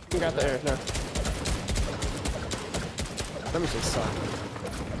at? You got the air. No. That must just suck.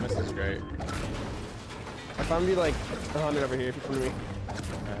 This is great. I found you like 100 over here if you come to me.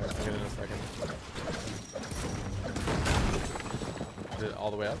 Alright, I'll get it in a second. Is it all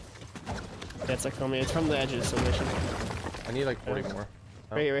the way up? Yeah, it's like from me. It's from the edges, so they should... I need like 40 more.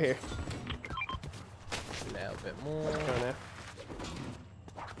 Oh. Right here, right here. A little bit more. Go now.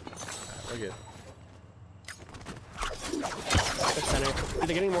 Alright, we're good. the center.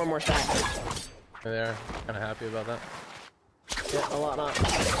 They're getting more and more stacked. They're kind of happy about that. Yeah, a lot not.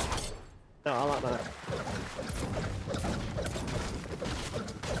 No, a lot not.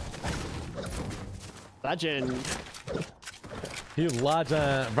 Legend. You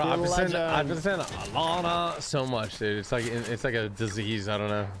legend, bro. I've been saying Alana so much, dude. It's like a disease. I don't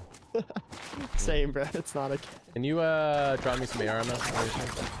know. Same, bro. It's not a. Can you drop me some AR ammo?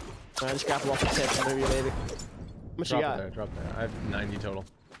 I just got off the tip. I'll maybe later. How much you got? Drop there. I have 90 total.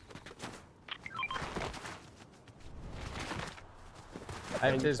 I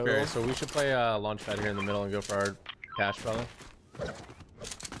have Tisbury, so we should play Launchpad here in the middle and go for our cash, probably.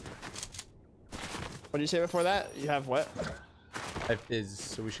 What did you say before that? You have what? I have Fizz,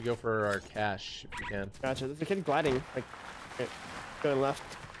 so we should go for our cash if we can. Gotcha. There's a kid gliding, like, okay, going left.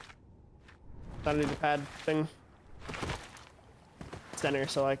 Not under the pad thing. Center,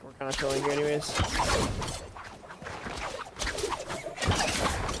 so like we're kind of chilling here, anyways.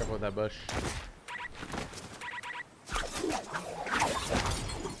 Careful with that bush.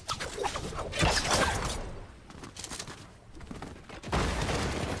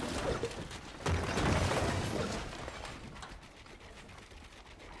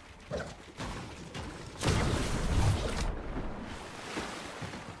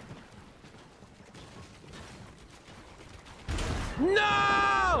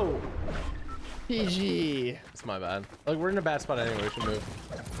 No! PG. It's my bad. Like, we're in a bad spot anyway. We should move.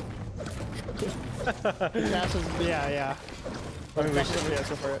 Yeah. I mean,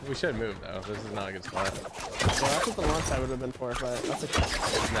 we should move though. This is not a good spot. Well, that's what the launch side would have been for, but that's okay.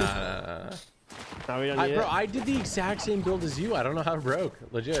 Nah. No, we don't need Bro, it. I did the exact same build as you. I don't know how it broke.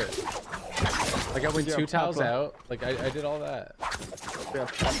 Legit. Like, I went 2 tiles out. Like, I did all that.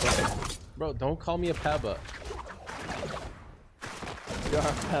 Bro, don't call me a Pebba. You're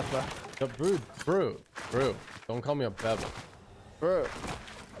a Peppa. Bro. Don't call me a Pebba. Bro.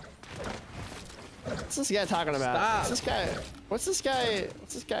 What's this guy talking about? Stop. What's this guy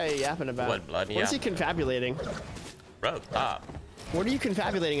yapping about? What bloody What is he confabulating? Bro, stop. What are you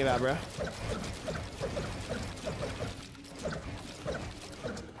confabulating about, bro?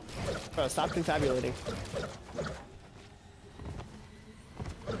 Bro, stop confabulating.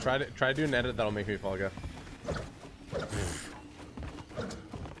 Try to do an edit that'll make me fall go.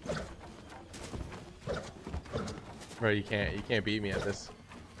 Bro, you can't beat me at this.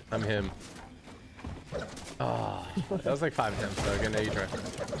 I'm him. Oh, that was like 5 attempts, so again, now you try.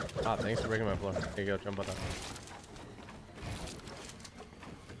 Ah, thanks for breaking my floor. Here you go, jump on that.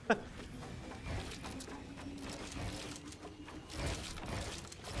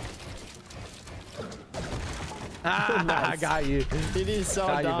 Nice. I got you. It is so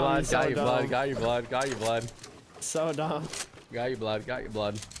Got dumb. you blood, so got you dumb. blood, got you blood, got you blood. So dumb. Got you blood, got you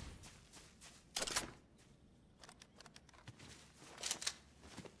blood.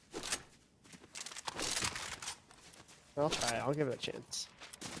 I'll try it. I'll give it a chance.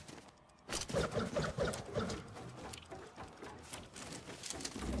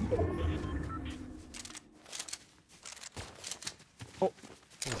 Oh,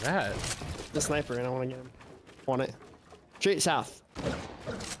 What's that? the sniper, and I want to get him. Want it? Straight south.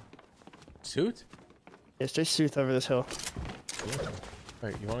 Suit? Yeah, straight south over this hill.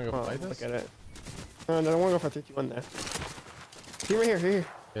 Alright, you wanna go fight Look this? at it. No, I don't want to go for 3-2-1 there. See right here.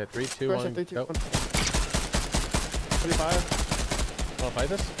 Yeah, 3, 2, First 1, 3, 2, go. 1. 35. Wanna fight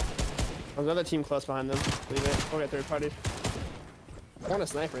this? There's another team close behind them. Leave it. We'll get third party. I want a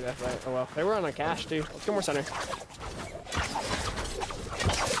sniper, that's right. Oh well. They were on a cache, dude. Let's go more center.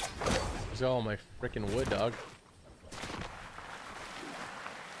 Let's go all my freaking wood, dog.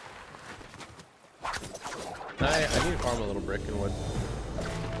 I need to farm a little brick and wood.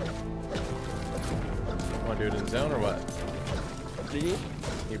 Want to do it in zone or what? Do you?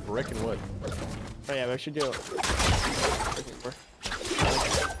 Need brick and wood. Oh yeah, we should do it.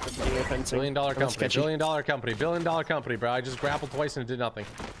 $1 billion company, $1 billion company, bro. I just grappled twice and it did nothing.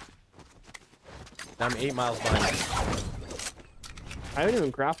 Now I'm 8 miles behind. I haven't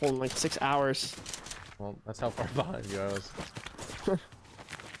even grappled in like 6 hours. Well, that's how far behind you I was.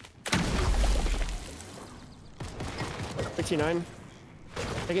 69.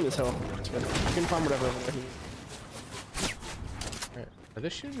 Taking this hill. It's good. I can farm whatever over there. Right. Are they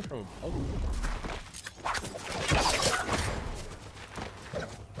shooting from above?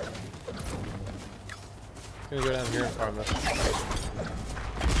 I'm gonna go down here and farm this.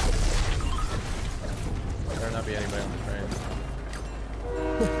 There not be anybody on the train.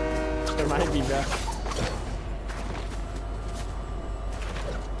 There might be, bro.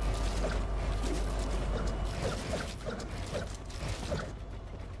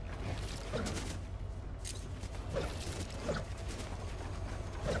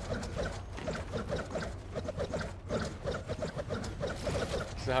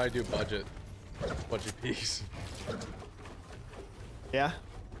 how I do budget piece. Yeah.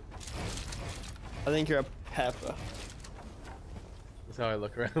 I think you're a pepper. That's how I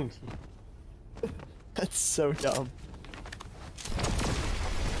look around. That's so dumb.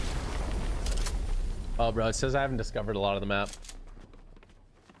 Oh, bro, it says I haven't discovered a lot of the map.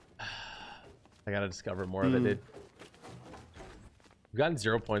 I gotta discover more of it, dude. We've gotten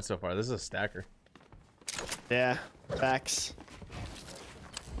 0 points so far. This is a stacker. Yeah, facts.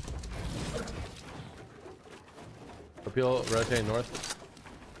 People rotate north.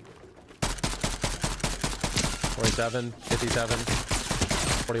 47, 57,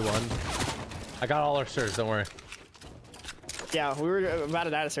 41. I got all our surge, don't worry. Yeah, we were about to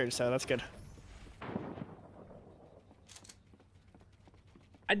die to surge, so that's good.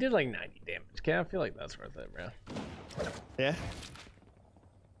 I did like 90 damage. Okay, I feel like that's worth it, bro. Yeah.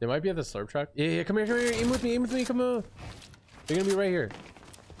 They might be at the slurp truck. Yeah, come here, aim with me, come on. They're gonna be right here.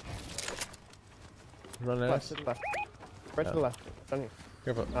 Run Left to the left. Right to the left. Down here.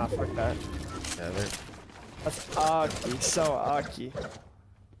 Careful. Ah, fuck that. Yeah, they're... That's Aki, so Aki.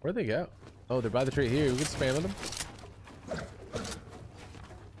 Where'd they go? Oh, they're by the tree here. We can spam at them.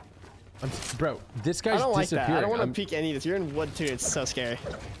 Bro, this guy's I don't like disappearing. that. I don't want to peek any of this. You're in wood too. It's so scary.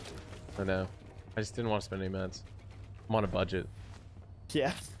 I know. I just didn't want to spend any meds. I'm on a budget.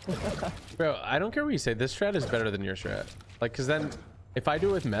 Yeah. Bro, I don't care what you say. This strat is better than your strat. Like, cause then if I do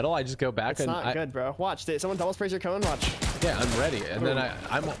it with metal, I just go back It's and not good, bro. Watch. Did someone double sprays your cone? Watch. Yeah, I'm ready. And then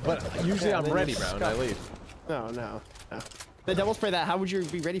but usually I'm ready, bro, and I leave. No. They double spray that. How would you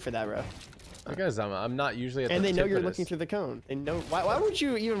be ready for that, bro? Because I'm not usually at and the they know tip you're of looking this. through the cone. They know. Why would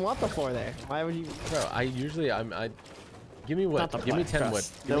you even want the floor there? Why would you? Bro, I give me wood. Give me 10 wood.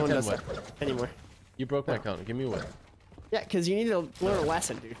 Give me 10 wood. Anymore. You broke my cone. Give me wood. Yeah, because you need to learn a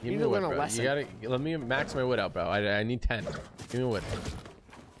lesson, dude. You need to learn a lesson. You gotta let me max my wood out, bro. I need 10. Give me wood.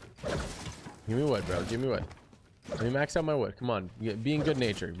 Give me wood, bro. Give me wood. Let me max out my wood. Come on. Be in good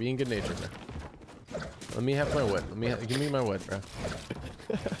nature. Be in good nature, bro. Let me have my wood. Give me my wood, bro.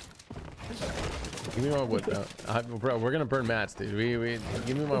 Give me my wood, bro. Bro, we're gonna burn mats, dude.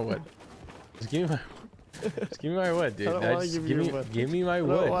 Give me my wood. Just give me my wood, dude. I don't want to give you your wood. Give me my I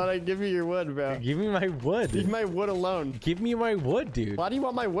wood. don't want to give you your wood, bro. Give me my wood. Leave my wood alone. Give me my wood, dude. Why do you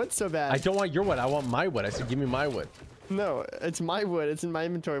want my wood so bad? I don't want your wood. I want my wood. I said give me my wood. No, it's my wood. It's in my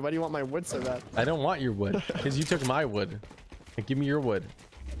inventory. Why do you want my wood so bad? I don't want your wood because you took my wood. And give me your wood.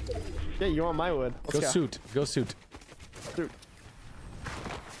 Yeah, you want my wood. Let's go. Go suit. Suit.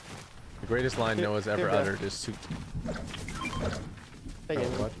 The greatest line Noah's ever uttered is suit. Take Oh, it.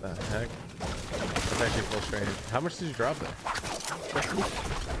 what the heck? That's actually frustrating. How much did you drop there?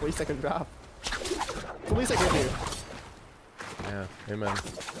 Least I could drop. The least I could do. Yeah, amen.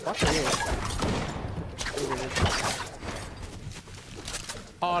 Watch your game.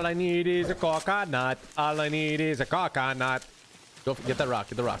 All I need is a coconut. All I need is a coconut. Go get that rock.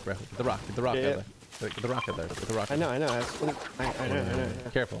 Get the rock, bro. Get the rock. Get the rock out there. Get the rock out there. Get the rock. I know. I know.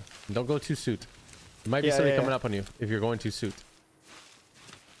 Careful. Don't go too suit. There might be somebody coming up on you if you're going too suit.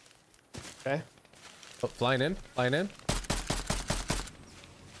 Okay. Oh, flying in. Flying in.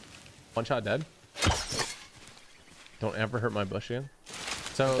 One shot dead. Don't ever hurt my bush again.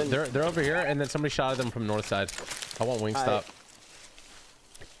 So they're over here, and then somebody shot at them from north side. I want Wingstop.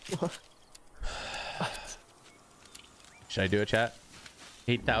 Should I do a chat?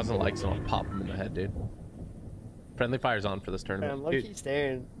 8,000 likes and I'll pop them in the head, dude. Friendly fire's on for this tournament. Man, low-key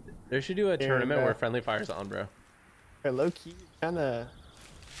staring. They should do a tournament where friendly fire's on, bro. Low-key, kind of.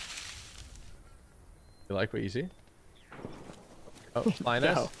 You like what you see? Oh, flying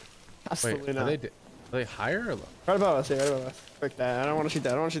us? No, absolutely Wait, not. are they higher or low? Right above us, yeah, right above us. Frick that. I don't want to shoot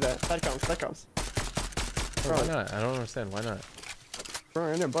that. I don't want to shoot that. That comes. Oh, why not? I don't understand. Why not? Bro,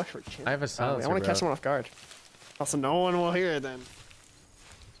 in their bush. I have a silencer, I want to catch bro. someone off guard. Also, no one will hear it then.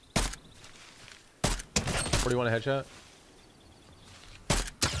 41 a headshot.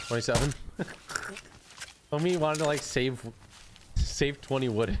 27. Homie wanted to like save 20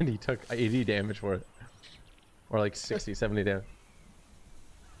 wood and he took 80 damage for it. Or like 60, 70 damage.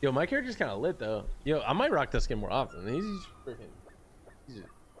 Yo, my character's kind of lit though. Yo, I might rock this skin more often. He's freaking,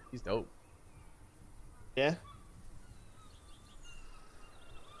 he's dope. Yeah.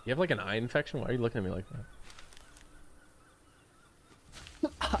 You have like an eye infection? Why are you looking at me like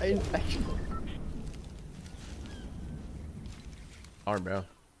that? Eye infection. Hard, bro.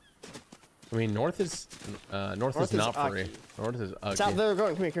 I mean, north is not free. North is ugly. South, they're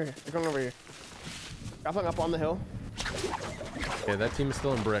going. Come here. They're going over here. Dropping up on the hill. Okay, that team is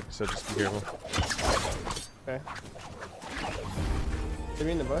still in brick, so just be careful. Okay. They're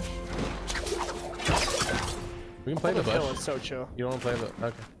in the bush. We can play the bush. hill is so chill. You don't want to play the...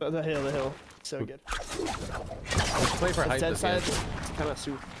 Okay. The hill. So good. Let's play for height Dead this side, game. it's kind of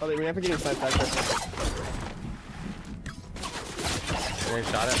soup. Oh, we have to get inside back. They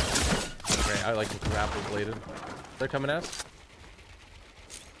shot it. Okay, I like the grapple bladed. They're coming at us.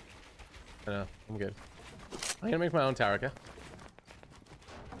 I know, I'm good. I'm gonna make my own tower, okay?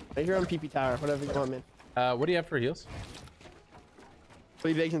 Make your own PP tower, whatever you want, man. What do you have for heals?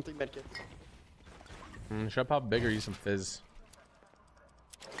 3 bigs and 3 medkits. Should I pop big or use some fizz?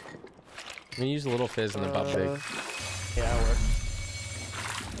 I'm gonna use a little fizz and then pop big. Yeah, that'll work.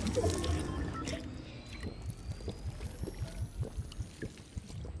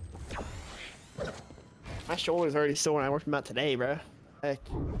 My shoulder's already sore when I worked them out today, bro. Heck.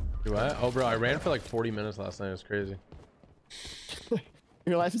 Do I? Oh, bro, I ran for like 40 minutes last night. It was crazy.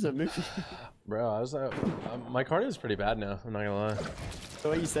 Your life is a movie. Bro, I was my cardio is pretty bad now. I'm not gonna lie. The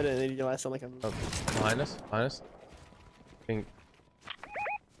way you said it made your life sound like a movie. Oh, behind us. I think.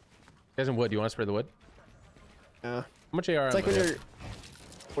 You guys in wood? Do you want to spray the wood? Yeah. How much AR? It's like when you're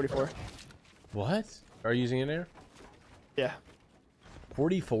 44. What? Are you using it there? Yeah.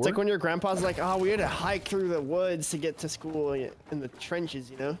 44? It's like when your grandpa's like, oh, we had to hike through the woods to get to school in the trenches,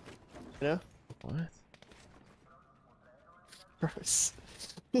 you know? You know? What? Gross.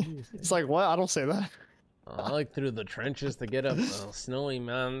 It's like, what? I don't say that. I like through the trenches to get up. Snowy,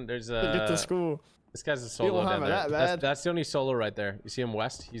 man. There's To get to school. This guy's a solo down there. That That's the only solo right there. You see him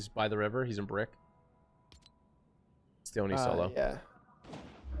west? He's by the river. He's in brick. It's the only solo. Yeah.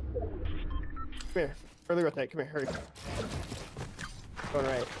 Come here. Further rotate. Come here. Hurry. Going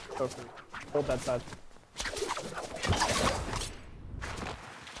right. Go for hold that side.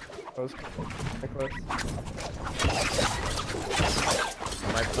 Close. Close.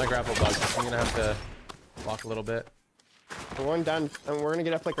 My grapple bugs. I'm gonna have to walk a little bit. We're going down, and we're gonna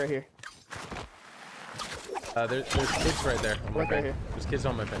get up like right here. There's kids right there. On my Right here. There's kids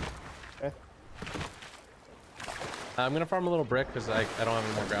on my pin. Okay. I'm gonna farm a little brick because I don't have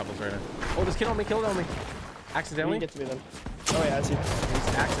any more grapples right now. Oh, this kid on me, killed on me. Accidentally? You get to me then. Oh yeah, I see.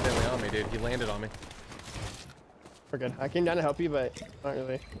 He's accidentally on me, dude. He landed on me. We're good. I came down to help you, but not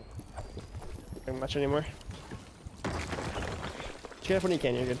really doing much anymore. Just get up when you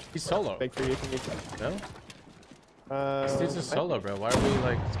can. You're good. He's solo. Big for you if you need to. No? This dude's just solo, bro. Why are we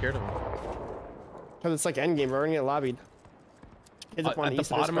like scared of him? Because it's like endgame, bro. We're gonna get lobbied. Kids up on At the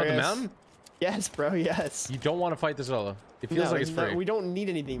bottom of the mountain? Yes, bro. Yes. You don't want to fight the solo. It feels No, like it's free. we don't need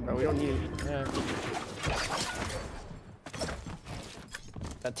anything, bro. We don't need anything. Yeah.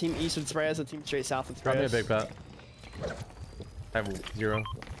 That team east would spray us. The team straight south would spray Drop me a us. big pot. I have 0.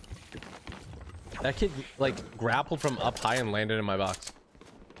 That kid like grappled from up high and landed in my box.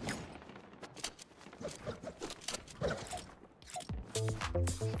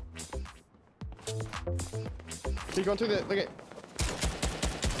 Keep going through the. Look at.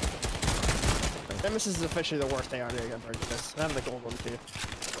 Nemesis is officially the worst AR to get burned with this. I have the gold one too.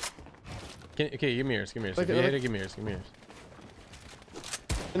 Okay, give me yours. Give me yours. Look, Yeah, look. give me yours. Give me yours.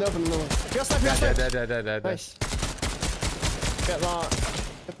 In the open, in the open. Go snipe, go snipe. Dead. Nice. Get long.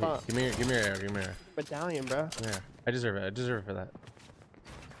 Get long. Give me your air. Give me your air. Medallion, bro. Come here. I deserve it. I deserve it for that.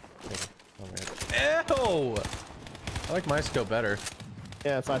 Oh, man. Ew! I like my scope better.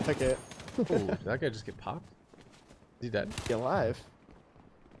 Yeah, so I took it. Ooh, did that guy just get popped? Is he dead? Be alive.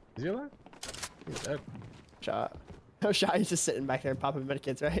 Is he alive? He's dead. Shot. No shot. He's just sitting back there popping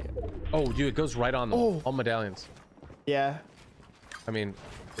medikits, right? Oh, dude, it goes right on them. Oh. All medallions. Yeah. I mean,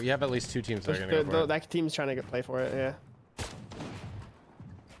 we have at least 2 teams that are gonna go for it. That team's trying to get play for it. Yeah.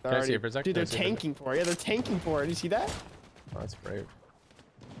 Can I see it for a second? Dude, they're tanking for it. Yeah, they're tanking for it. Do you see that? Oh, that's brave.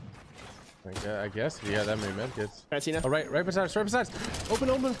 I guess if you have that many medkits. Can I see now? Oh, right beside us, right beside us.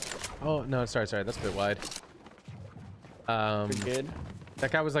 Open. Oh, no, sorry. That's a bit wide. Pretty good.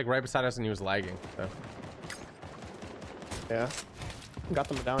 That guy was like right beside us and he was lagging. So. Yeah. Got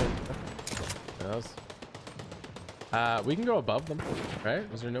the medallion. That was... we can go above them, right?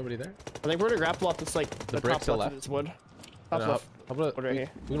 Is there nobody there? I think we're gonna grapple off this, like, the brick top to left left? of this wood. No, Top left. how about Wood right here.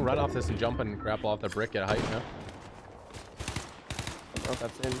 we can run off this and jump and grapple off the brick at height, no? I don't know if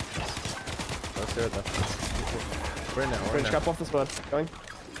that's in. Let's do it though. We're in now, We're we're gonna in now. scrap off this wood. Going.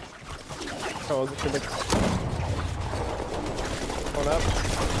 Oh, is it too big? Going up.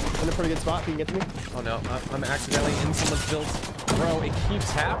 In a pretty good spot. Can you get to me? Oh no, I'm accidentally in someone's build. Bro, it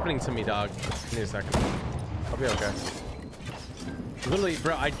keeps happening to me, dog. Give me a second. I'll be okay. Literally,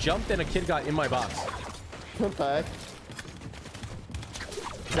 bro, I jumped and a kid got in my box. What the heck?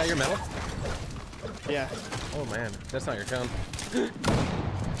 Is that your medal? Yeah. Oh man, that's not your cone. Yeah,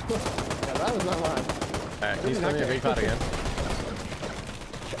 that was not mine. Alright, he's coming a big pot again.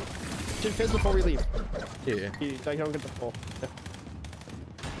 Should fizz before we leave. Yeah. You don't get the full.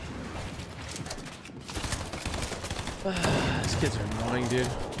 These kids are annoying, dude.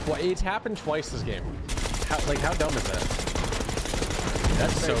 Well, it's happened twice this game. How dumb is that?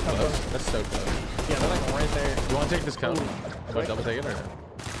 That's so close. That's so close. Yeah, they're like right there. You want to take this cone? Do I double take it or no? No.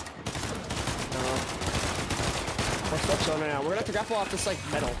 We're still chilling right now. We're gonna have to grapple off this like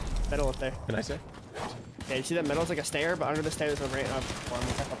metal up there. Can I say? Yeah, you see that metal? It's like a stair, but under the stair there's a ramp.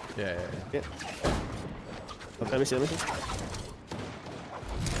 Yeah. Let me see. Or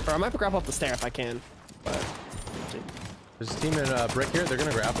I might grapple off the stair if I can. But let's see. There's a team in brick here. They're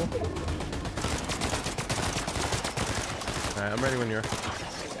gonna grapple. All right, I'm ready when you're.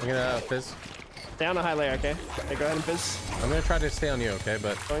 I'm gonna fizz. Stay on a high layer, okay? Okay, go ahead and fizz. I'm gonna try to stay on you, okay?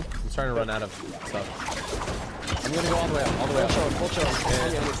 But I'm starting to run out of stuff. I'm gonna go all the way up, all the way up. Full chill. Yeah.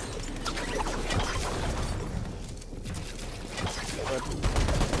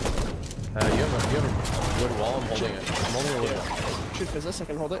 You have a wood wall. I'm holding it. I'm holding a wood wall. Shoot fizz this. I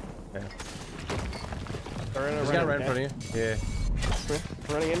can hold it. Yeah. There's a guy right in front of you. Yeah. We're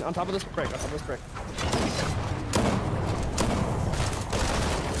running in on top of this brick.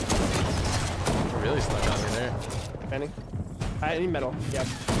 Really stuck on me there. Fanning. I need metal. Yep.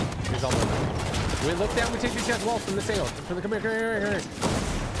 He's all over. We look down. We take these guys' walls from this angle. Come here.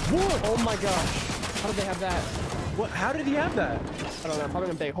 What? Oh my gosh. How did they have that? What? How did he have that? I don't know. Probably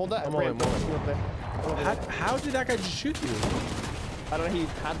gonna take. Hold that. I'm holding. How did that guy just shoot you? I don't know. He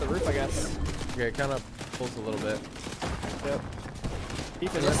had the roof, I guess. Okay, it kind of pulls a little bit. Yep.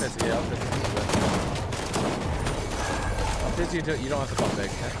 Yeah, I'll fizz you a little bit. I'll fizz you until you don't have to pump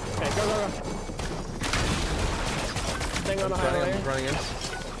big. Okay, go. Staying on a high layer. I'm running in.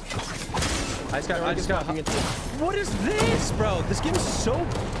 I just got. What is this, bro? This game is so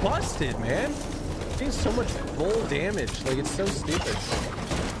busted, man. It's doing so much full damage. Like, it's so stupid.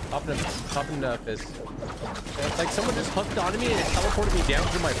 Popping fizz. Like, someone just hooked onto me and it teleported me down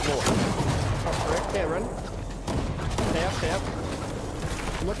to my floor. Oh, frick. Can't run. Stay up.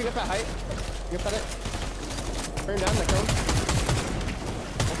 I'm looking up at height. You up at it. Turn down the cone.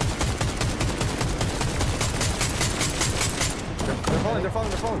 They're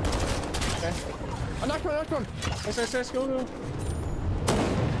falling. Okay. Oh, knocked one. Nice, go.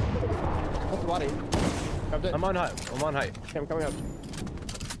 What's the body? Grabbed it. I'm on height. Okay, I'm coming up.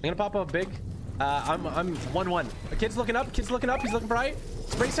 I'm gonna pop up big. I'm 1-1. The kid's looking up. He's looking for height.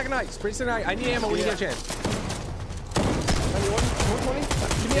 Spray second height. I need ammo when you get a chance.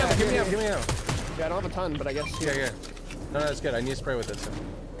 120? Give me ammo. Yeah, I don't have a ton, but I guess. Yeah. No, that's good. I need to spray with this.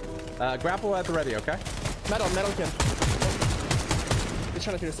 Grapple at the ready, okay? Metal kid. He's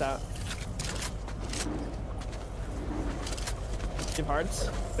trying to figure this out. Give hearts.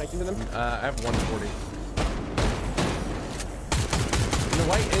 Connecting to them. I have 140. In the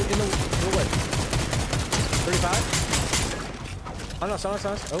white, in the wood. 35. Oh no, silence.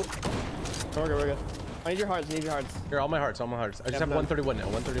 Oh. We're good. I need your hearts. Here, all my hearts. I just have 131 now.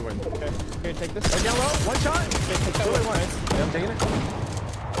 131. Okay. Here, take this. Yellow, one shot. Okay, take that one. Nice. Yeah, I'm taking it.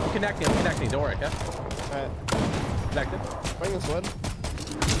 I'm connecting. Don't worry, okay? Alright. Connected. Bring this wood.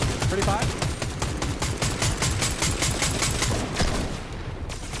 35.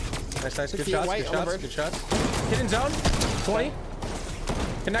 Nice. Good shots. Hit in zone. 20.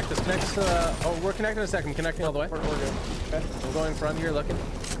 Connect us to the... Oh, we're connecting in a second. I'm connecting all the way. We're good. Okay. I'm going front here looking.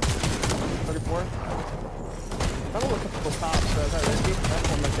 34. I don't look at the top, so is that risky? That's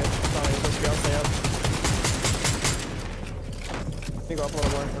one like it. Sorry, let's go. Stay up. You can go up a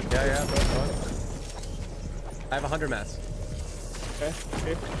little more. Yeah. I have 100 mats. Okay.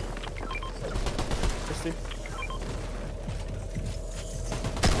 60.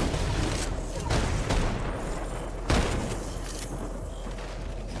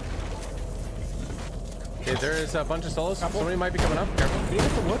 Okay, there is a bunch of solos. Somebody might be coming up. Careful. Can you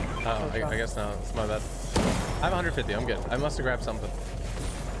get the wood? Oh, I guess not. It's my bad. I have 150. I'm good. I must have grabbed something.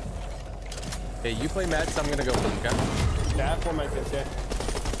 Okay, you play meds. I'm gonna go for them, okay? Yeah, I have 4 medkits, yeah.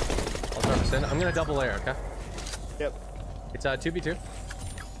 I'll throw this in. I'm gonna double layer, okay? Yep. It's 2v2.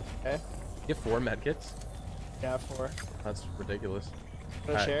 Okay. You have 4 medkits? Yeah, I have 4. That's ridiculous.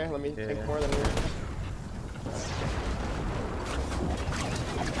 Want to share? Let me take 4, then we're...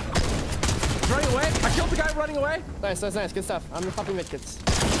 Running away. I killed the guy running away. Nice. Good stuff. I'm popping medkits.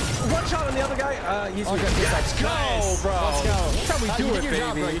 One shot on the other guy. He's okay, Let's go, nice. bro. Let's go. That's how we do it, baby.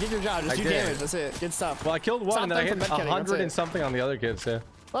 Job, bro. You did your job. Just I do did. damage. That's it. Good stuff. Well, I killed one, and then I hit 100 and something on the other kids. So.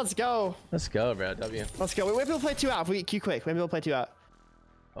 Let's go. Let's go, bro. W. Let's go. Wait, we'll play 2 out. If we queue quick. Maybe we'll play 2 out.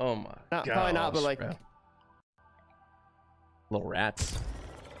 Oh my god. Probably not, but like. Bro. Little rats.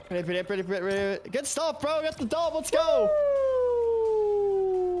 Pretty. Good stuff, bro. Got the dub. Let's go.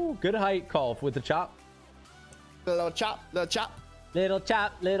 Woo! Good height call with the chop. Little chop, little chop. Little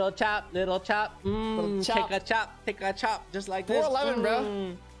chop, little chop, little chop. Little chop. Take a chop, just like this. 411,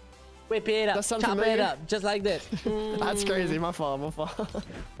 bro. Whip it up, That sounds chop it familiar. up, just like this. That's crazy. My fault. My fault.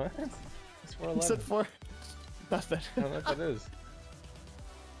 What? It's You said 411. 4. Nothing. I don't know what that is.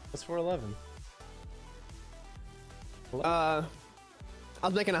 That's 411. I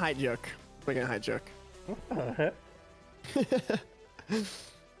was making a height joke. Making a height joke.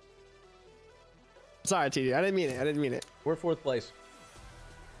 Sorry, TD. I didn't mean it. I didn't mean it. We're 4th place.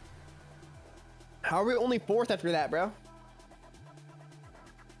 How are we only 4th after that, bro?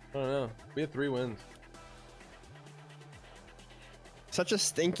 I don't know. We had 3 wins. Such a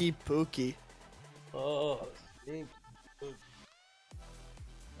stinky pookie. Oh, stink.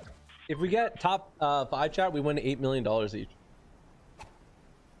 If we get top 5 chat, we win $8 million each.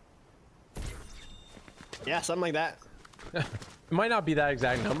 Yeah, something like that. It might not be that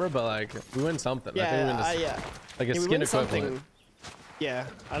exact number, but like we win something. I think we Yeah, win this, yeah. like a Yeah, we skin win equivalent. something. Yeah,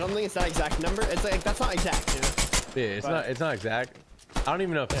 I don't think it's that exact number. It's like that's not exact, you know. Yeah, it's But- not exact. I don't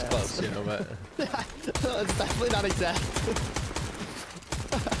even know if it's Yeah. close, you know, but It's definitely not exact.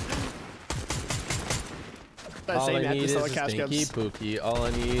 all I need is a Cash stinky Cubs. pookie. All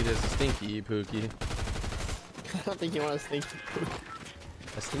I need is a stinky pookie. I don't think you want to stinky.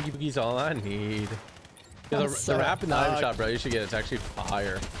 A stinky pookie's all I need. Yeah, That's the so rapid item fucked. shot, bro. You should get it. It's actually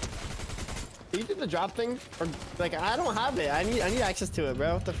fire. You did the drop thing, or like I don't have it. I need access to it,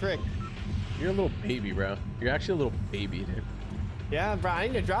 bro. What the frick? You're a little baby, bro. You're actually a little baby, dude. Yeah, bro. I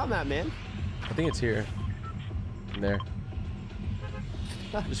need to drop that, man. I think it's here. In there.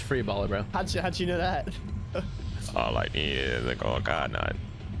 Just free ball it, bro. How'd you know that? All I need is a coconut.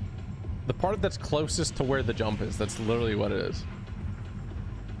 The part that's closest to where the jump is. That's literally what it is.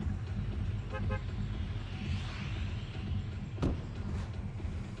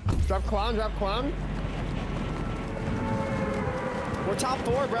 Drop Quan, drop Quan. We're top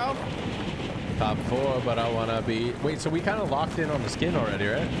 4, bro. Top 4, but I wanna be. Wait, so we kind of locked in on the skin already,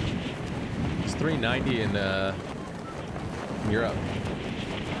 right? It's 390 in Europe.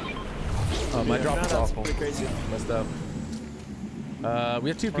 Oh, my Yeah, drop no, is that's awful. pretty crazy. Messed up. We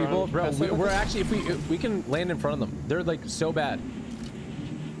have 2 people, bro. We're actually, if we can land in front of them, they're like so bad.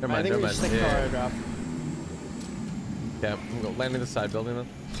 Never I mind, think never we mind. just take car drop. Yeah, we'll go land in the side building then.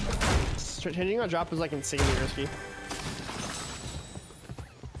 Changing our drop is like insanely risky.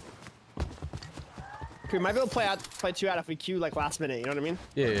 We might be able to play 2 out if we queue like last minute. You know what I mean?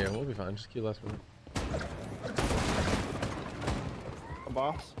 Yeah, yeah, we'll be fine. Just keep last minute. A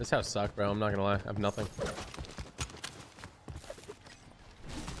boss. This house sucks, bro. I'm not gonna lie. I have nothing.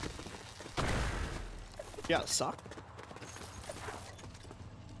 Yeah, suck.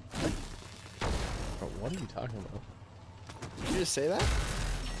 Bro, what are you talking about? Did you just say that?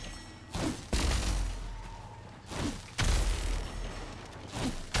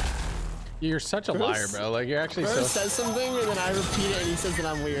 You're such a liar, bro. Like, you're actually Bro so. says something and then I repeat it and he says that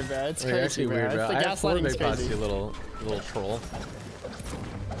I'm weird, bro. It's You're crazy, actually bro. weird, bro. It's I the have 4 gaslighting's big pots, crazy. you little troll.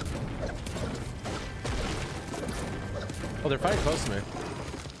 Oh, they're fighting close to me.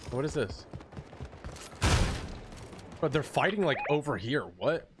 What is this? But they're fighting like over here.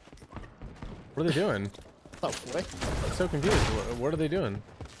 What? What are they doing? Oh, boy. I'm so confused. What are they doing?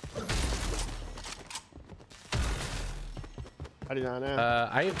 I do not know.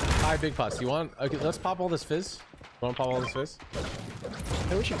 I have 5 big pots. You want? Okay, let's pop all this fizz. You want to pop all this fizz? I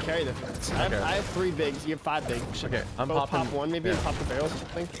think we should carry the fence. Okay. I have 3 bigs. You have 5 bigs. Okay, I'm Both popping. pop 1 maybe yeah. and pop the barrels or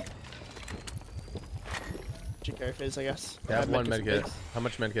something. Should carry fizz, I guess. I have 1 medkits and medkit. bigs. How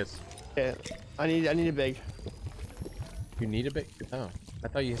much medkits? Yeah, I need a big. You need a big? Oh, I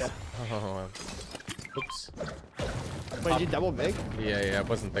thought you. Yeah. Oh, oops. Wait, you double big? Yeah, I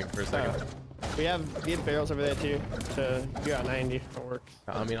wasn't thinking for a second. We have barrels over there too. To you got 90. That works.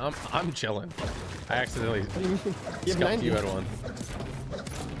 I mean, I'm chilling. I accidentally You have scuffed 90. you at 1.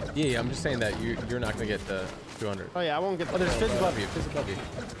 Yeah, I'm just saying that you're not gonna get the 200. Oh yeah, I won't get. Oh, there's barrel, fizz but- above you. Fizz above you.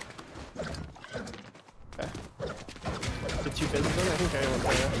 Okay. The 2 fizzes then? I can carry 1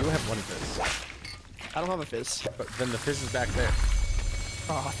 for you. You have 1 fizz, I don't have a fizz. but then the fizz is back there.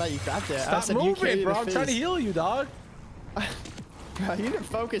 Oh, I thought you grabbed it. I Stop said you moving, carry bro. the I'm trying to fizz. heal you, dog. Bro, you didn't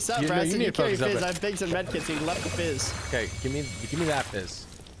focus up, You- bro. no, I you said need you to carry focus up, fizz. bro. I have bigs and medkits. So you left the fizz. Okay, give me that fizz.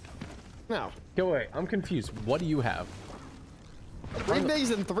 No. Go away. I'm confused. What do you have? 3 bigs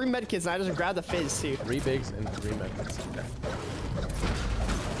and 3 medkits, and I just grabbed the fizz too. 3 bigs and 3 medkits. Okay.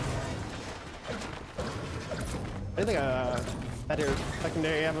 I think a better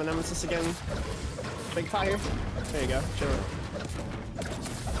secondary have a nemesis again. Big pot here. There you go. Sure.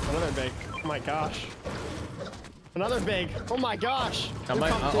 Another big. Oh my gosh. Another big. Oh my gosh. I'll They're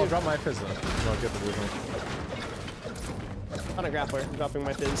pumped I'll too. drop my fizz then. I'll get the blue one. On a grappler. I'm dropping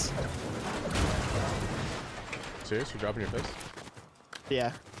my fizz. Serious? You're dropping your fizz?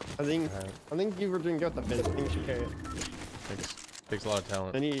 Yeah. I think you were doing good with the fizz. I think you should carry it. Takes a lot of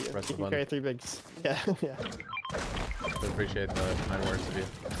talent. And you can carry 3 bigs. Yeah, yeah. I appreciate the kind words of you.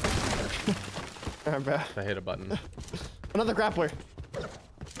 Alright, bro. I hit a button. Another grappler.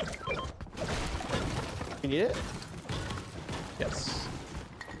 You need it? Yes.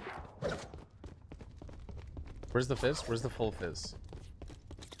 Where's the fizz? Where's the full fizz?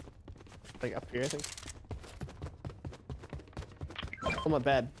 Like up here, I think. Oh, my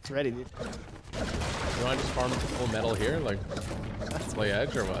bad. It's ready, dude. You want to just farm full metal here? Like, play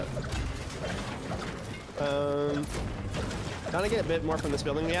edge or what? Trying to get a bit more from this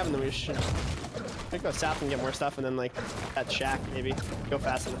building we have, and then we should go south and get more stuff, and then like that shack maybe go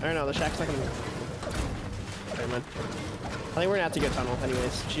fast. I don't know. The shack's not gonna. Never mind. I think we're gonna have to go tunnel,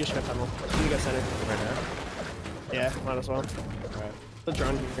 anyways. She just go tunnel. We need to go center. Right now? Yeah, might as well. Alright. The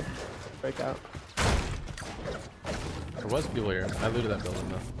drone here. Break out. There was people here. I looted that building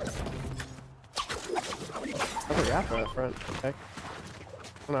though. I think after that front. Heck.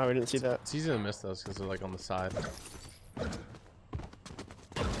 Oh no, we didn't see that. It's easy to miss those because they're like on the side.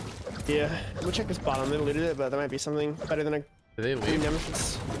 Yeah, we'll check this bottom. They looted it, but there might be something better than a. Did they leave?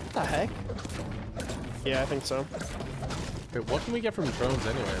 Nemesis. What the heck? Yeah, I think so. Wait, what can we get from drones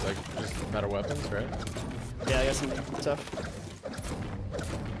anyway? Like, just better weapons, right? Yeah, I got some stuff.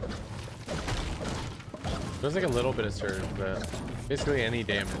 There's like a little bit of surge, but basically any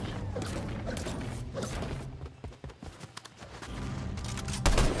damage.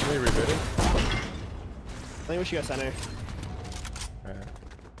 Can we reboot it? I think we should go center. Alright.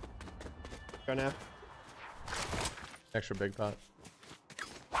 Go now. Extra big pot.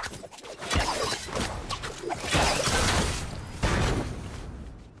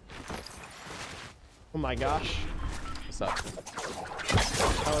 Oh my gosh. What's up?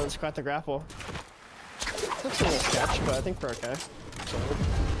 Oh, it's quite the grapple. Looks a little sketch, but I think we're okay. So,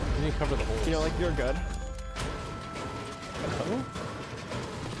 Can you cover the holes? you know, like you're good. Oh?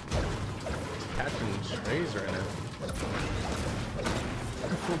 Catching strays right now.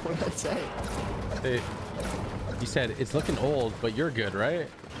 What did I say? Hey, you said it's looking old, but you're good, right?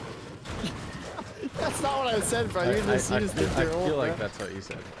 That's not what I said, bro. You just think I you're old, feel like bro. that's what you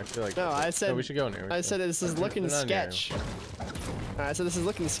said. I feel like. No, I said. No, we should go in here. I said this is looking They're not in here. sketch. I said this is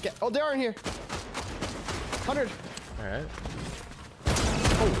looking sketch. Oh, they are in here. 100. All right.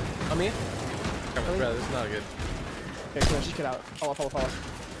 Oh, I'm here. Bro, this is not good. Okay, come on, just get out. Follow.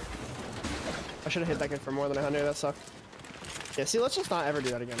 I should have hit that guy for more than 100. That sucked. Yeah, see, let's just not ever do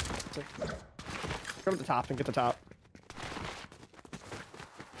that again. Go to the top and get the top.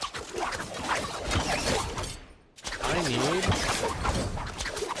 I need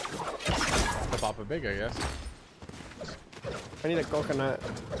to pop a big, I guess. I need a coconut.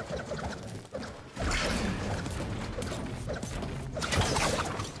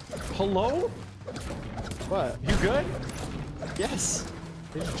 Hello? What? You good? Yes.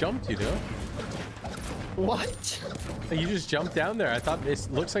 They just jumped you, dude. What? You just jumped down there. I thought it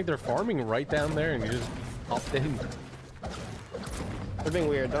looks like they're farming right down there, and you just hopped in. They're being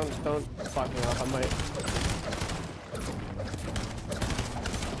weird. Don't fuck me off. I might.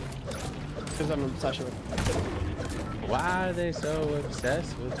 Because I'm obsessed with. Why are they so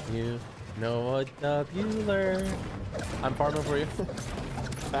obsessed with you? Know what you learn? I'm farming for you.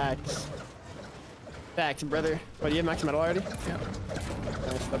 Facts. Facts, brother. What, do you have max metal already? Yeah.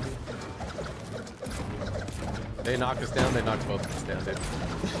 Nice, W. They knocked us down. They knocked both of us down, dude.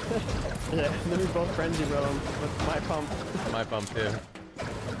 Yeah, then we both frenzy bro with my pump. My pump too.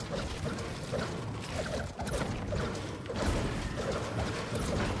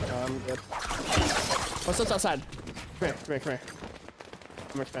 I'm good. What's this outside? Come here.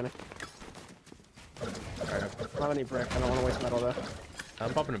 I'm expanding. Alright. I don't have any brick. I don't want to waste metal though.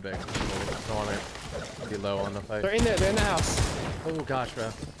 I'm popping a big. I don't want to be low on the fight. They're in there. They're in the house. Oh gosh,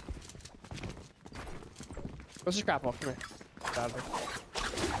 bro. Let's just grapple. Come here. Get out of here.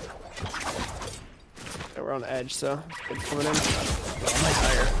 Yeah, we're on the edge, so it's coming in.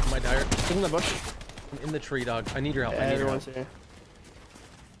 I might die. He's in the bush. I'm in the tree, dog. I need your help. Yeah, I need your help. everyone's here.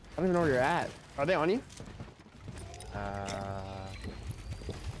 I don't even know where you're at. Are they on you?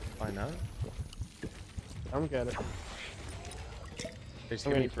 Why not? I'm good. They just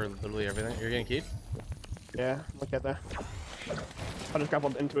give me for literally everything. You're getting keyed? Yeah, look at that. I just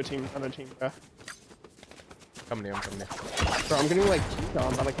grappled into a team, another team. I'm coming to you. Bro, I'm getting like keyed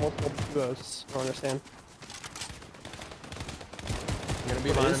on by like multiple duos. I don't understand. I'm gonna be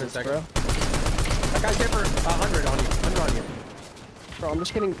What mine is in a this, second. bro? That guy's here for 100 on you. 100 on you. Bro, I'm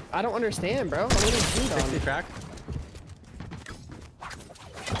just getting. I don't understand, bro. I'm getting keyed 60 on. crack.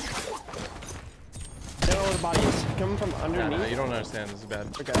 bodies. Coming from underneath. No, you don't understand. This is bad.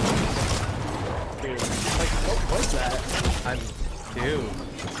 Okay. Dude, like, what was that?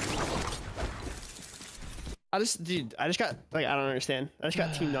 Dude. I just got, like, I don't understand. I just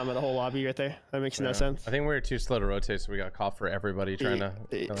got teamed on by the whole lobby right there. That makes no sense. I think we were too slow to rotate, so we got caught for everybody trying to.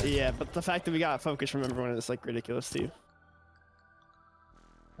 Yeah, but the fact that we got focus from everyone is like ridiculous too.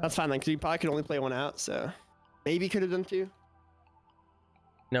 That's fine, like, 'cause you probably could only play one out, so maybe could have done two.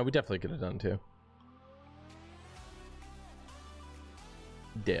 No, we definitely could have done two.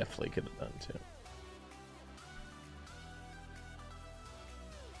 Definitely could have done two.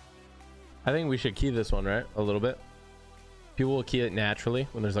 I think we should key this one, right? A little bit. People will key it naturally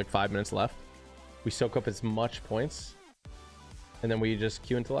when there's like 5 minutes left. We soak up as much points, and then we just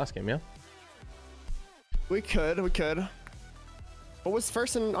queue into the last game, yeah? We could. What was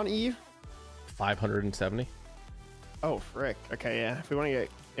first on EU? 570. Oh, frick. Okay, yeah. If we want to get,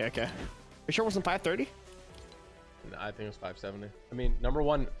 yeah, okay. You sure it wasn't 530? No, I think it was 570. I mean, number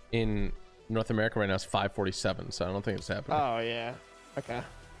one in North America right now is 547, so I don't think it's happening. Oh, yeah. Okay.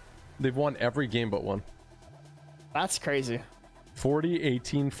 They've won every game but one. That's crazy. 40,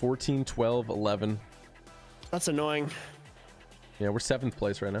 18, 14, 12, 11. That's annoying. Yeah, we're 7th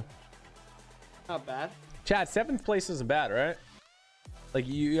place right now. Not bad. Chat, 7th place isn't bad, right? Like,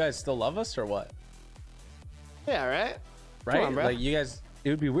 you guys still love us or what? Yeah, right? Right? Come on, bro. Like, you guys, it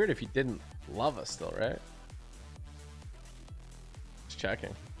would be weird if you didn't love us still, right? Just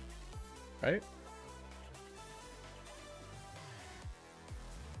checking. Right?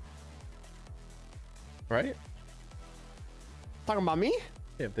 Right? Talking about me?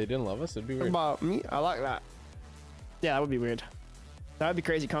 Yeah, if they didn't love us, it'd be Talking weird. about me? I like that. Yeah, that would be weird. That would be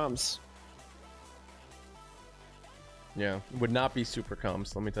crazy comms. Yeah, would not be super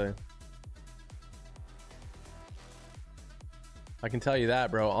comms, let me tell you. I can tell you that,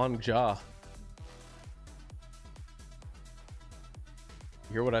 bro, on jaw.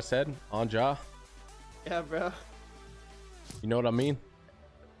 You hear what I said? On jaw? Yeah, bro. You know what I mean?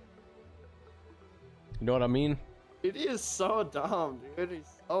 You know what I mean? Dude, he is so dumb, dude. He's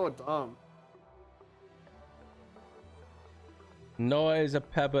so dumb. Noah is a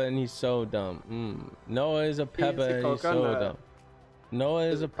pepper and he's so dumb. Noah is a pepper and he's so dumb. Noah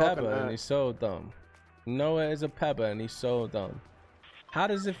is a pepper and he's so dumb. Noah is a pepper and he's so dumb. How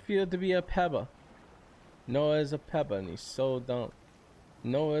does it feel to be a pepper? Noah is a pepper and he's so dumb.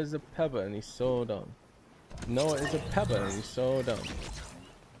 Noah is a pepper and he's so dumb. Noah is a pepper and he's so dumb.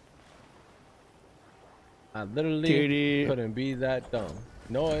 I literally couldn't be that dumb.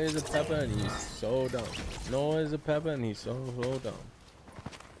 Noah is a pepper and he's so dumb. Noah is a pepper and he's so dumb.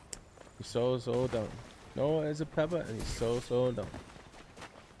 He's so dumb. Noah is a pepper and he's so dumb.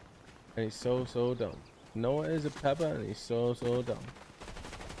 And he's so dumb. Noah is a pepper and he's so dumb.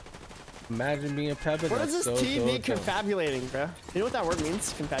 Imagine being a pepper. What is this TV confabulating, bro? You know what that word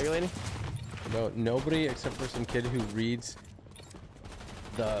means? Confabulating? No, nobody except for some kid who reads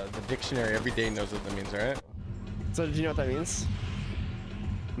the dictionary every day knows what that means, alright? So did you know what that means?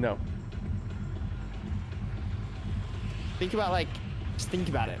 No. Think about, like, just think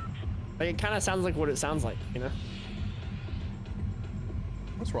about it. Like, it kind of sounds like what it sounds like, you know?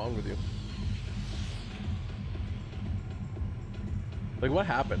 What's wrong with you? Like, what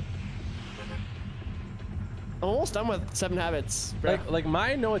happened? I'm almost done with 7 habits, bro. Like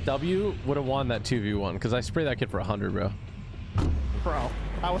my Noah W would have won that 2v1 because I sprayed that kid for 100, bro. Bro,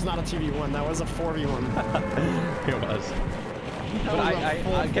 that was not a 2v1. That was a 4v1. It was. But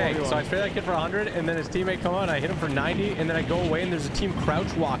okay, so I sprayed that kid for 100, and then his teammate come on, I hit him for 90, and then I go away, and there's a team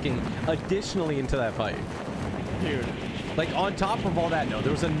crouch walking additionally into that fight. Dude. Like, on top of all that, no,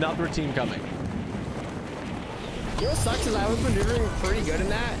 there was another team coming. You know what sucks is I was maneuvering pretty good in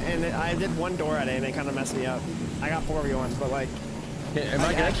that, and I did one door at it, and it kind of messed me up. I got 4v1s, but like... Okay, am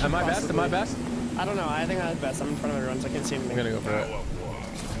I good? Am I best? Am I best? I don't know. I think I'm best. I'm in front of everyone, so I can't see anything. I'm gonna go for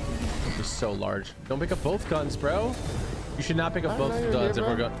it. He's so large. Don't pick up both guns, bro. You should not pick up both guns if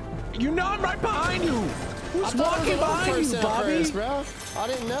we're going. You know I'm right behind you. Who's walking behind you, Bobby? First, bro. I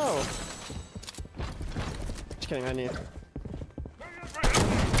didn't know. Just kidding. I knew.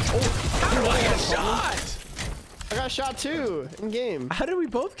 Oh, how did I get shot? I got shot too in game. How did we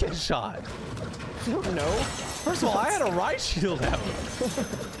both get shot? I don't know. First of all, I had a riot shield out.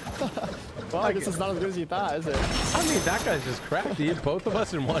 Well, I guess it's not as good as you thought, is it? I mean, that guy's just cracked. He hit both of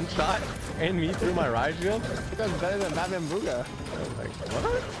us in one shot, and me through my riot shield. That guy's better than Batman Booga. Like,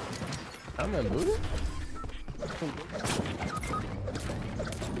 what? Batman Booga?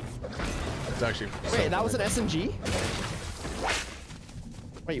 It's actually. Wait, that was an SMG?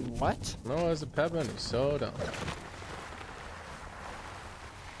 Wait, what? No, it's a pepper and he's so dumb.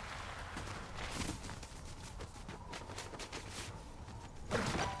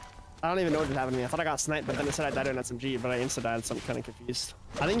 I don't even know what just happened to me. I thought I got sniped, but then it said I died in SMG, but I insta died, so I'm kind of confused.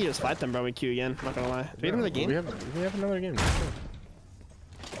 I think you just fight them, bro. We queue again. I'm not gonna lie. Do we have another game? We have another game.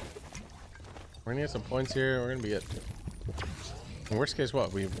 We're gonna get some points here. We're gonna be good. In worst case,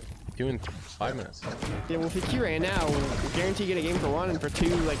 what? We queue in 5 minutes. Yeah, well, if we queue right now, we guarantee you get a game for 1, and for 2,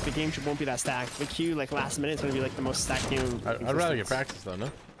 like the game won't be that stacked. The queue, like last minute, is gonna be like the most stacked game. I'd rather get practice though,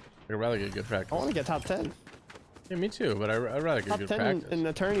 no? I'd rather get good practice. I want to get top 10. Yeah, me too, but I'd rather get Top good 10 practice. in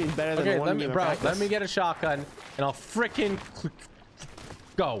the tourney is better than Okay, the one game of practice. let me get a shotgun and I'll freaking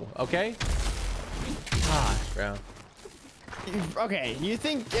go, okay? Gosh, bro. Okay, you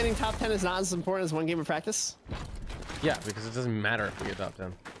think getting top 10 is not as important as one game of practice? Yeah, because it doesn't matter if we get top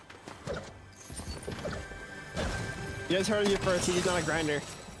 10. You guys heard it first. He's not a grinder.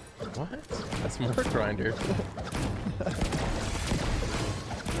 What? That's more grinder.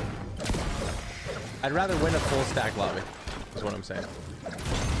 I'd rather win a full stack lobby, is what I'm saying.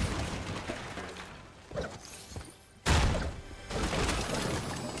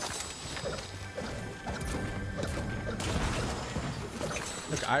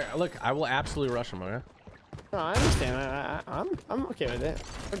 Look, I will absolutely rush him, okay? No, I understand. I'm okay with it.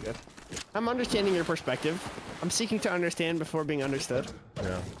 We're good. I'm understanding your perspective. I'm seeking to understand before being understood.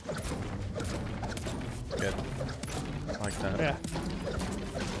 Yeah. Good. I like that. Yeah.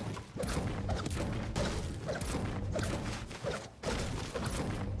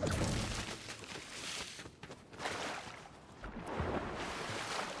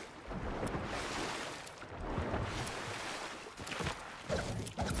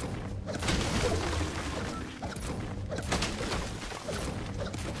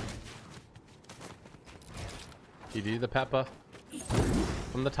 GG the Peppa.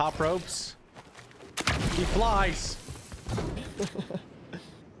 From the top ropes. He flies.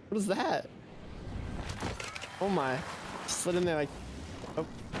 What is that? Oh my. Slid in there like... Oh.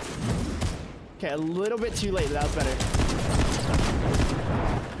 Okay, a little bit too late, but that was better.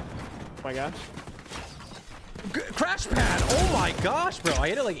 Oh my gosh. Crash pad. Oh my gosh, bro. I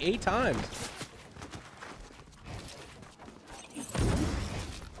hit it like 8 times.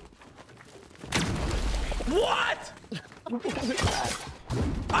 What?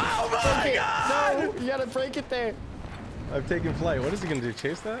 Oh my god! No, you gotta break it there. I'm taking flight. What is he gonna do?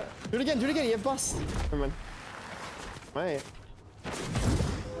 Chase that? Do it again, do it again. You have bust. Never mind. Right.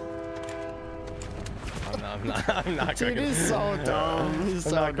 I'm not Dude, cooking. he's so dumb. He's so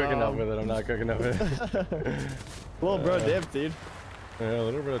I'm not cooking up dumb. with it. I'm not cooking up with it. Little bro dip, dude. Yeah, a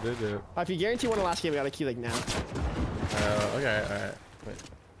little bit did it. If you guarantee one the last game, we gotta queue like now. Okay, alright. Wait.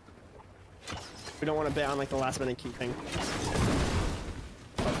 We don't want to bet on like the last minute queue thing.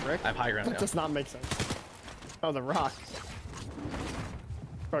 Oh, frick. I have high ground That now. does not make sense. Oh, the rock.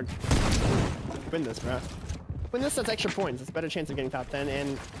 Bro, win this, bro. Win this, that's extra points. It's a better chance of getting top 10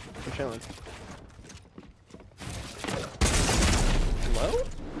 and we're chilling. Hello?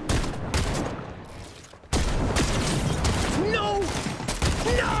 No!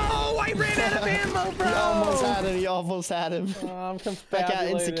 No! I ran out of ammo, bro! He almost had him. He almost had him. I'm Back out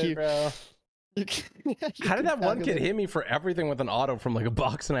confabulated, insta-queue. bro. How did that one kid hit me for everything with an auto from like a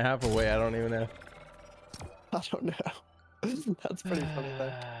box and a half away? I don't even know. I don't know. That's pretty funny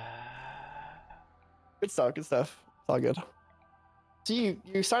though. Good stuff, good stuff. It's all good. See,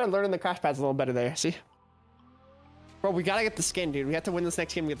 you started learning the crash pads a little better there, see? Bro, we gotta get the skin, dude. We have to win this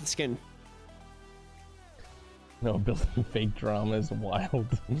next game to get the skin. No, building fake drama is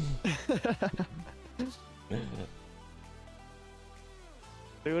wild.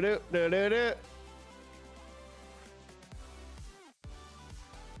 Do.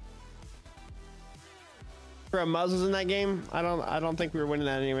 Bro, Muzz was in that game. I don't think we were winning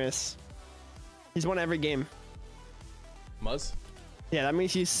that anyways. He's won every game. Muzz? Yeah, that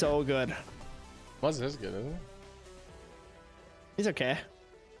means he's so good. Muzz is good, isn't he? He's okay.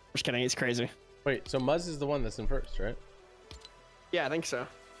 Just kidding, he's crazy. Wait, so Muzz is the one that's in first, right? Yeah, I think so.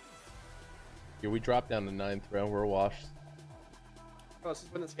 Yeah, we dropped down to 9th, bro. We're washed. Oh, let's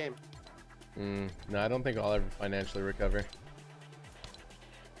just win this game. No, I don't think I'll ever financially recover.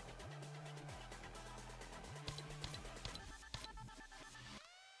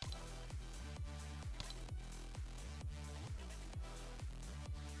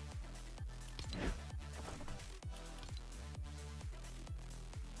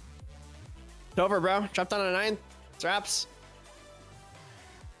 It's over, bro. Dropped down to 9. Straps.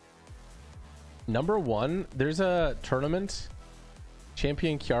 Number 1, there's a tournament.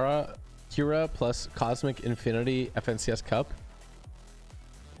 Champion Kira plus Cosmic Infinity FNCS Cup.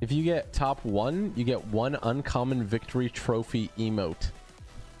 If you get top 1, you get 1 uncommon victory trophy emote.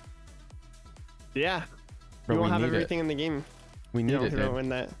 Yeah. Bro, We won't have need everything in the game. We need it, If we don't dude. win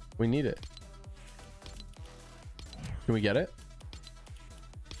that. We need it. Can we get it?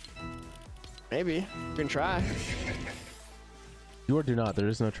 Maybe. We can try. Do or do not. There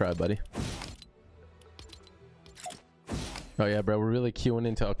is no try, buddy. Oh yeah, bro. We're really queuing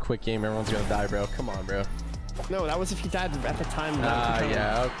into a quick game. Everyone's gonna die, bro. Come on, bro. No, that was if you died at the time.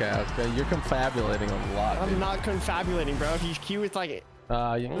 Yeah, okay. You're confabulating a lot. I'm dude. not confabulating, bro. If you queue with like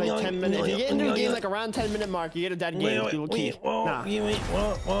 10 minutes, if you get into a game like around 10-minute mark, you get a dead game. People queue. Nah.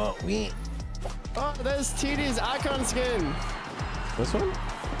 Oh, there's TD's icon skin. This one?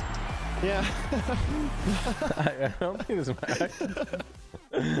 Yeah. I don't think this Mac.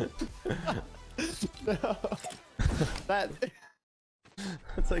 No. That.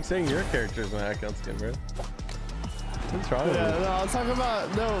 It's like saying your character's my icon skin, bro. What's wrong with Yeah, you? no, I was talking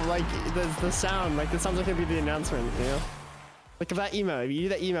about like the sound. Like it sounds like it'd be the announcement, you know. Like if that emo, if you do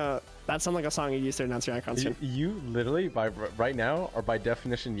that emo, that sounds like a song you use to announce your icon skin. You literally, by right now, are by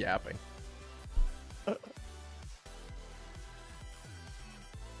definition yapping.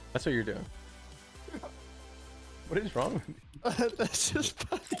 That's what you're doing. What is wrong with you? That's just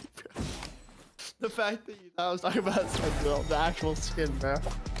funny, bro. The fact that you thought I was talking about the actual skin, bro.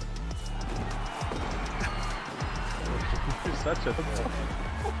 You're such a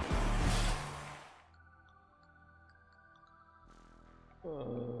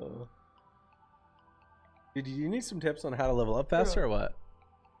Dude, do you need some tips on how to level up faster or what?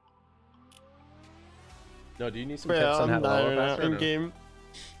 No, do you need some tips on how to level up faster? In game.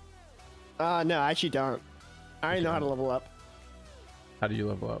 No, I actually don't. I already know how to level up. How do you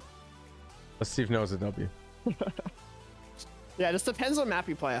level up? Let's see if knows a W. Yeah, it just depends on map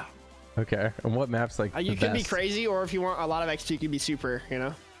you play. Okay, and what maps like You can be crazy, or if you want a lot of XP, you can be super, you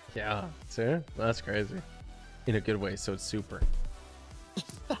know? Yeah, see? That's crazy. In a good way, so it's super.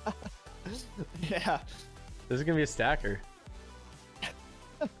 Yeah. This is gonna be a stacker.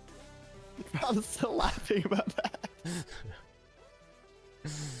 I'm still laughing about that.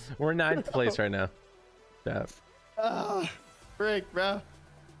 We're in 9th place right now. Yeah. Oh, frick, bro.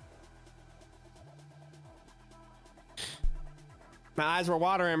 My eyes were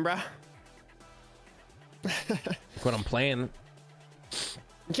watering, bro. What I'm playing.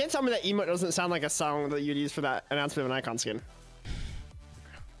 You can't tell me that emote doesn't sound like a song that you'd use for that announcement of an icon skin.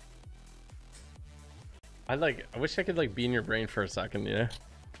 I wish I could like be in your brain for a second, you know?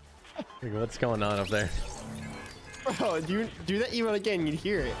 Like, what's going on up there? Bro, do that emote again, you'd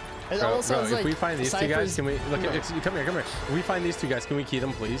hear it. It Bro, almost sounds if like we find these two guys, can we look? No. Come here. If we find these two guys, can we key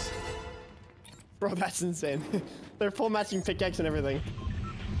them, please? Bro, that's insane. They're full matching pickaxe and everything.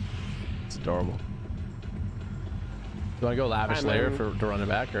 It's adorable. Do I go lavish layer to run it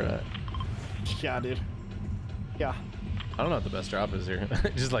back or? Yeah, dude. Yeah. I don't know what the best drop is here.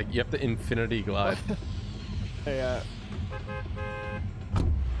 Just like you have to infinity glide. Hey,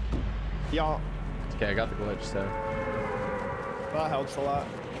 y'all. Okay, I got the glitch, so. That helps a lot.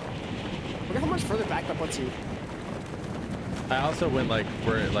 Look at how much further back that puts you. I also went like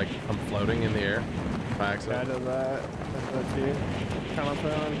where like I'm floating in the air by accident. Yeah, I did that. That's that too. Kind of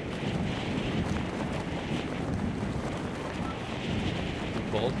throwing.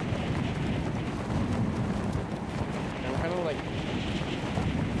 Bold. I'm kind of like.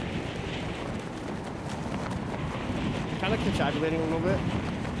 Kind of confabulating a little bit.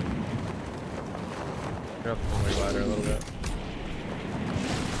 You're up the way ladder a little bit.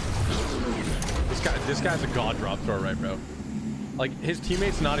 This guy's a god drop thrower, right, bro? Like his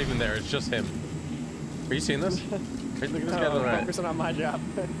teammate's not even there. It's just him. Are you seeing this? Hey, look at this guy to the right. Focusing on my job.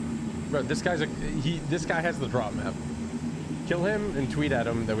 Bro, this guy's this guy has the drop map. Kill him and tweet at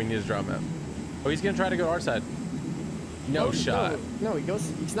him that we need his drop map. Oh, he's gonna try to go our side. No shot. No,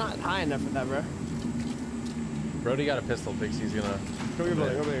 he's not high enough for that, bro. Brody got a pistol, thinks he's gonna. Go your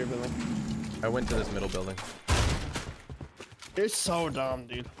building, over your building. I went to this middle building. You're so dumb,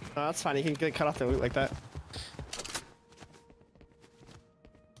 dude. Oh, that's fine. You can get cut off the loot like that.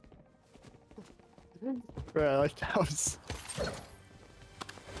 Bro, like that was.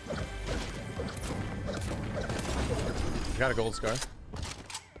 Got a gold scar.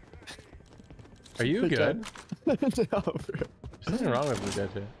 Are you good? No, bro. There's nothing wrong with the dead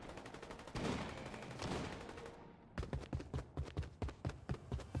shit.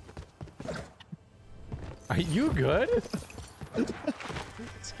 Are you good?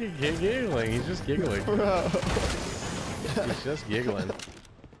 He's giggling. He's just giggling. Bro. He's just giggling.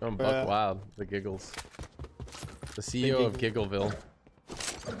 Going buck wild. The giggles. The CEO of Giggleville.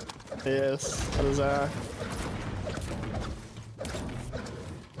 Yes. That was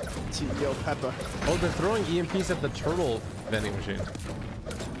CEO Peppa. Oh, they're throwing EMPs at the turtle vending machine.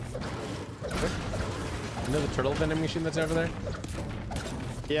 You know the turtle vending machine that's over there?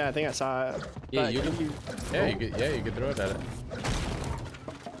 Yeah, I think I saw it. Yeah, you can. Yeah, you could throw it at it.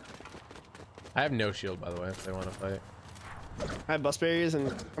 I have no shield, by the way, if they want to fight. I have bus barriers, and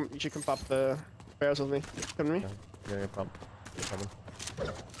you should come pop the barrels with me. Come to me. Yeah, pump.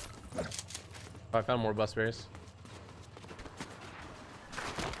 Oh, I found more bus barriers.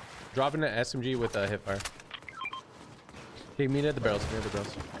 Dropping an SMG with a hip fire. Okay, meet at the barrels. Meet at the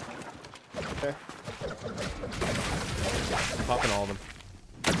barrels. Okay. I'm popping all of them.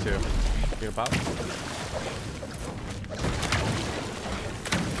 I have 2. You gonna pop?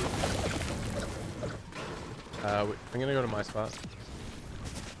 I'm gonna go to my spot.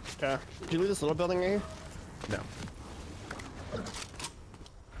 Okay. Did you lose this little building right here? No.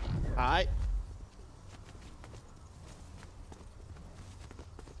 Alright.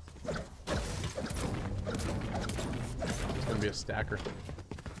 It's gonna be a stacker.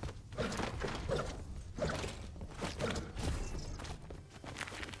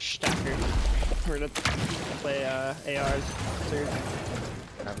 Stacker. We're gonna play ARs soon.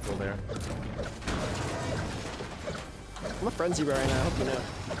 Have to go there. I'm a frenzy right now, I hope you know.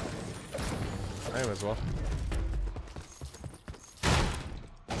 I am as well.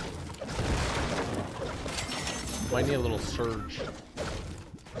 Might need a little surge.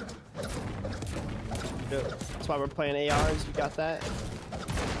 Yep. That's why we're playing ARs, you got that?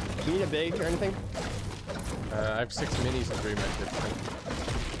 You need a big or anything? I have 6 minis and 3 medkits.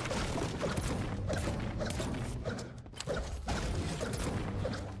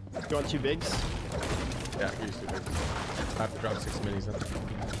 You want 2 bigs? Yeah, I use 2 bigs. I have to drop 6 minis then.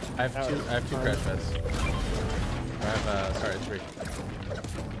 I have two crash pads. I have sorry, 3.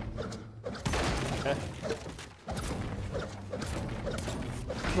 Okay.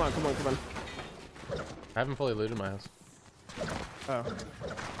 Come on, come on, come on. I haven't fully looted my house. Oh.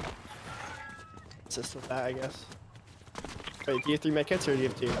 Assist with that, I guess. Wait, do you have 3 medkits or do you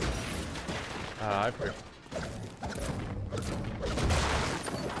have 2? I have 3.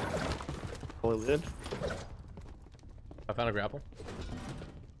 Fully looted. I found a grapple.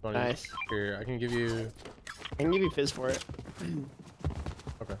 Nice. Here, I can give you. I can give you fizz for it.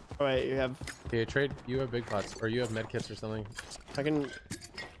 Okay. Oh wait, you have. Yeah, trade. You have big pots, or you have medkits or something. I can.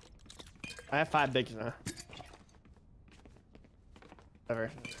 I have 5 bigs now.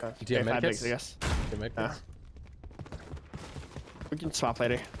 Whatever. Do you have 5 medkits? bigs, I guess. Do you have medkits? We can swap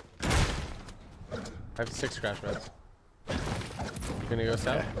later. I have 6 crash pads. You gonna go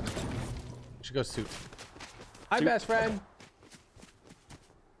south? Okay. You should go suit. Hi, best friend.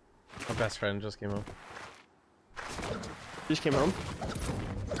 My best friend just came home. You just came home?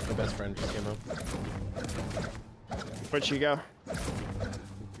 My best friend just came home. Where'd she go?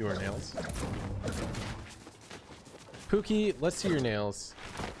 Your nails. Pookie, let's see your nails.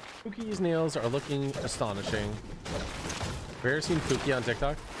 Pookie's nails are looking astonishing. Have you ever seen Pookie on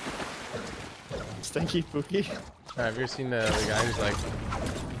TikTok? Stinky Pookie? Have you ever seen the guy who's like,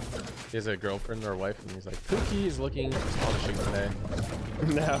 he has a girlfriend or a wife, and he's like, Pookie is looking astonishing today.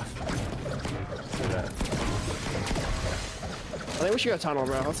 No. See that? I think we should go tunnel,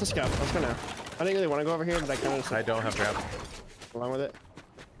 bro. Let's just go. Let's go now. I didn't really want to go over here, but I kind of I don't have grab. along with it.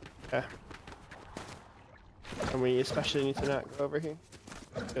 Okay. And we especially need to not go over here.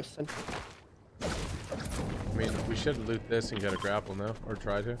 Just send. I mean, we should loot this and get a grapple, no? Or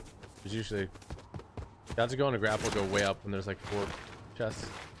try to. Because usually, you have to go on a grapple, go way up when there's like 4 chests.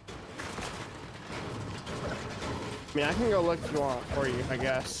 I mean, I can go look if you want for you, I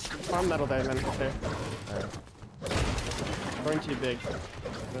guess. Farm metal there, then. There. Going too big.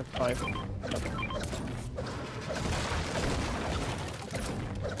 Probably.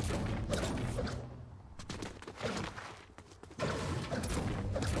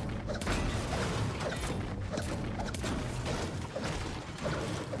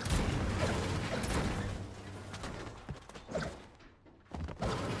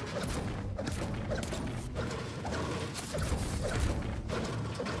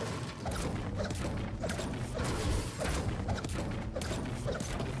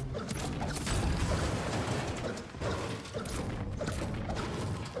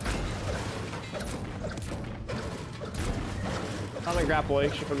 I'm gonna grapple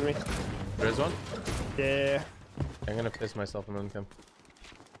extra from me. There is one? Yeah. I'm gonna piss myself and then come.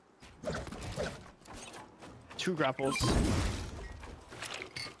 2 grapples.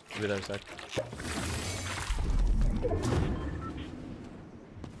 Be there a sec.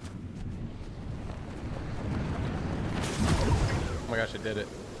 Oh my gosh, I did it.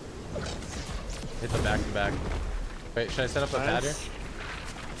 Hit the back to back. Wait, should I set up a pad here?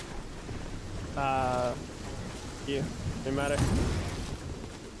 You. Doesn't matter.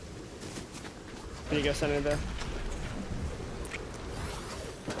 Can you go center there?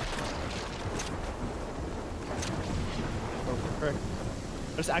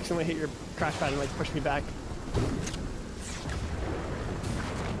 Just accidentally hit your crash pad and like push me back.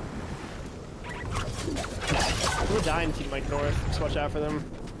 We're dying team like north. Just watch out for them.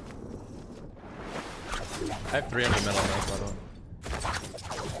 I have 300 metal now, by the way.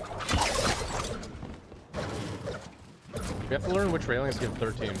 We have to learn which railings give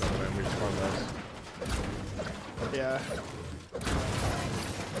 13, by the way, and we just farm those. Yeah.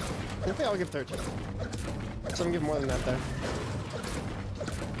 I think they all give 13. Some give more than that, though.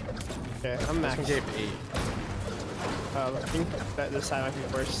 Okay, I'm max. This one gave 8. I think that this side might be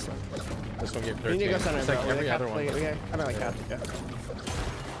worse. This one gave 13. We need to go center, it's like bro. every other one. We kind of like have to go.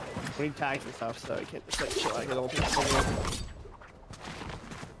 We need tags and stuff, so we can't just like chill like little people.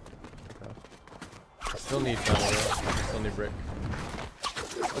 I still need metal, though. I still need brick.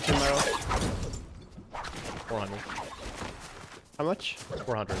 What's your metal? 400. How much?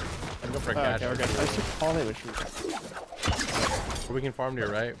 400. I'm going for a Oh, cash. okay, we're good. I took all damage from Or we can farm to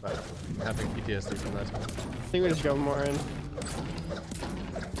your right, but I'm having PTSD from that time. I think we just go more in.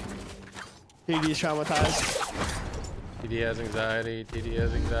 TD's traumatized. TD has anxiety. TD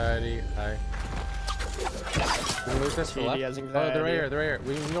has anxiety. Hi. Can we lose this to the TD left? has Oh, anxiety. they're right here. They're right here.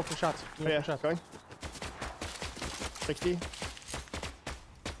 We can go for shots. We can go Yeah, for shots. going. 60.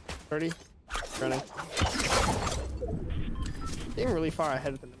 30. Running. Getting really far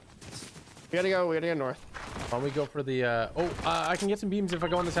ahead of them. We gotta go north. Why don't we go for the, I can get some beams if I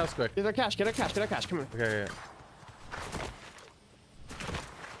go in this house quick. Get our cash, get our cash, get our cash, come on. Okay, yeah.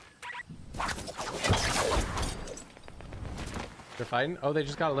 They're fighting? Oh, they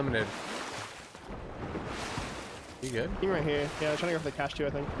just got eliminated. You good? Team right here. Yeah, I'm trying to go for the cash too, I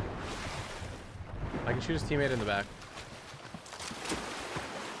think. I can shoot his teammate in the back.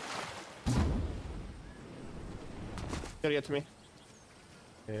 Gotta get to me.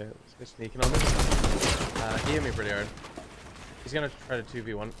 Yeah, let's go sneaking on this. He hit me pretty hard. He's gonna try to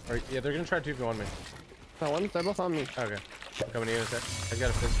 2v1. Or, yeah, they're gonna try to 2v1 me. No one, they're both on me. Okay. I'm coming in a sec. I got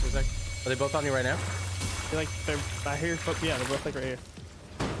a fist for a sec. Are they both on you right now? They're I hear, but yeah, they're both like right here.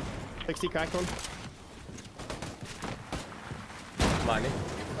 60 cracked one. Mine.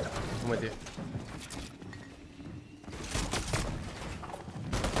 I'm with you.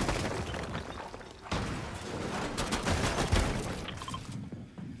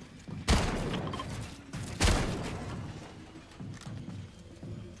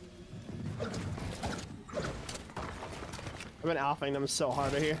 I've been alphaing them so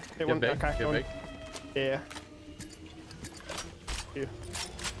hard right here. They Get want big, cracked get one. big. Yeah. Two.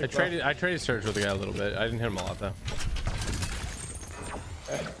 I traded Surge with the guy a little bit. I didn't hit him a lot though.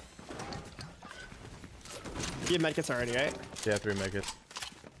 Okay. You have medkits already, right? Yeah, 3 medkits.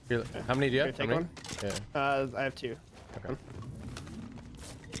 Here, how many do you have? Here, take How many? one. Yeah. I have 2. Okay.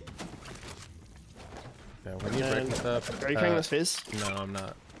 Yeah, when you break this up. Are you carrying this fizz? No, I'm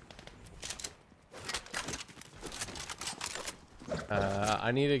not.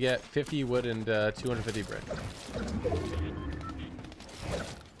 I need to get 50 wood and 250 brick.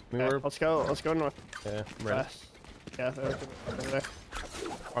 Okay, let's go north. Yeah, I'm ready. Yeah, they're over there.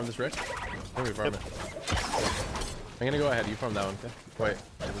 Farm this brick? I think we farm it. I'm gonna go ahead. You farm that one. Okay. Wait,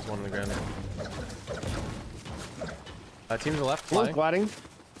 there's one on the ground there. Team to the left. One's Flying. gliding.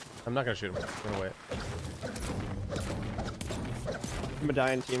 I'm not gonna shoot him. I'm gonna wait. I'm a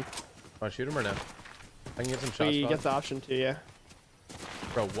dying team. Want to shoot him or no? I can get some shots. We get the option to, yeah.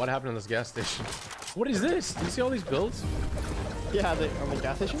 Bro, what happened in this gas station? What is this? Do you see all these builds? Yeah, on the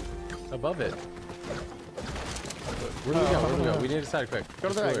gas station? Above it. Where do we go? Where do we go? We need to decide quick. Go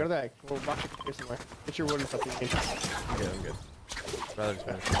to the egg, go to the egg. We'll box it here somewhere. Get your wood and stuff you need. Okay, I'm good. Rather just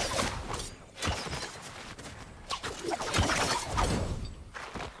finish.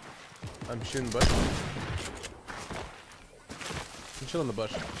 I'm shooting bush. I'm chilling the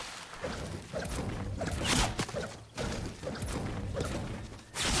bush.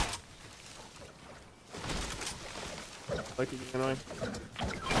 Like it's annoying.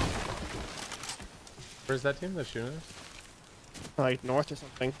 Where's that team that's shooting us? Like north or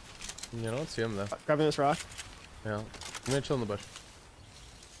something. You know, let's see him though. Grabbing this rock. Yeah, I'm gonna chill in the bush.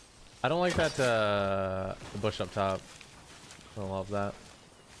 I don't like that the bush up top. I don't love that.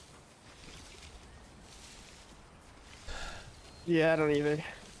 Yeah, I don't either.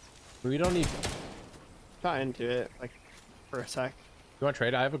 We don't need. Got into it like for a sec. You want to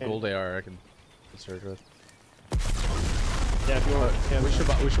trade? I have a gold AR I can surge with. Yeah, if you want. Yeah,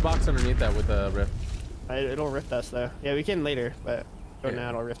 We should box underneath that with the rift. It'll rift us though. Yeah, we can later, but go now.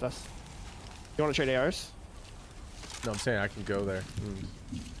 It'll rift us. You want to trade ARs? No, I'm saying I can go there.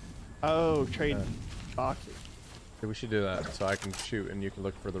 Oh, trade boxes. Yeah, we should do that so I can shoot and you can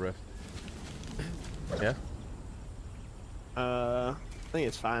look for the rift. Yeah. think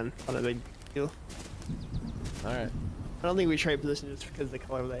it's fine. Not a big deal. All right. I don't think we trade positions just because of the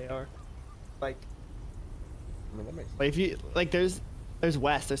color they are. Like, I mean, that makes sense. but if you like, there's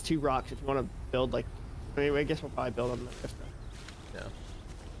west. There's 2 rocks. If you want to build like, I guess we'll probably build on the rift. Yeah.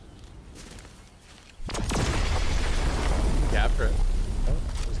 Capture it. Oh,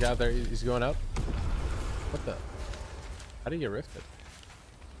 there's a guy out there. He's going up. What the? How do you get rifted?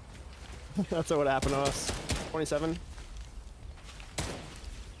 That's what happened to us. 27.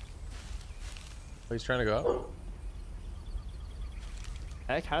 Oh, he's trying to go up.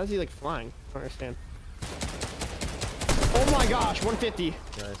 Heck, how is he like flying? I don't understand. Oh my gosh, 150.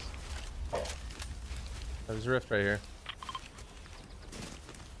 Nice. There's a rift right here.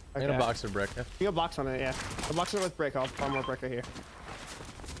 Okay. And a box of brick. You got box on it, yeah. A box on it with brick. I'll farm more brick right here.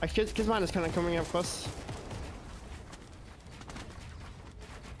 Kids mine is kind of coming up close.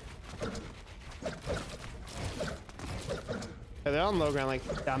 Yeah, they're on low ground,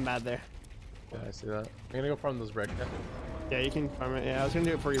 like down bad there. Yeah, I see that. I'm gonna go farm those brick. Yeah, you can farm it. Yeah, I was gonna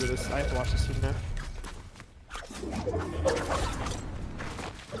do it for you with this. I have to watch this now.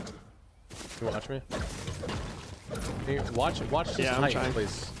 Can you watch me? Can you watch just Yeah, I'm height, trying.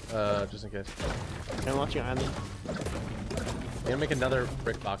 please. Just in case. Yeah, I'm watching Island. I'm gonna make another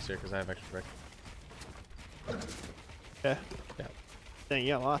brick box here because I have extra brick. Yeah. Yeah. Dang, you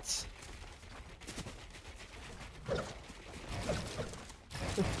got lots.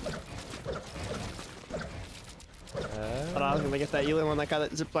 But I was gonna get that Elon one, that guy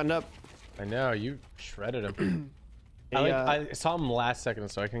that ziplined up. I know, you shredded him. Yeah, I saw him last second,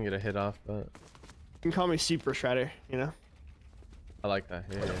 so I couldn't get a hit off, but you can call me Super Shredder, you know? I like that.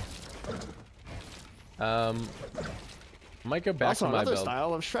 Yeah. Might go back Also, to my another build.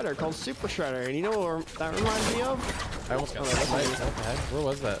 style of Shredder called Super Shredder, and you know what that reminds me of? I almost got that. Right. What the heck? Where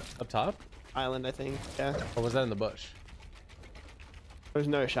was that? Up top? Island, I think. Yeah. Or was that in the bush? There's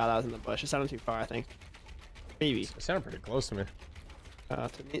no shot that was in the bush. It sounded too far, I think. Maybe. It sounded pretty close to me.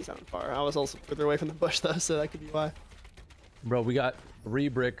 To me, it sounded far. I was also further away from the bush, though, so that could be why. Bro, we got 3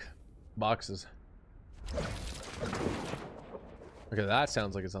 brick boxes. Okay, that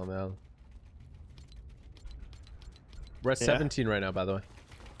sounds like it's on the island. We're at 17 right now, by the way.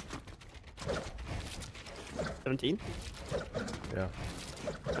 17? Yeah.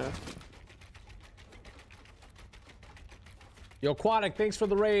 Yeah. Yo, Aquatic, thanks for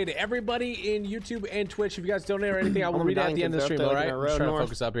the raid. Everybody in YouTube and Twitch, if you guys donate or anything, I will read it at the end of the stream, all right? I'm just trying to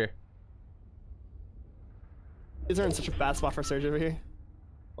focus up here. Is there in such a bad spot for Surge over here?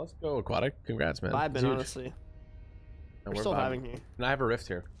 Let's go, Aquatic. Congrats, man. Vibing, Huge. honestly. And We're still vibing here. And I have a rift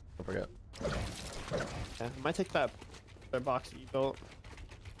here. Don't forget. Yeah, I might take that box that you built.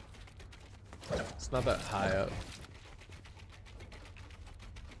 It's not that high up.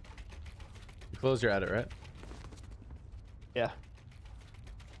 You closed your edit, right? Yeah.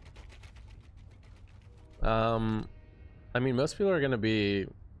 I mean, most people are gonna be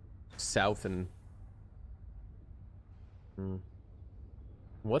south and.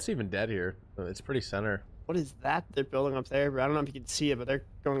 What's even dead here? It's pretty center. What is that they're building up there? I don't know if you can see it, but they're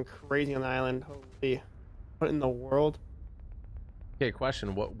going crazy on the island. Holy. What in the world? Okay,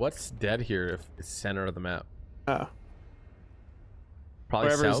 question. What's dead here if it's center of the map? Oh. Probably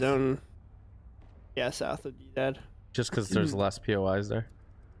Wherever south? zone. Yeah, south would be dead. Just because there's less POIs there?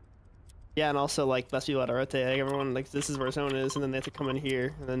 Yeah, and also, like, less people had to rotate. Like, everyone, like, this is where zone is, and then they have to come in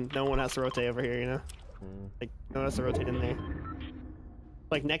here, and then no one has to rotate over here, you know? Like, no one has to rotate in there.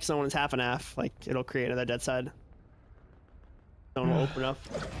 Like, next zone is half and half. Like, it'll create another dead side. Zone will open up.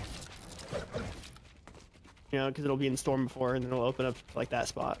 You know, because it'll be in storm before, and then it'll open up like that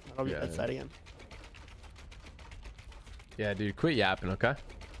spot. That'll be dead side again. Yeah, dude, quit yapping, okay?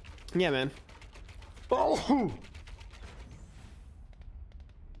 Yeah, man. Oh!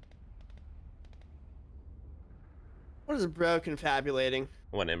 What is bro confabulating?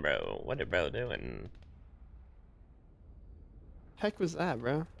 What in, bro? What is bro doing? Heck was that,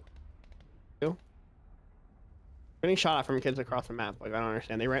 bro? Yo. Getting shot at from kids across the map. Like, I don't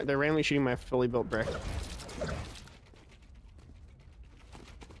understand. They're randomly shooting my fully built brick.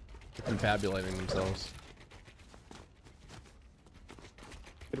 They're confabulating themselves.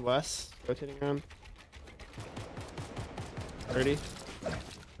 Good west, rotating around. 30.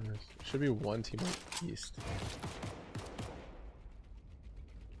 Should be one team east.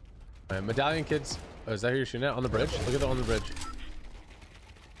 Alright, medallion kids. Oh, is that who you're shooting at? On the bridge? Look at that on the bridge.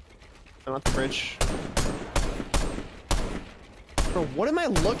 I'm at the bridge. Bro, what am I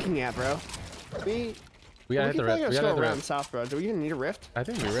looking at, bro? We gotta hit the rift. We gotta hit the around rift. south, bro. Do we even need a rift? I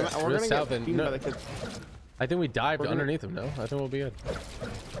think we rift. We're Rift gonna south get and beaten no, by the kids. I think we dived We're gonna- underneath them. No, I think we'll be good.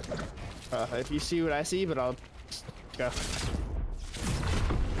 If you see what I see, but I'll just go.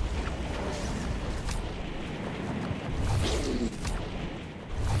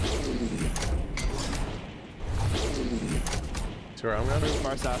 To where I'm going?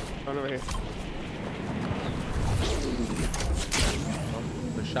 Far south. Going over here. Oh,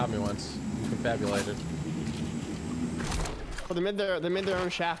 they shot me once. Confabulated. Oh, they made their own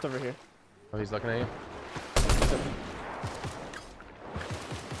shaft over here. Oh, he's looking at you.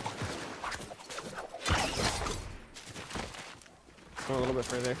 Go a little bit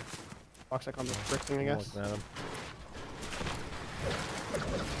further. Walks like on the brick thing, I guess. Looking at him.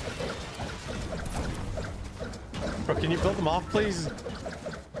 Bro, can you build them off, please?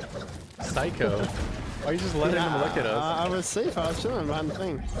 Psycho. Why are you just letting him look at us? I was safe. I was chilling behind the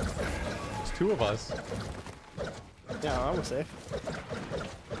thing. There's two of us. Yeah, I was safe.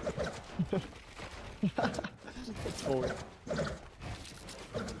 It's forward.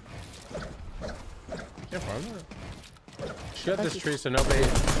 Can't farm that. Shut this tree so nobody.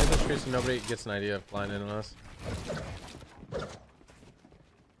 Shut this tree so nobody gets an idea of flying in on us.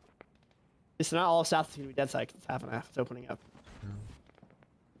 It's not all south to be dead side. It's half and half. It's opening up.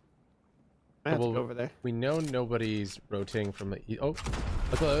 I have to go over there. We know nobody's rotating from the. Oh,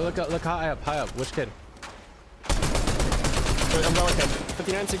 look high up, high up. Which kid? Umbrella kid.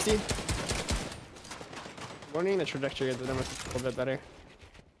 59, 60. Warning the trajectory of the number is a little bit better.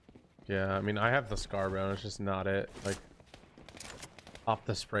 Yeah, I mean, I have the scar, bro. It's just not it. Like, off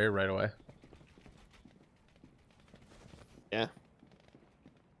the spray right away. Yeah.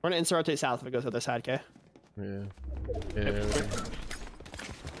 We're gonna instant rotate south if it goes to the other side, okay? Yeah. There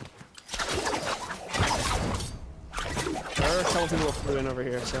are a couple people flew in over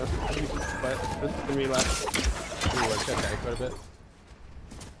here, so but there's gonna be less. Ooh, I got that quite a bit.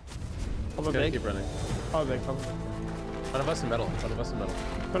 Probably big. Keep running. Probably big, probably. Front of us in metal. Front of us in metal.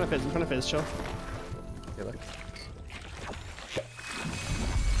 In front of his, chill. Okay, look.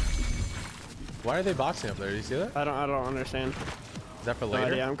 Why are they boxing up there? Do you see that? I don't understand. Is that for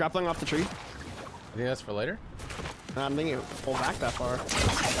later? Yeah, I'm grappling off the tree. You think that's for later? I'm thinking it pull back that far.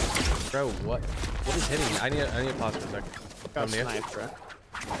 Bro, what is hitting me? I need a pause for a second. Got Come near. sniped, bro.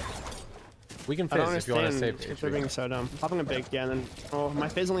 We can I don't fizz if you want to save understand if they're being so dumb. Popping a big, yeah, and then oh, my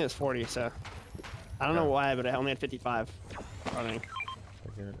fizz only has 40, so I don't know why, but I only had 55 running.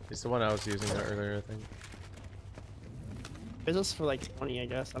 Okay. It's the one I was using earlier, I think. Fizz is for like 20, I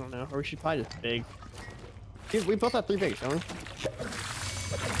guess. I don't know, or we should probably just big. Dude, we both have 3 bigs, don't we?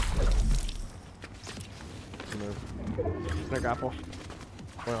 No grapple.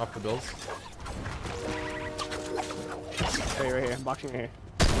 Going off the builds. Right here, boxing right here.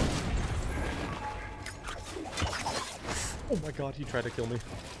 Oh my god, he tried to kill me.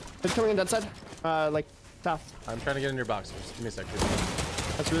 It's coming in dead side. Like south. I'm trying to get in your box. Just give me a sec.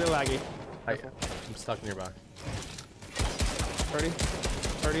 That's really laggy. I'm stuck in your box. 30.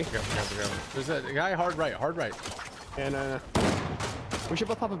 30. Careful. There's a guy hard right. And we should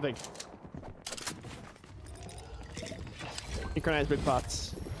both pop a big. Synchronize big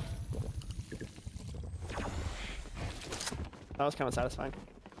pots. That was kind of satisfying.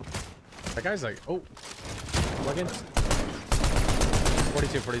 That guy's like, oh, plug in.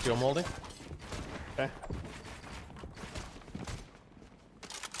 42. I'm holding. Okay.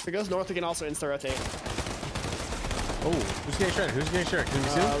 If it goes north, we can also insta rotate. Oh, who's getting shredded? Can you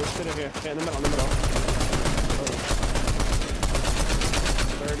see him? Let's sit in here. Okay, in the middle.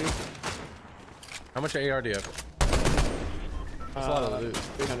 30. How much AR do you have? That's a lot of loot.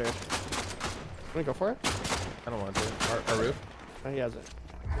 300. Wanna go for it? I don't want to. Our roof? Oh, he has it.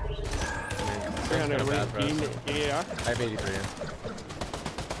 300. 300. Bad for us. You need AR? I have 83.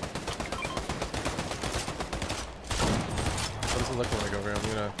 What is it looking like over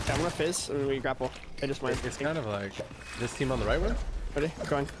here? I'm gonna fizz and we grapple. I just might. It's kind of like this team on the right one. Ready?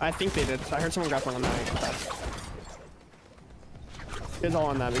 Going. I think they did. I heard someone grappling on that. It's all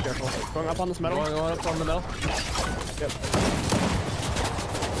on that. Be careful. Going up on this metal. Going up on the metal. Yep.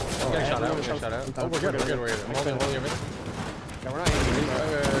 Oh, got shot out. Oh, we're good. I'm holding everything. Yeah, we're not even.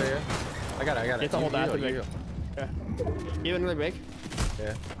 Yeah. I got it. You have to hold that. You. Okay. Even really big.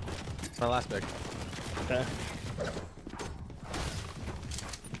 Yeah. My last pick. Okay.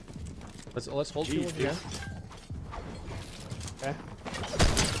 Let's hold you. Yeah. Okay.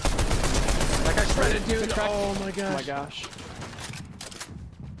 That guy shredded, dude. Oh my gosh. Oh my gosh.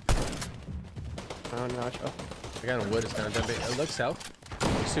 Oh no, chill. The guy in wood is kind of dead. Look south.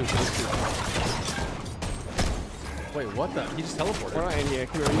 Look soup. Wait, what the? He just teleported. We're not in here.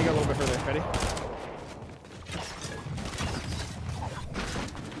 Come here, we need to go a little bit further. Ready?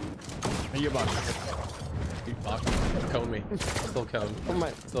 Are you about? You fuck. Cone me. Still cone. Oh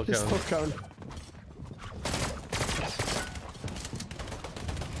my. Still He's cone. still cone.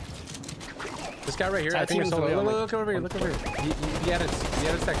 This guy right here, I think it's solo. Look over here. Look over here. He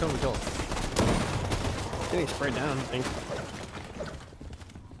edits that cone we killed. Getting sprayed down, I think.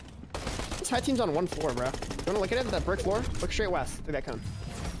 high team's on one floor, bro. You wanna look at it? That brick floor? Look straight west. Look at that cone.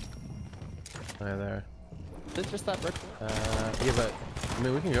 Right there. Is it just that brick floor? Yeah, but I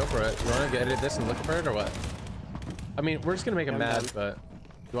mean, we can go for it. You want to edit this and look for it or what? I mean, we're just gonna make him mad, but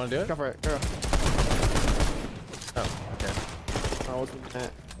you want to do it? Go for it. Go. Oh, okay. Oh, what's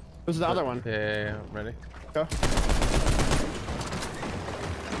that? This is the other one. Yeah, I'm ready. Go.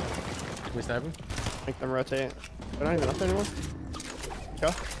 Can we snipe him? Make them rotate. They're not even up there anymore.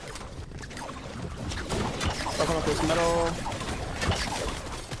 Go. Open up this middle.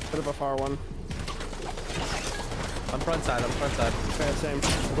 Bit of a far one. I'm front side. Okay, same.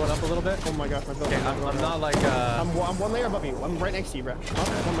 I'm going up a little bit. Oh my gosh, my building. Okay, I'm not like I'm one layer above you. I'm right next to you, bro. Okay,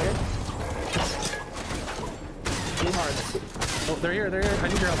 one layer. Need hearts. Oh, they're here. I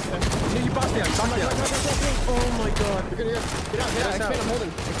need your help. You boxed me out. Oh my god. You're good here. Get out. Expand. I'm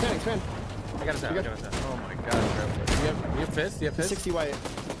holding. Expand. I got us out. Oh my god, bro. Do you have fists? Do you have fists? 60 white.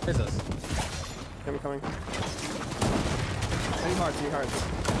 Fizz us. I'm coming. I need hearts.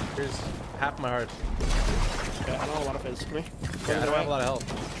 Here's half my heart. Okay, I don't have a lot of fizz. Come here. Yeah, I don't have a lot of health.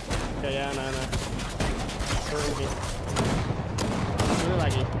 Yeah, I know. It's really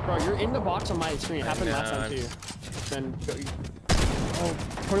laggy. Bro, you're in the box on my screen. It happened last time too. Then go. Oh,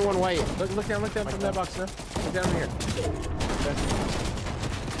 21 white. Look down from that box now. Look down here. Okay.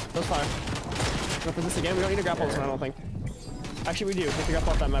 That's fire. Go for this again. We don't need to grapple this one, I don't think. Actually, we do. We have to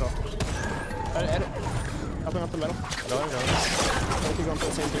grapple off that metal. Edit. Helping up the metal. Going. I think we're going for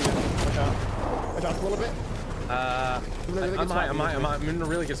the same thing now. Watch out a little bit. I'm high. I'm in a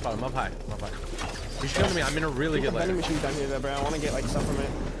really good spot. I'm up high. You should come to me. I'm in a really good vending layer. machine down here, though, bro. I want to get like stuff from it.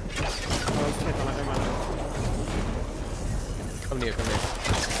 Oh, let's hit on it. Never mind. Come near. I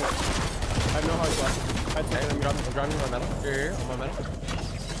have no hearts left. I'm dropping my metal. Here, on my metal.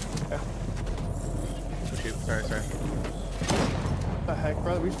 Okay. Oh, shoot. Sorry. What the heck,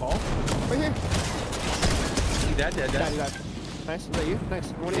 bro? Did we fall? Right here. You dead. He died. Nice. Is that you? Nice.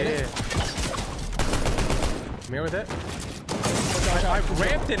 What do you Yeah. I'm here with it. I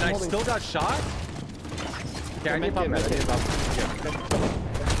ramped it and I still got shot? Okay, I need to pop that. Do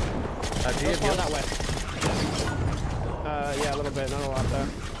you have that way. Yeah, a little bit. Not a lot, though.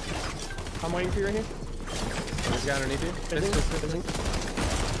 I'm waiting for you right here. There's a guy underneath you. Fizzing.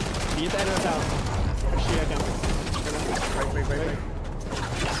 You get the end of the tower. Actually, I can. Right.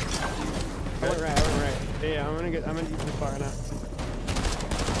 I went right. Yeah, I'm gonna use this far now.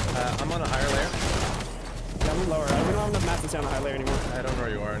 I'm on a higher layer. Yeah, I'm lower. I don't have enough mats to stay on a high layer anymore. I don't know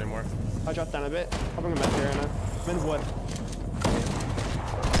where you are anymore. I'll drop down a bit. I'll bring them back here right now. I'm in wood.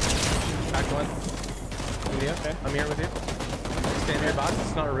 Back one. Okay. I'm here with you. Stand here, box.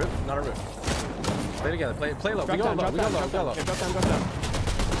 It's not a roof. Play together. Play low. We go low. Drop down.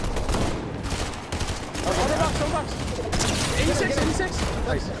 Other box. 86.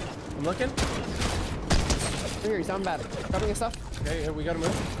 Nice. I'm looking. Here, he's down bad. Dropping his stuff. Okay, we gotta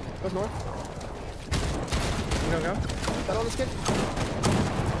move. Goes north. Go. Is that all this kid?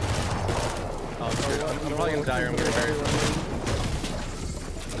 Oh, I'm probably gonna die here. I'm getting buried.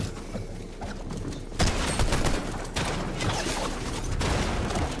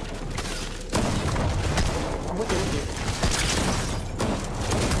 I'm with you.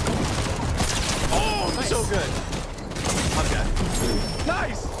 Oh, nice. So good. I'm dead.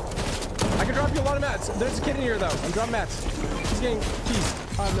 Nice. I can drop you a lot of mats. There's a kid in here though. I'm dropping mats. He's getting keys.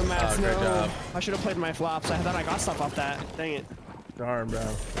 I have no mats. Great job. I should have played my flops. I thought I got stuff off that. Dang it. Darn, bro.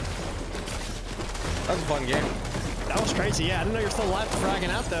 That was a fun game. That was crazy. Yeah, I didn't know you're still alive fragging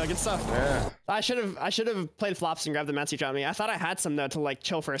out though. Good stuff. Yeah. I should have played flops and grabbed the mats you dropped me. I thought I had some though to like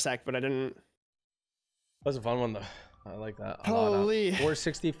chill for a sec, but I didn't. That was a fun one though. I like that. Holy.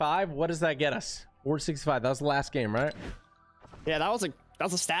 465. What does that get us? 465. That was the last game, right? Yeah, that was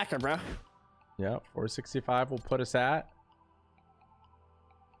a stacker, bro. Yeah, 465 will put us at.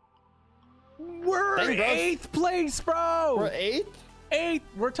 We're Dang, bro. 8th place, bro. We're 8th? 8th.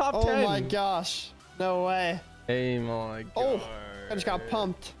 We're top 10. Oh my gosh. No way. Hey my god. Oh, I just got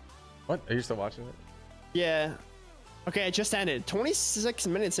pumped. What? Are you still watching it? Yeah. Okay, it just ended. 26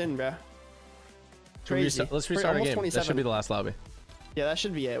 minutes in, bro. Crazy. Let's restart our game. 27. That should be the last lobby. Yeah, that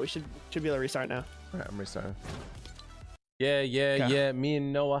should be it. We should be able to restart now. All right, I'm restarting. Yeah. Me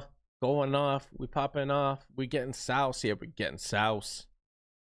and Noah going off. We popping off. We getting souse. Yeah, we getting souse.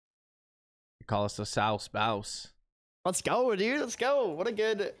 You call us the souse spouse. Let's go, dude. Let's go. What a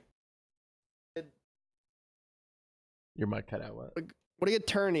good. Your mic cut out. What? What a good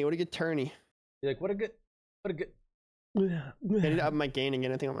tourney. What a good tourney. You're like, what a good. I need to up my gain and get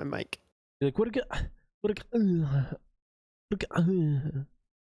anything on my mic. You're like, what a good.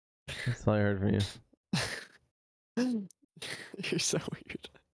 That's all I heard from you. You're so weird.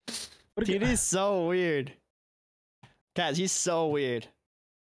 Dude, he's so weird. Guys, he's so weird.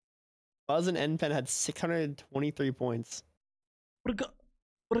 Buzz and NPen had 623 points.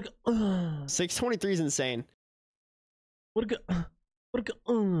 623 is insane.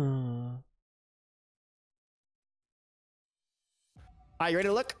 Are you ready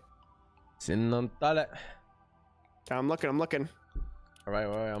to look? I'm looking. All right,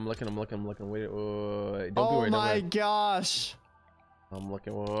 I'm looking. Wait. Don't be worried. Oh my gosh. I'm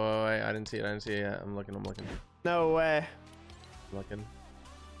looking. Wait. I didn't see it yet. I'm looking. No way. I'm looking.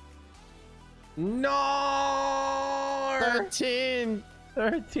 No. 13th.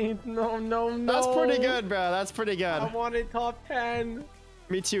 13th. No. That's pretty good, bro. That's pretty good. I wanted top 10.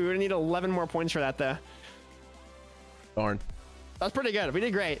 Me too. We're gonna need 11 more points for that, though. Darn. That's pretty good. We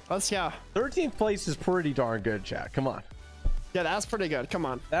did great. Let's go. 13th place is pretty darn good, chat. Come on. Yeah, that's pretty good. Come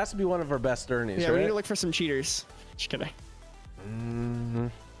on. That has to be one of our best earnings. Yeah, right? we need to look for some cheaters. Just kidding.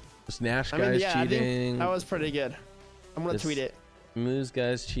 This Nash guy's cheating. That was pretty good. I'm gonna tweet it. Moose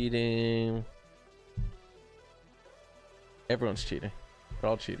guy's cheating. Everyone's cheating. They're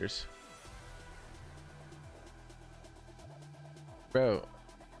all cheaters. Bro.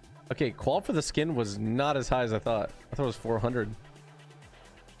 Okay, qual for the skin was not as high as I thought. I thought it was 400.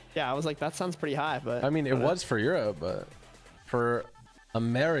 Yeah, I was like, that sounds pretty high, but I mean, it was for Europe, but for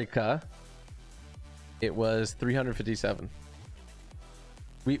America, it was 357.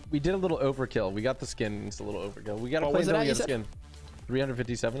 We did a little overkill. We got the skin. It's a little overkill. We got to play until we get the skin.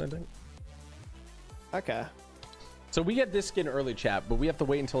 357, I think. Okay. So we get this skin early, chat, but we have to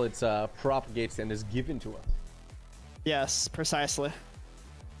wait until it's propagates and is given to us. Yes, precisely.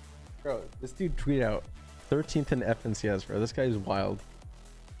 Bro, this dude tweet out 13th in FNCS, bro. This guy is wild.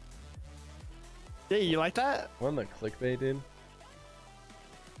 Yeah, you like that? What the clickbait, dude?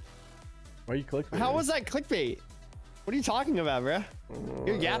 Why are you clickbait? How was that clickbait? What are you talking about, bro?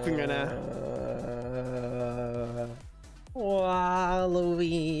 You're yapping right now.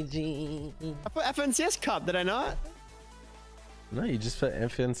 Waluigi. I put FNCS Cup, did I not? No, you just put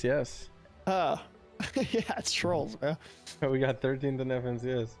FNCS. Oh. Yeah, it's trolls, bro. We got 13th in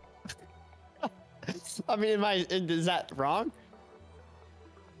FNCS. I mean, is that wrong?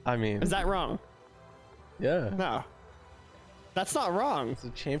 I mean, is that wrong? Yeah. No. That's not wrong. It's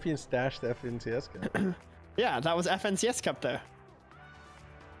a champion stashed FNCS guy. Yeah, that was FNCS Cup there.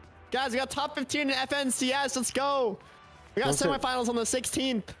 Guys, we got top 15 in FNCS. Let's go. We got semifinals on the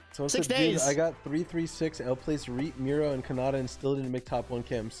 16th. 6 days. I got 336 outplaced Reet, Miro, and Kanata and still didn't make top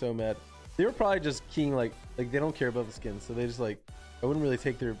 1K. I'm so mad. They were probably just keying like they don't care about the skins, so they just like I wouldn't really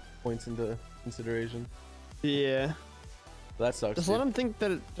take their points into consideration. Yeah. That sucks. Just let him think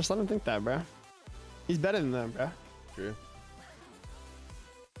that. Just let him think that, bro. He's better than them, bro. True.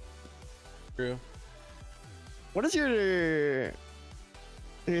 What is your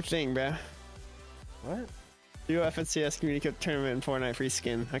thing, bro? What? Do FNCS Community Cup tournament and Fortnite free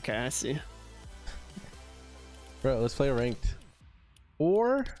skin. Okay, I see. Bro, let's play ranked.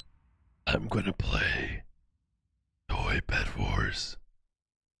 Or I'm gonna play Toy Bed Wars.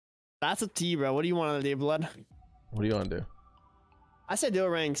 That's a T, bro. What do you want to do, blood? What do you want to do? I say duo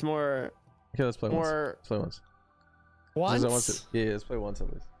ranks more. Okay, let's play once. Let's play once. Once? Yeah, let's play once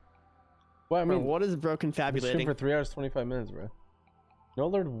at least. Well, I mean, bro, what is bro confabulating? For 3 hours 25 minutes, bro. No,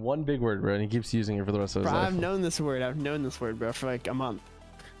 learned one big word, bro, and he keeps using it for the rest of his life. I've known this word. I've known this word, bro, for like a month.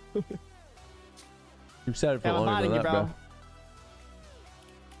 You've said it for longer than that, bro.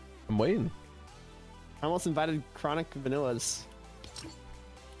 I'm waiting. I almost invited Chronic Vanillas.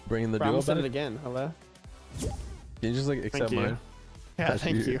 Bringing the bro, duo I said back? it again. Hello? Can you just like accept mine? Yeah,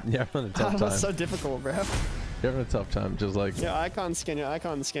 thank you. You're having a tough time. That was so difficult, bro. You're having a tough time, just like... Yeah, icon skin, yeah,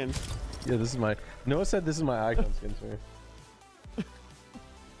 icon skin. Yeah, this is my... Noah said this is my icon skin, sir.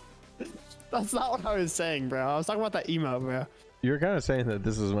 That's not what I was saying, bro. I was talking about that emote, bro. You were kind of saying that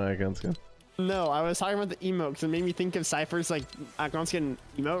this is my icon skin. No, I was talking about the emote because it made me think of Cypher's like icon skin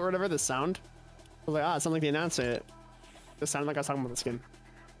emote or whatever, the sound. I was like, it sounded like the announcer. It sounded like I was talking about the skin.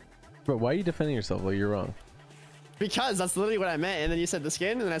 But why are you defending yourself? Like, you're wrong. Because that's literally what I meant. And then you said the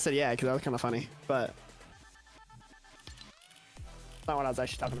skin, and then I said, yeah, because that was kind of funny. But that's not what I was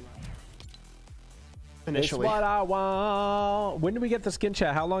actually talking about. Initially. It's what I want. When do we get the skin,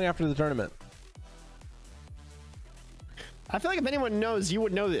 chat? How long after the tournament? I feel like if anyone knows, you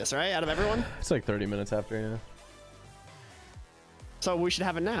would know this, right? Out of everyone? It's like 30 minutes after, yeah. So we should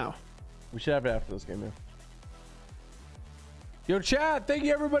have it now. We should have it after this game, yeah. Yo, chat, thank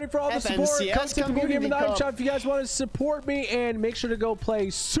you everybody for all the support. Come to the Game Night Shop if you guys want to support me, and make sure to go play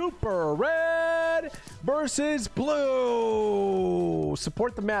Super Red versus Blue.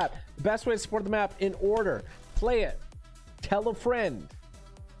 Support the map. The best way to support the map in order. Play it. Tell a friend.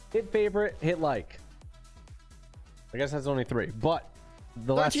 hit favorite, hit like. I guess that's only 3, but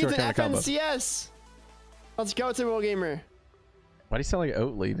the last 2 are kind of combo. FNCS. Let's go, Typical Gamer. Why do you sound like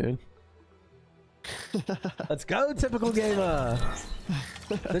Oatly, dude? Let's go, Typical Gamer.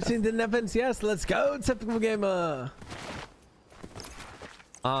 13th in FNCS. Let's go, Typical Gamer.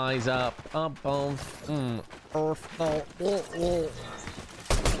 Eyes up, up on earth.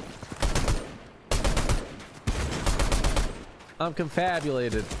 I'm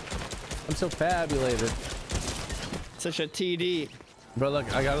confabulated. I'm so fabulated. Such a TD. Bro,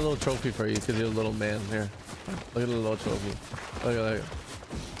 look, I got a little trophy for you because you're a little man. Here, look at the little trophy. Look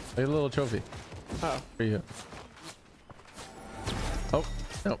at the little trophy. Oh. For you. Oh,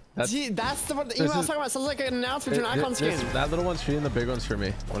 no. That's the one that email I was talking about. Sounds like an announcement to an icon skin. That little one's for you and the big one's for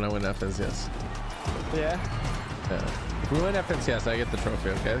me when I win FNCS. Yeah? Yeah. If we win FNCS, I get the trophy,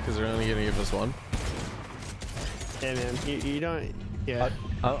 okay? Because they're only going to give us 1. Yeah, man. You don't... Yeah.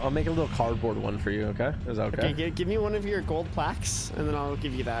 I'll make a little cardboard one for you, okay? Is that okay? Okay, give me one of your gold plaques, and then I'll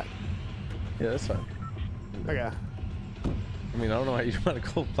give you that. Yeah, that's fine. Okay. I mean, I don't know why you want a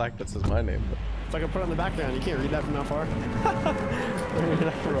gold plaque that says my name, but... So I can put it on the background. You can't read that from that far. You're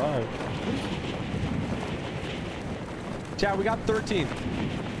not wrong. Chad, we got 13th.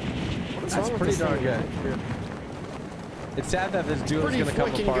 That's pretty darn good. It's sad that this duo is going to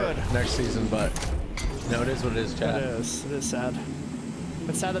come apart next season, but no, it is what it is, Chad. It is. It is sad.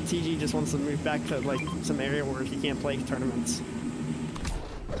 It's sad that TG just wants to move back to like some area where he can't play tournaments.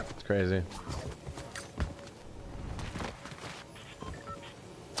 It's crazy.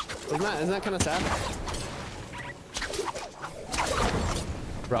 Isn't that kind of sad?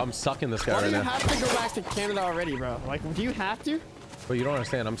 Bro, I'm sucking this guy Why right do you now. have to go back to Canada already, bro? Like, do you have to? Bro, you don't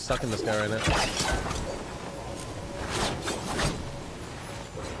understand. I'm sucking this guy right now.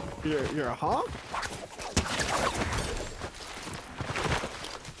 You're a hog?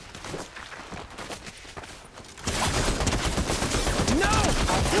 No!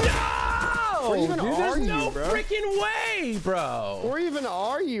 Or even Dude, are there's you, no bro? freaking way, bro. Or even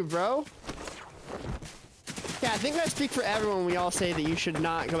are you, bro? Yeah, I think I speak for everyone. We all say that you should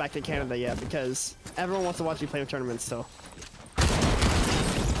not go back to Canada yet because everyone wants to watch you play tournaments still.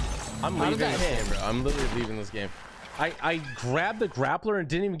 I'm leaving this game, bro. I'm literally leaving this game. I grabbed the grappler and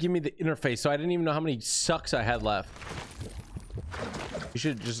didn't even give me the interface, so I didn't even know how many sucks I had left. You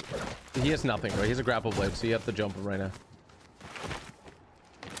should just... He has nothing, bro. He has a grapple blade, so you have to jump him right now.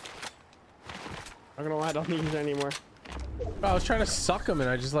 I'm gonna lie, I don't need it anymore. Bro, I was trying to suck him and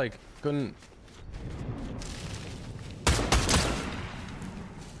I just like couldn't...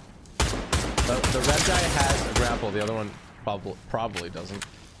 The red guy has a grapple, the other one probably doesn't.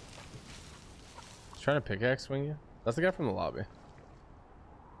 He's trying to pickaxe swing you. That's the guy from the lobby.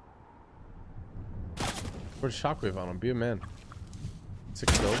 Where's shockwave on him? Be a man.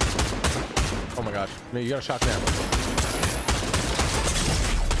 6 kills. Oh my gosh. No, you got a shock now.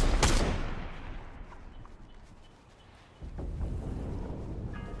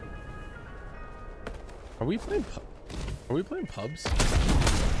 Are we playing pubs?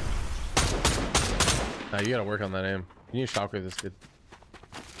 Nah, you gotta work on that aim. You need to shockwave this kid.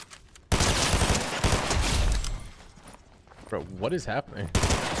 Bro, what is happening?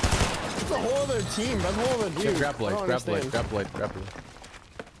 It's a whole other team, that's a whole other dude. Grab blade, grab blade, grab blade, grab blade.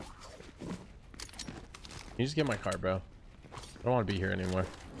 Can you just get my card, bro? I don't want to be here anymore.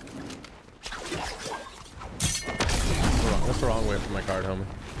 That's the wrong way for my card, homie.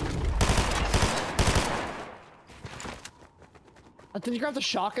 Did you grab the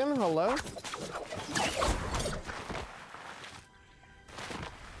shotgun? Hello?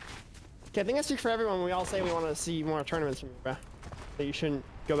 Okay, I think I speak for everyone. We all say we want to see more tournaments from you, bro. That you shouldn't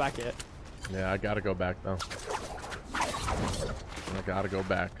go back yet. Yeah, I gotta go back though. I gotta go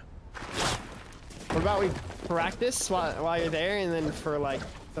back. What about we practice while you're there, and then for like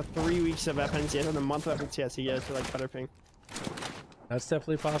the 3 weeks of FNCS or the month of FNCS, you get to like better ping. That's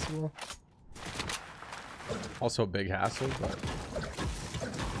definitely possible. Also a big hassle, but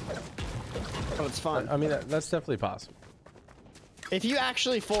it's fun. I mean, that's definitely possible. If you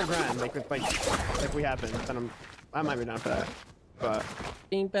actually full grind, like we happen, then I might be down for that. But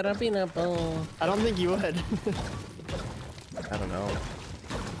I don't think you would. I don't know.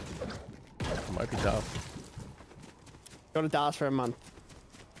 It might be tough. Go to Dallas for a month.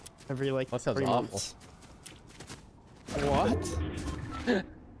 Every like That sounds 3 awful. months. What?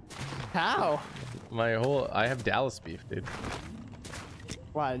 How? I have Dallas beef, dude.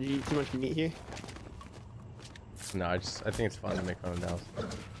 Why? Did you eat too much meat here? No, I think it's fun to make fun of Dallas.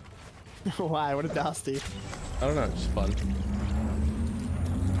 Why? What did Dallas do? I don't know, it's just fun.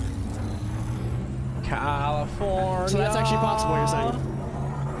 California. So that's actually possible, you're saying?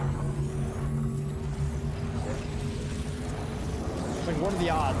 Like, what are the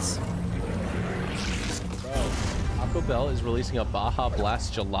odds? Bro, Taco Bell is releasing a Baja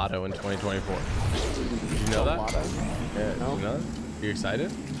Blast Gelato in 2024. Did you know that? Yeah, No. did you know that? Are you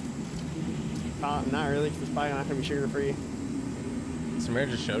excited? Not really, because it's probably not gonna be sugar free. Samara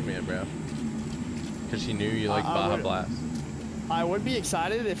just showed me it, bro. Because she knew you liked Baja Blast. I would be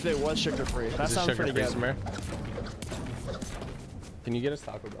excited if it was sugar free. That sounds pretty good. Samara? Can you get us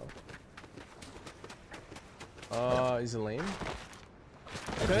Taco Bell? Is it lame?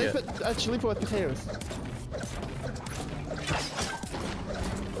 Could I put a chilipa with potatoes?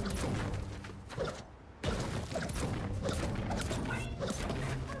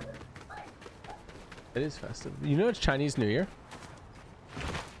 It is festive. You know it's Chinese New Year?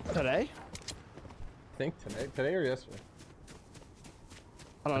 Today? I think today or yesterday.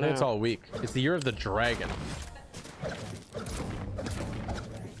 I don't I know. think it's all week. It's the year of the dragon.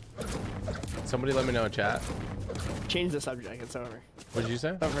 Somebody let me know in chat. Change the subject. It's over. What did you say?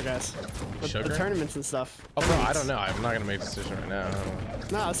 It's over, guys. Sugar? The tournaments and stuff. Oh, bro, I don't know. I'm not gonna make a decision right now. I don't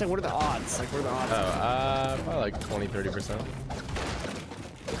know. No, I was saying, what are the odds? Like, what are the odds? Oh, probably like 20-30%.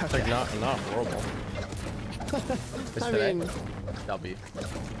 It's like not horrible. It's I today. mean, That'll be.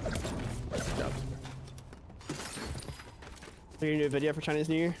 Good job. are you gonna do a video for Chinese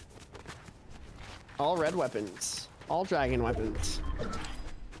New Year? All red weapons. All dragon weapons.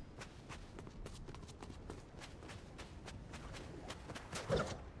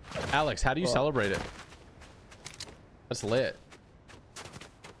 Alex, how do you celebrate it? That's lit.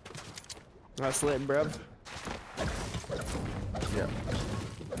 That's lit, bro. Yeah.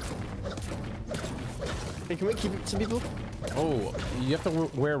 Hey, can we keep it to people? Oh, you have to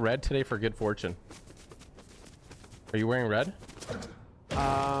wear red today for good fortune. Are you wearing red?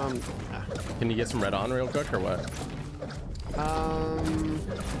 Can you get some red on real quick or what?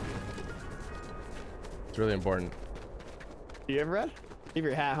 It's really important. Do you have red? Leave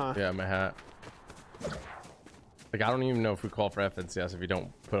your hat, huh? Yeah, my hat. Like, I don't even know if we call for FNCS if you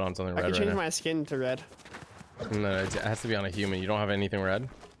don't put on something red. I can change right my skin to red. No, it has to be on a human. You don't have anything red?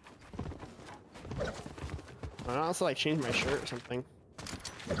 I also like change my shirt or something.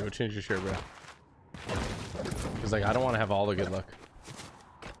 Go change your shirt, bro. Because, like, I don't want to have all the good luck.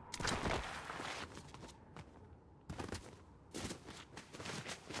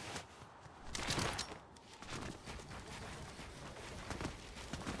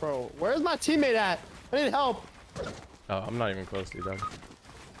 Bro, where's my teammate at? I need help. Oh, I'm not even close to you, done.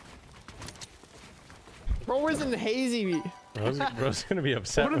 Bro, where's in Hazy? Bro's gonna be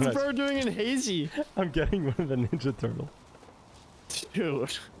upset. What is bro doing in Hazy? I'm getting one of the Ninja Turtle.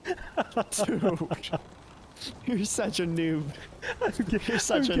 Dude. Dude. You're such a noob. You're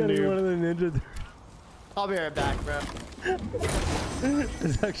such a noob. One of the Ninja Turtles. I'll be right back, bro.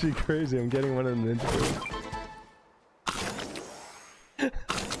 It's actually crazy. I'm getting one of the Ninja Turtles.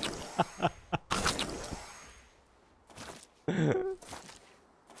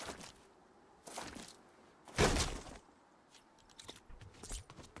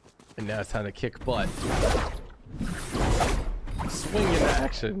 And now it's time to kick butt. Swing into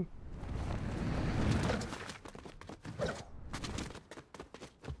action.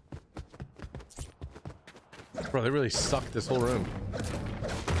 Bro, they really sucked this whole room.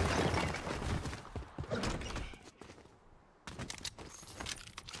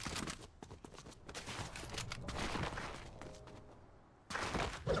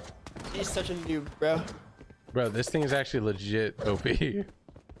 He's such a noob, bro. Bro, this thing is actually legit OP.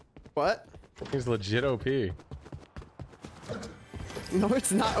 What? It's legit OP. No,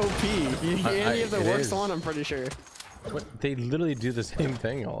 it's not OP. You any of the it worst is. one, I'm pretty sure. What? They literally do the same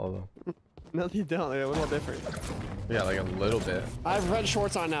thing, all of them. No, they don't. They're a little different. Yeah, like a little bit. I have red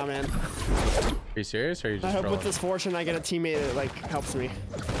shorts on now, man. Are you serious? Or are you just I hope trolling? with this fortune I get a teammate that like helps me.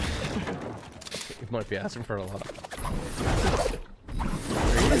 You might be asking for a lot.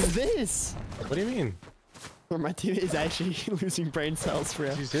 What is this? What do you mean? Where my teammate is actually losing brain cells for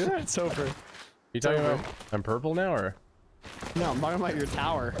real. Did you see that? It's over. You talking over. about I'm purple now, or No, I'm talking about your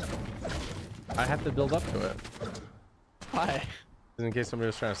tower. I have to build up to it? Why? In case somebody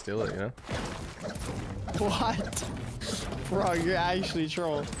was trying to steal it, you know? What? Bro, you're actually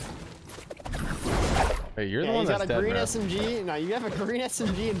troll. Hey, you're the Yeah, one you that's got a dead, green bro. SMG. No, you have a green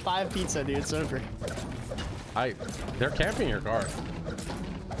SMG and 5 pizza, dude. It's over. They're camping your car.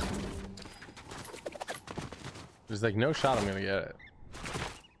 There's like no shot I'm gonna get it.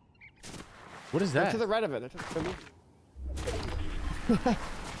 What is They're that? to the right of it.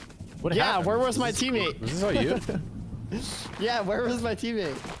 What Yeah, happened? where was my teammate? Was this all you? Yeah, where was my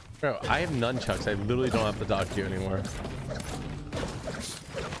teammate? Bro, I have nunchucks. I literally don't have to talk to you anymore.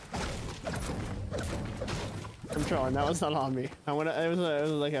 I'm trolling. That was not on me. I went. It was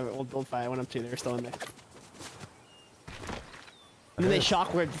like an old build fight. I went up to. They were still in there. And then they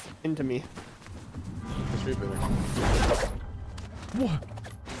shockwaved into me. Just rebooting. What?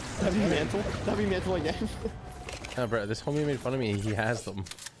 Heavy mantle? Heavy mantle again? No, bro, this homie made fun of me. He has them.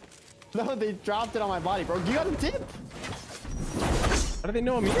 No, they dropped it on my body, bro. You got a dip. How do they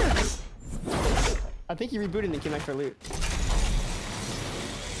know I'm here? I think he rebooted and came back for loot.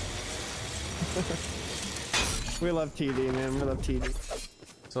 We love TD, man. We love TD.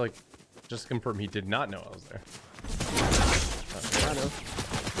 So, like, just to confirm, he did not know I was there. I know.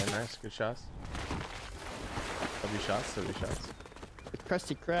 Yeah, nice. Good shots. W shots. W shots. The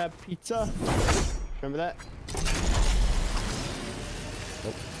Krusty Krab pizza. Remember that?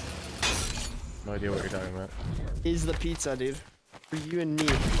 Nope. No idea what you're talking about. Is the pizza, dude. For you and me.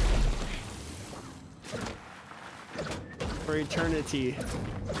 For eternity.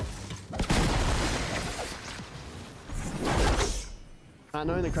 Not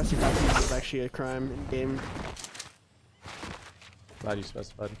knowing the Krusty Krab pizza is actually a crime in game. Glad you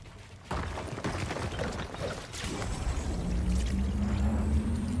specified.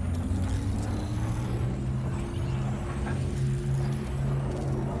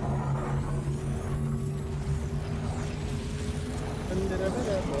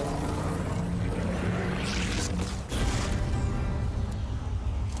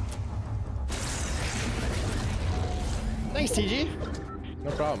 Thanks, TG.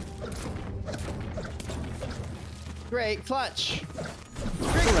 No problem. Great clutch.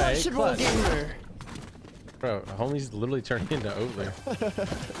 Great clutch, clutch. gamer. Bro, homie's literally turning into Oatly.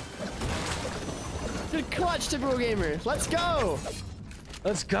 Good clutch, typical gamer. Let's go.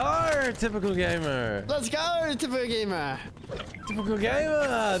 Let's go, typical gamer. Let's go, typical gamer. Typical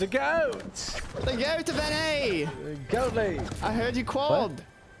gamer, the goat. The goat of NA. Goatly. I heard you called.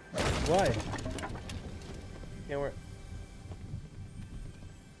 Why? Can't work.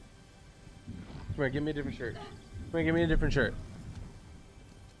 Come here, give me a different shirt. Come here, give me a different shirt.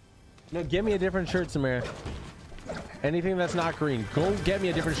 No, give me a different shirt, Samara. Anything that's not green, go get me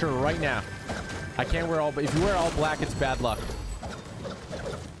a different shirt right now. I can't wear all, but if you wear all black, it's bad luck.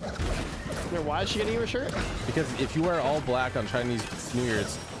 Why is she getting you a shirt? Because if you wear all black on Chinese New Year,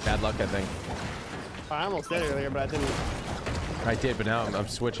 it's bad luck, I think. I almost did earlier, but I didn't. I did, but now I'm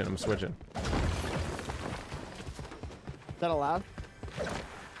switching. I'm switching. Is that allowed?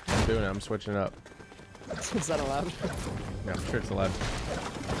 I'm doing it. I'm switching it up. Is that allowed? Yeah, I'm sure it's allowed.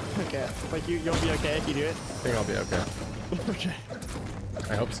 Okay. Like you'll be okay if you do it? I think I'll be okay. Okay.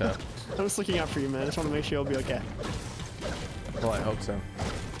 I hope so. I'm just looking out for you, man. I just want to make sure you'll be okay. Well, I hope so.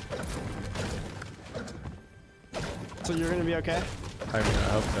 So you're gonna be okay? I mean, I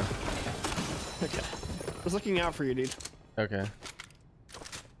hope so. Okay. Just looking out for you, dude. Okay.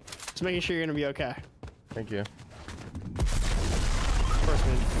 Just making sure you're gonna be okay. Thank you. Of course,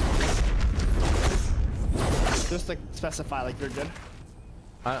 man. Just to specify, like, you're good.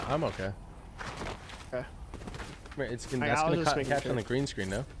 I'm okay. Okay. Wait, it's I that's was gonna just making catch sure. on the green screen,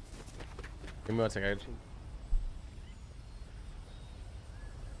 no? Give me one second.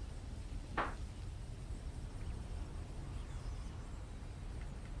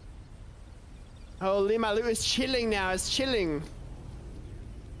 Holy, my loot is chilling now. It's chilling.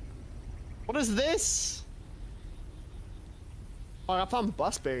 What is this? Oh, I found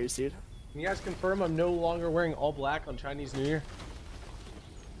bus berries, dude. Can you guys confirm I'm no longer wearing all black on Chinese New Year?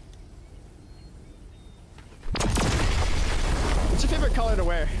 What's your favorite color to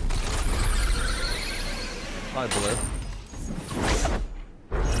wear? Probably blue.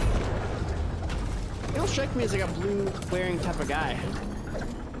 You don't strike me as like a blue wearing type of guy.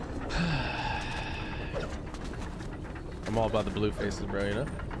 I'm all about the blue faces, bro, you know?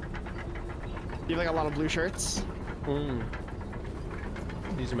 You have like a lot of blue shirts.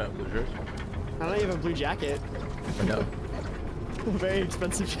 These are my blue shirts. I know you have a blue jacket. I know. A very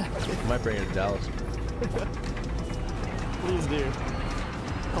expensive jacket. I might bring it to Dallas. Please do.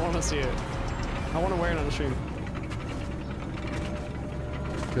 I want to see it. I want to wear it on the stream.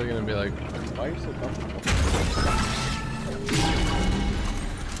 You're gonna be like, why are you so comfortable?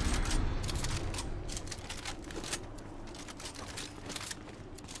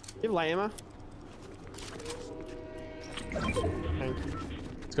 You have light ammo? Thank you.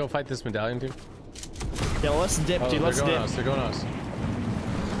 Let's go fight this medallion team. Yeah, let's dip, dude. Let's they're going dip. on us. They're going on us.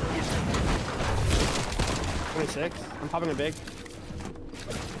 26. I'm popping a big.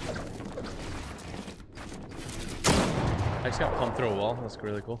 I just got pumped through a wall. That's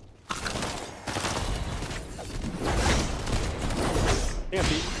really cool. I think I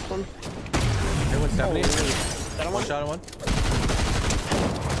beat one. Hit 170. Is that on One shot on one.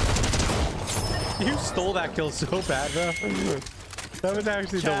 You stole that kill so bad, bro. That was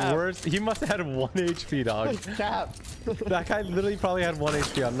actually the worst. He must have had 1 HP, dog. Cap. That guy literally probably had 1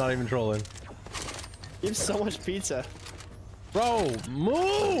 HP. I'm not even trolling. You have so much pizza. Bro,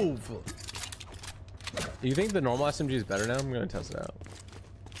 move! You think the normal SMG is better now? I'm gonna test it out.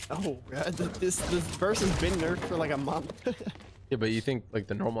 Oh, God. This burst has been nerfed for like a month. Yeah, but you think like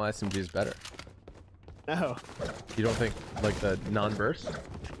the normal SMG is better? No. You don't think like the non-burst?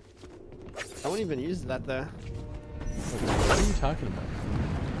 I won't even use that though. What are you talking about?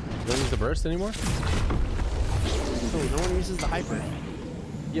 You don't use the burst anymore? Oh, no one uses the hyper.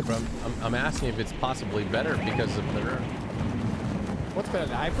 Yeah, bro. I'm asking if it's possibly better because of the nerf. What's better,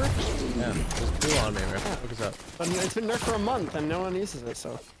 the hyper? Yeah, just cool on me, bro. Look us up. But it's been nerfed for a month and no one uses it,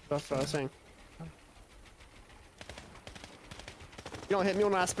 so that's what I was saying. You don't hit me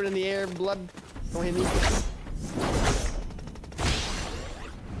when I spit in the air, blood. Don't hit me.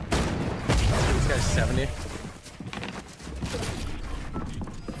 This guy's 70.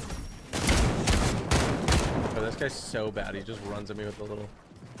 Oh, this guy's so bad. He just runs at me with a little.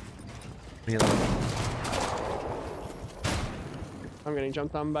 I'm getting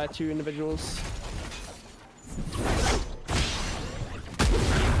jumped on by 2 individuals.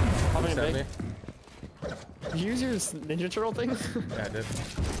 Popping a big. Did you use your Ninja Turtle thing? Yeah, I did.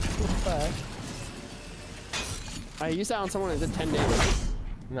 I used that on someone that did 10 damage.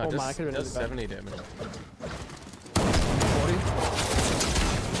 No, oh, just really 70 damage. 40?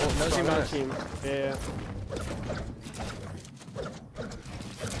 Oh, no team on team. Yeah.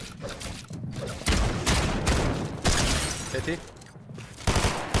 50.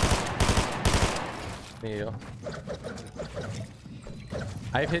 There you go.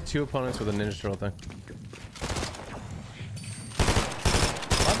 I've hit 2 opponents with a Ninja Turtle thing.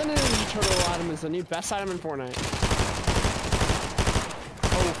 I thought the Ninja Turtle item is the new best item in Fortnite.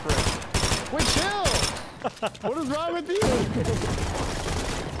 Oh, frick. Wait, chill! What is wrong with you?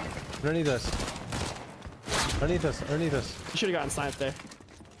 Underneath us. Underneath us. Underneath us. You should have gotten sniped there.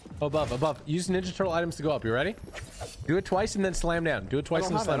 Above, above. Use Ninja Turtle items to go up. You ready? Do it twice and then slam down. Do it twice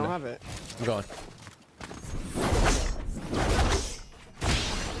and then slam down. I don't have it. I'm going.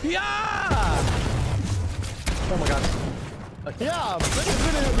 Yeah! Oh my god. Yeah,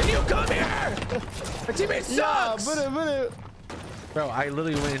 Can you come here? My teammate sucks! Yeah, Bro, I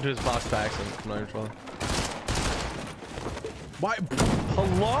literally went into his box by accident. I'm not even trolling. Why?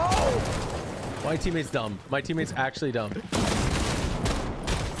 Hello? My teammate's dumb. My teammate's actually dumb.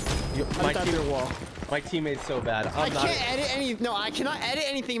 My teammate's so bad. I can't edit any. No, I cannot edit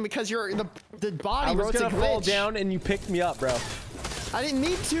anything because you're the body. I was gonna fall down and you picked me up, bro. I didn't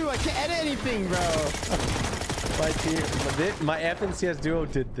need to. I can't edit anything, bro. My FNCS duo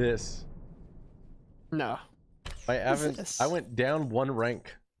did this. No. I went down 1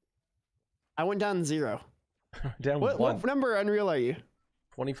 rank. I went down 0. Down what 1. What number Unreal are you?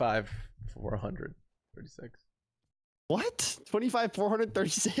 25 436. What? 25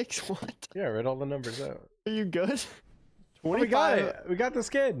 436? What? Yeah, I read all the numbers out. Are you good? Oh, we got it. We got the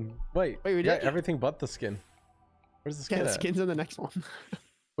skin. Wait, we got did everything but the skin. Where's the skin? Yeah, the skin's in the next one.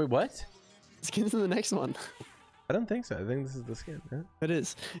 Wait, what? The skin's in the next one. I don't think so. I think this is the skin. Huh? It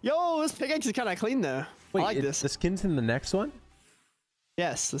is. Yo, this pickaxe is kind of clean though. Wait, I like this. The skin's in the next one?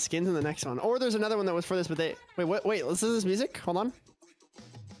 Yes, the skin's in the next one. Or there's another one that was for this, but they wait, listen to this music. Hold on.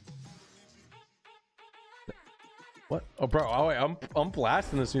 What? Oh, bro. Oh, wait. I'm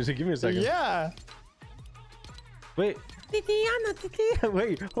blasting this music. Give me a second. Yeah. Wait.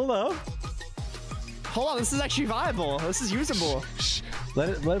 Wait. Hold on. Hold on. This is actually viable. This is usable. Shh. Let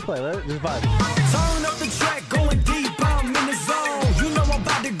it play. Let it just vibe. Turn up the track, going deep. I'm in the zone. You know I'm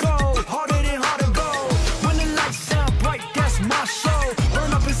about to go harder than harder go. When the lights sound bright, that's my show.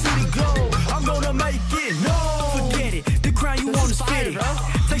 Burn up and see the glow. I'm gonna make it. No, forget it. The crown you want is fitting.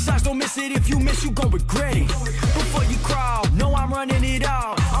 Take shots, don't miss it. If you miss, you gon' regret it. Before you crawl, know I'm running it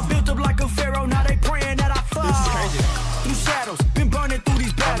out. I'm built up like a pharaoh. Now they praying that I fall. This is crazy. Through shadows, been burning through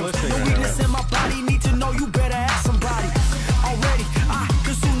these battles. No weakness in my body. Need to know you better ask somebody. Already, I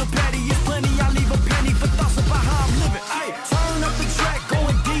consume the petty. It's plenty. I leave a penny for thoughts about how I'm living. Ay, turn up the track,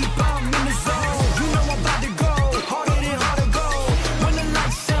 going deep. I'm in the zone. You know I'm about to go harder than harder go. When the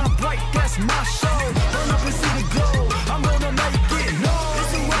lights sound bright, that's my show. Burn up and see the glow. I'm gonna make it. No,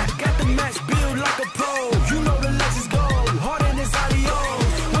 it's a rap. Got the match built like a pro. You know the legends go harder than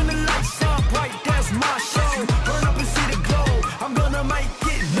adios.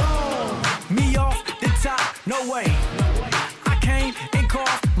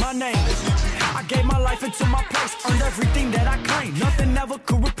 life into my place. Earned everything that I claim. Nothing ever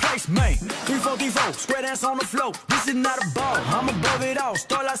could replace me. 3-4-3-4, square dance on the floor. This is not a ball. I'm above it all.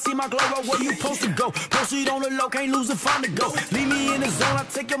 Start, I see my glow up. Where you supposed to go? Proceed on the low, can't lose and find a go. Leave me in the zone. I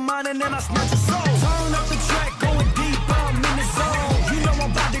take your mind and then I snatch your soul. Turn up the track, going deep. I'm in the zone. You know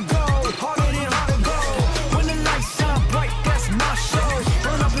I'm about to go. Harder than hard to go. When the lights shine bright, that's my show.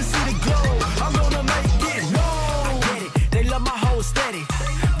 Burn up and see the glow. I'm gonna make it known. I get it. They love my whole steady.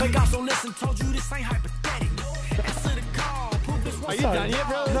 They got so listen. Told you this ain't hypothetical. Answer the call. Prove this. Are you done yet,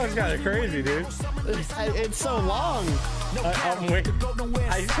 bro? That's kind of crazy, dude. It's so long. I'm waiting.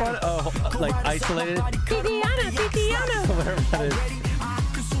 I just want to like isolated. Whatever that is.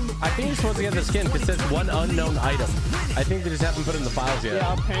 I think you're supposed to get the skin because it says one unknown item. I think they just haven't put it in the files yet.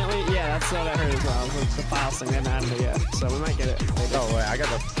 Yeah, apparently, yeah, that's what I heard as well. It's the files thing, they haven't added it yet, so we might get it. Oh wait, I got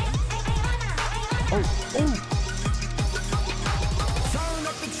the. Oh.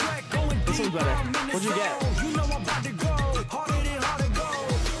 This one's better. What'd you get?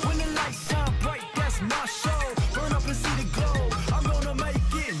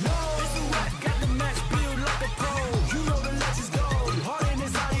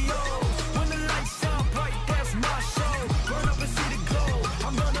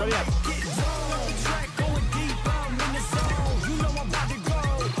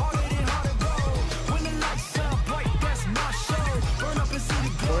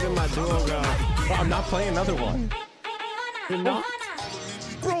 Where did my duo go? Oh, I'm not playing another one. You're not?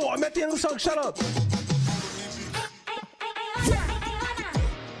 Bro, I'm at the end of the song. Shut up.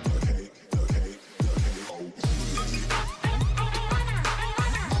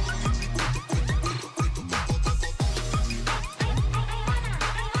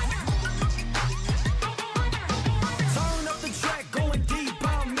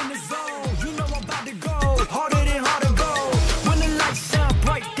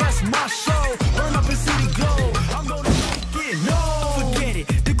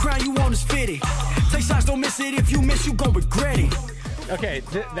 If you miss, you gon' regret it. Okay,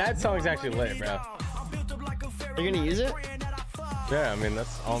 that song's actually lit, bro. Are you gonna use it? Yeah, I mean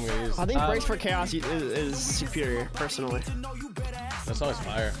that's all I'm gonna use. I think Brace for Chaos is superior, personally. That song's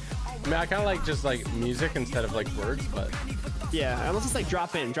fire. I mean, I kind of like just like music instead of like words, but yeah, unless it's like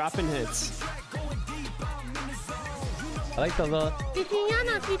drop in hits. I like the little.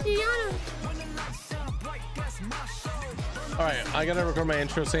 All right, I gotta record my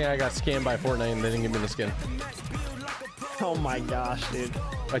intro saying I got scammed by FORTNITE and they didn't give me the skin. Oh my gosh, dude.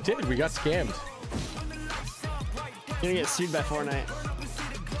 I did. We got scammed. You're gonna get sued by FORTNITE.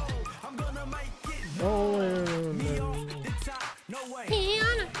 Oh no.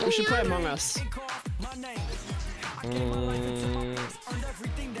 We should play Among Us.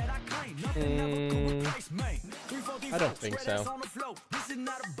 I don't think so.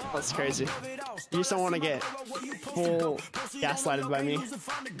 That's crazy. You just don't want to get full gaslighted by me.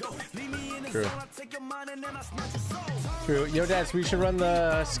 True. True. Yo, Dads, we should run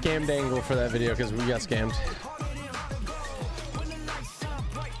the scammed angle for that video because we got scammed.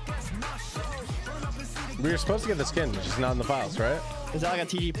 We were supposed to get the skin, just not in the files, right? Is that like a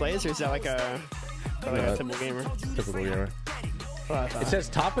TG Plays or is that like a typical gamer? Typical gamer. It says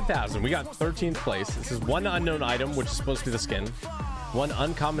top 1,000. We got 13th place. This is one unknown item, which is supposed to be the skin. One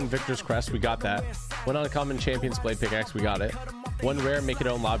uncommon Victor's Crest. We got that. One uncommon Champion's Blade Pickaxe. We got it. One rare Make It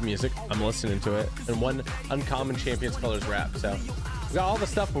Own Loud Music. I'm listening to it. And one uncommon Champion's Colors Wrap. So we got all the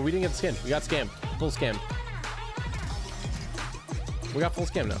stuff, but we didn't get the skin. We got scammed. Full scam. We got full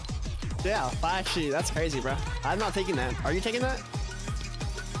scam now. Yeah, actually, that's crazy, bro. I'm not taking that. Are you taking that?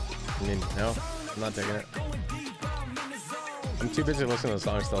 I mean, no, I'm not taking it. I'm too busy listening to the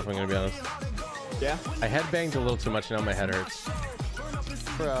song stuff, I'm gonna be honest. Yeah? I headbanged a little too much, now my head hurts.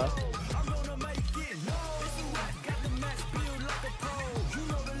 Bro.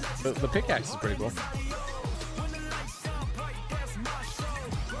 The pickaxe is pretty cool.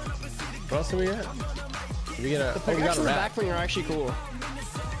 What else do we get? Did we get a... The we got a wrap. backbling are actually cool.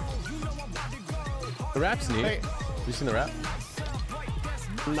 The wrap's neat. Wait. You seen the wrap?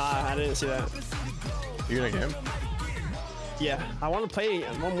 Nah, I didn't see that. You gonna get him? Yeah, I want to play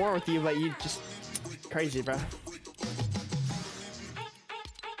one more with you, but you just crazy, bro.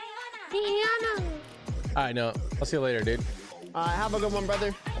 Alright, no. I'll see you later, dude. Have a good one,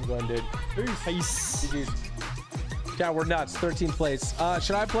 brother. I'm going, dude. Peace. GG's. Yeah, we're nuts. 13th place.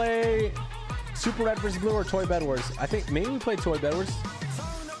 Should I play Super Red vs. Blue or Toy Bed Wars? I think maybe we play Toy Bed Wars.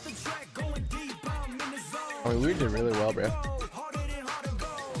 I mean, we did really well, bro.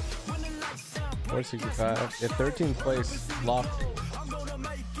 465. Yeah, 13th place. Locked.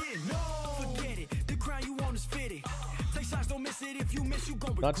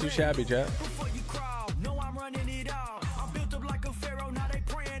 Not too shabby, chat.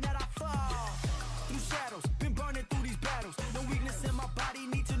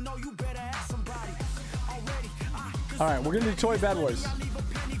 All right, we're gonna do toy bed wars,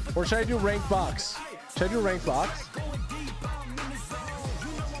 or should I do rank box? Should I do rank box?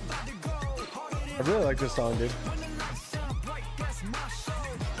 I really like this song, dude.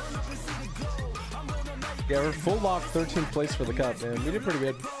 Yeah, we're full lock 13th place for the cup, man. We did pretty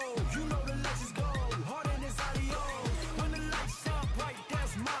good.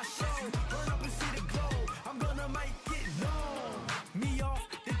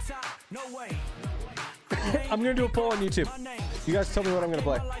 I'm gonna do a poll on YouTube. You guys tell me what I'm gonna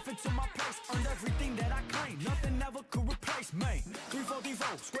play.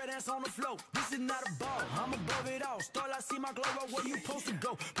 This is not a ball. I'm above it all. Start, I see my glow up where you supposed to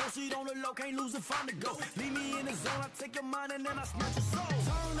go. Proceed on the low, can't lose and find the go. Leave me in the zone, I take your mind and then I snatch your soul.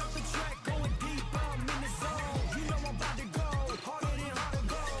 Turn up the track, going deep, I'm in the zone. You know I'm about to go, harder than hard to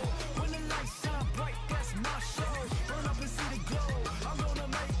go. When the lights shine bright, that's my show. Burn up and see the glow, I'm gonna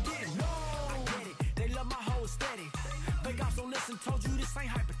make it known. I get it, they love my whole steady. Big guys don't listen, told you this ain't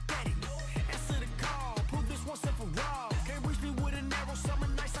hypothetical. Answer the call, prove this once and for all. Can't reach me with an arrow, summer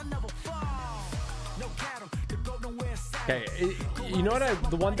nights I never fall. No cattle, the goat don't wear saddle. Okay, you know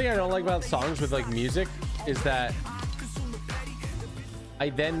what? The one thing I don't like about songs with like music is that I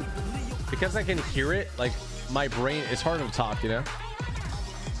then, because I can hear it, like my brain, it's hard to talk, you know?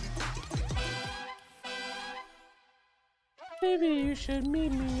 Maybe you should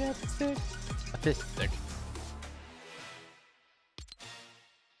meet me at the stick. At this stick.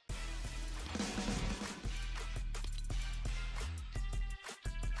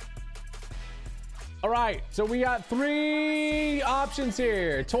 All right, so we got 3 options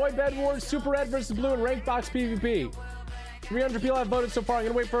here. Toy Bed Wars, Super Red versus Blue, and Ranked Box PvP. 300 people have voted so far. I'm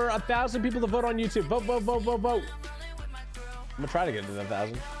gonna wait for 1,000 people to vote on YouTube. Vote, vote, vote, vote, vote. I'm gonna try to get to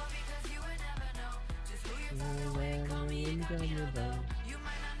 1,000.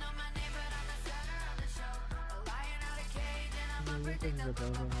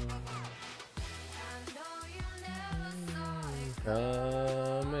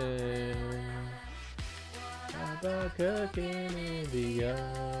 Coming. Cooking in the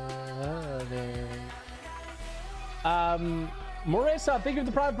oven. Marissa, thank you for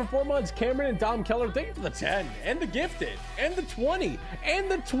the prime for 4 months. Cameron and Dom Keller, thank you for the 10 and the gifted and the 20 and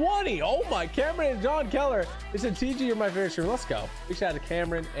the 20. Oh my, Cameron and John Keller. It's a TG, you're my favorite streamer. Let's go. Big shout out to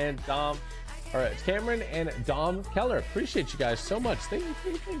Cameron and Dom. All right, it's Cameron and Dom Keller. Appreciate you guys so much. Thank you,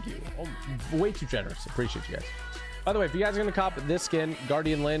 thank you. Oh, way too generous. Appreciate you guys. By the way, if you guys are gonna cop this skin,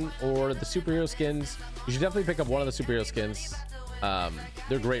 Guardian Lin, or the superhero skins, you should definitely pick up one of the superhero skins.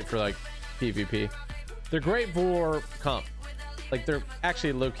 They're great for like PvP. They're great for comp. Like they're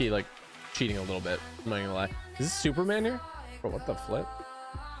actually low-key like cheating a little bit. I'm not gonna lie. Is this Superman here? Bro, what the flip?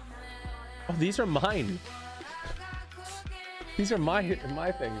 Oh, these are mine. These are my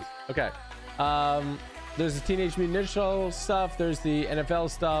things. Okay. There's the Teenage Mutant Ninja Turtles stuff. There's the NFL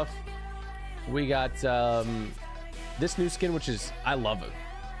stuff. We got this new skin, which is, I love it.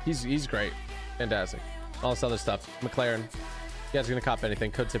 He's great. Fantastic. All this other stuff. McLaren. You guys are gonna cop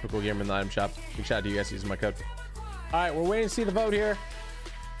anything, code typical gamer in the item shop. Big shout out to you guys using my code. All right, we're waiting to see the vote here.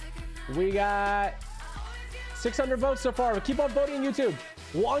 We got 600 votes so far. Keep on voting on YouTube.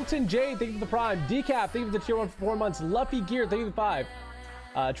 Wongton J, thank you for the prime. Decap, thank you for the tier 1 for 4 months. Luffy Gear, thank you for the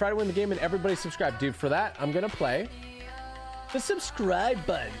 5. Try to win the game and everybody subscribe. Dude, for that, I'm gonna play the subscribe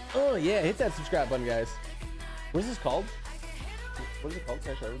button. Oh yeah, hit that subscribe button, guys. What is this called? What is it called?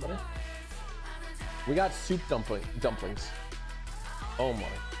 Can I show everybody? We got soup dumplings. Oh my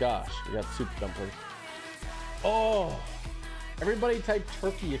gosh, we got soup dumplings. Oh, everybody type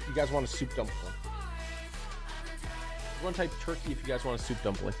turkey if you guys want a soup dumpling. Everyone type turkey if you guys want a soup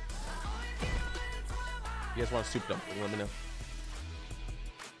dumpling. If you guys want a soup dumpling, let me know.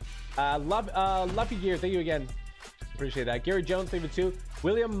 Luffy Gear, thank you again. Appreciate that. Gary Jones, thank you for 2.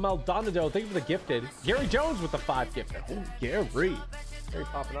 William Maldonado, thank you for the gifted. Gary Jones with the 5 gifted. Oh, Gary. Gary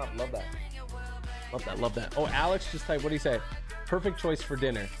popping up. Love that. Love that. Love that. Oh, Alex just typed, what do you say? Perfect choice for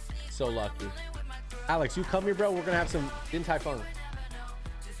dinner. So lucky. Alex, you come here, bro. We're gonna have some Din Tai Fung.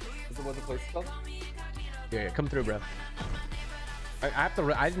 What's the place called? Yeah, come through, bro. I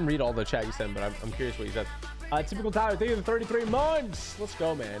didn't read all the chat you sent, but I'm curious what you said. Typical Tyler, thank you for 33 months. Let's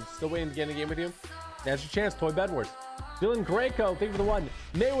go, man. Still waiting to get in a game with you. Now's your chance. Toy Bed Wars. Dylan Greco, thank you for the 1.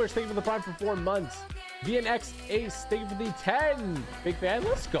 Maywish, thank you for the prime for 4 months. VNX Ace, thank you for the 10. Big fan.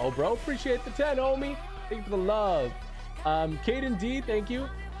 Let's go, bro. Appreciate the 10, homie. Thank you for the love. Caden D, thank you.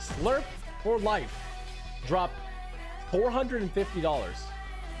 Slurp for life. Dropped $450.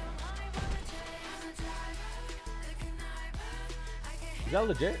 Is that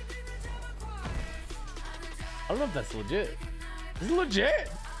legit? I don't know if that's legit. Is it legit?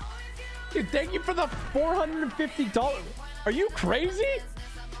 Dude, thank you for the $450. Are you crazy?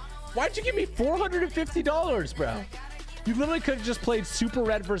 Why'd you give me $450, bro? You literally could have just played Super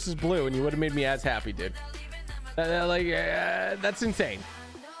Red versus Blue and you would have made me as happy, dude. That's insane.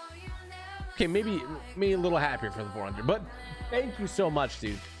 Okay, maybe a little happier for the 400, but thank you so much,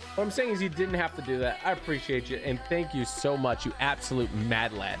 dude. What I'm saying is you didn't have to do that. I appreciate you, and thank you so much, you absolute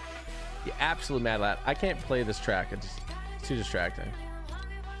mad lad. You absolute mad lad. I can't play this track. It's too distracting.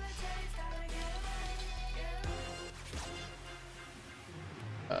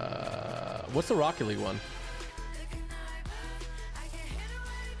 What's the Rocket League one?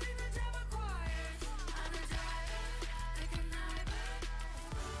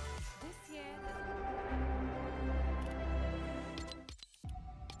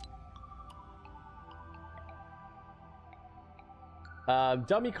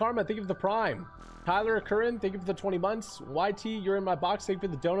 Dummy Karma, thank you for the Prime. Tyler Curran, thank you for the 20 months. YT, you're in my box, thank you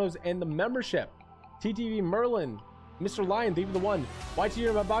for the donos and the membership. TTV Merlin, Mr. Lion, thank you for the 1. YT, you're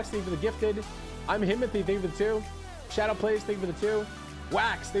in my box, thank you for the gifted. I'm Himothy, thank you for the 2. Shadow Plays, thank you for the 2.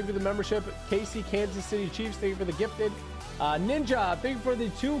 Wax, thank you for the membership. Casey, Kansas City Chiefs, thank you for the gifted. Ninja, thank you for the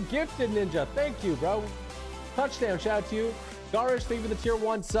 2 gifted, Ninja. Thank you, bro. Touchdown, shout out to you. Garish, thank you for the tier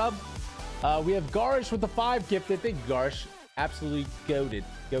 1 sub. We have Garish with the 5 gifted. Thank you, Garish. Absolutely goated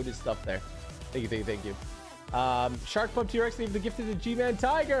stuff there. Thank you. Shark Pub T-Rex, thank you for the gifted to G-Man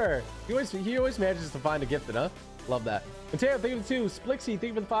Tiger. He always manages to find a gifted, huh? Love that. Mateo, thank you for the 2. Splixy, thank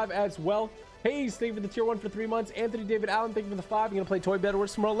you for the 5 as well. Hayes, thank you for the tier 1 for 3 months. Anthony David Allen, thank you for the 5. You're gonna play Toy Bed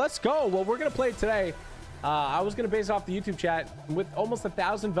Wars tomorrow. Let's go. Well, we're gonna play today. I was gonna base off the YouTube chat with almost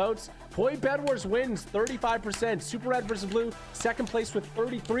 1,000 votes. Toy Bed Wars wins 35%. Super Red versus Blue, second place with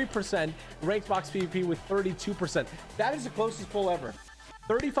 33%. Ranked Box PvP with 32%. That is the closest poll ever.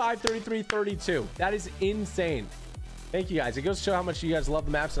 35, 33, 32. That is insane. Thank you guys. It goes to show how much you guys love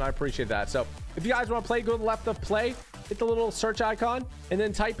the maps, and I appreciate that. So if you guys want to play, go to the left of play, hit the little search icon, and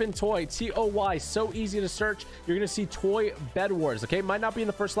then type in Toy, T-O-Y. So easy to search. You're gonna see Toy Bed Wars. Okay, might not be in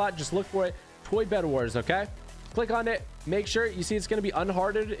the first slot. Just look for it. Toy Bed Wars, okay? Click on it. Make sure you see it's going to be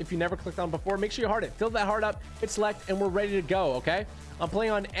unhearted if you never clicked on before. Make sure you heart it. Fill that heart up, hit select, and we're ready to go, okay? I'm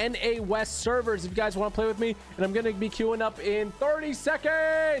playing on NA West servers if you guys want to play with me, and I'm going to be queuing up in 30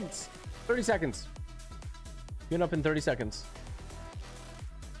 seconds. 30 seconds. Queuing up in 30 seconds.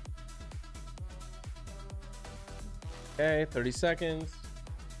 Okay, 30 seconds.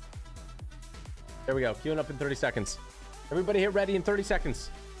 There we go. Queuing up in 30 seconds. Everybody hit ready in 30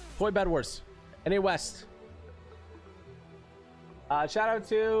 seconds. Toy Bed Wars. NA West. Shout out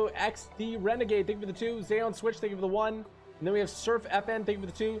to XD Renegade, thank you for the 2. Zayon Switch, thank you for the 1. And then we have Surf FN, thank you for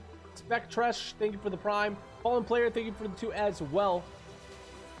the 2. Spectrush, thank you for the Prime. Fallen Player, thank you for the 2 as well.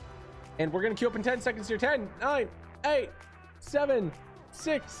 And we're gonna queue up in 10 seconds here. 10, 9, 8, 7,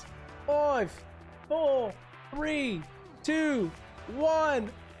 6, 5, 4, 3, 2,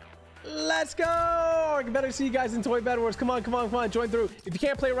 1. Let's go. I better see you guys in Toy Bed Wars. Come on, join through. If you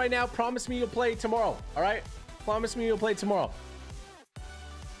can't play right now, promise me you'll play tomorrow. All right, promise me you'll play tomorrow.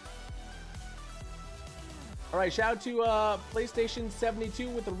 All right, shout out to PlayStation 72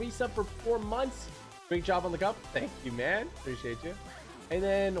 with a resub for 4 months. Great job on the cup. Thank you, man. Appreciate you. And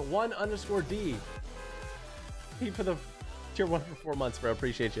then 1_D. Thank you for the tier 1 for 4 months, bro.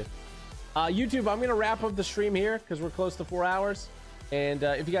 Appreciate you. YouTube, I'm gonna wrap up the stream here because we're close to 4 hours. And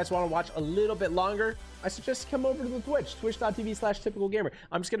if you guys want to watch a little bit longer, I suggest come over to the Twitch, twitch.tv/typicalgamer.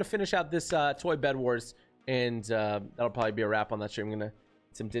 I'm just going to finish out this Toy Bed Wars, and that'll probably be a wrap on that stream. I'm going to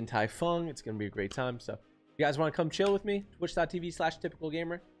get some Din Tai Fung. It's going to be a great time. So if you guys want to come chill with me,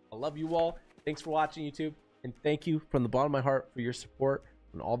 twitch.tv/typicalgamer. I love you all. Thanks for watching, YouTube. And thank you from the bottom of my heart for your support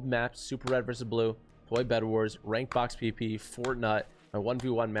on all the maps, Super Red versus Blue, Toy Bed Wars, Ranked Box PP, FORTNITE, my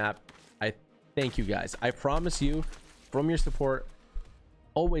 1v1 map. I thank you guys. I promise you, from your support,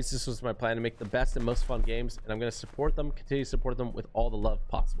 always this was my plan to make the best and most fun games, and I'm going to support them, continue to support them with all the love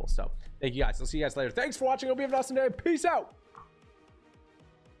possible. So thank you guys. I'll see you guys later. Thanks for watching. Hope you have an awesome day. Peace out.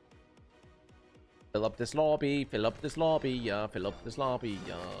 Fill up this lobby, fill up this lobby, yeah, fill up this lobby,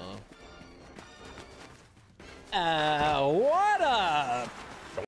 yeah. What up?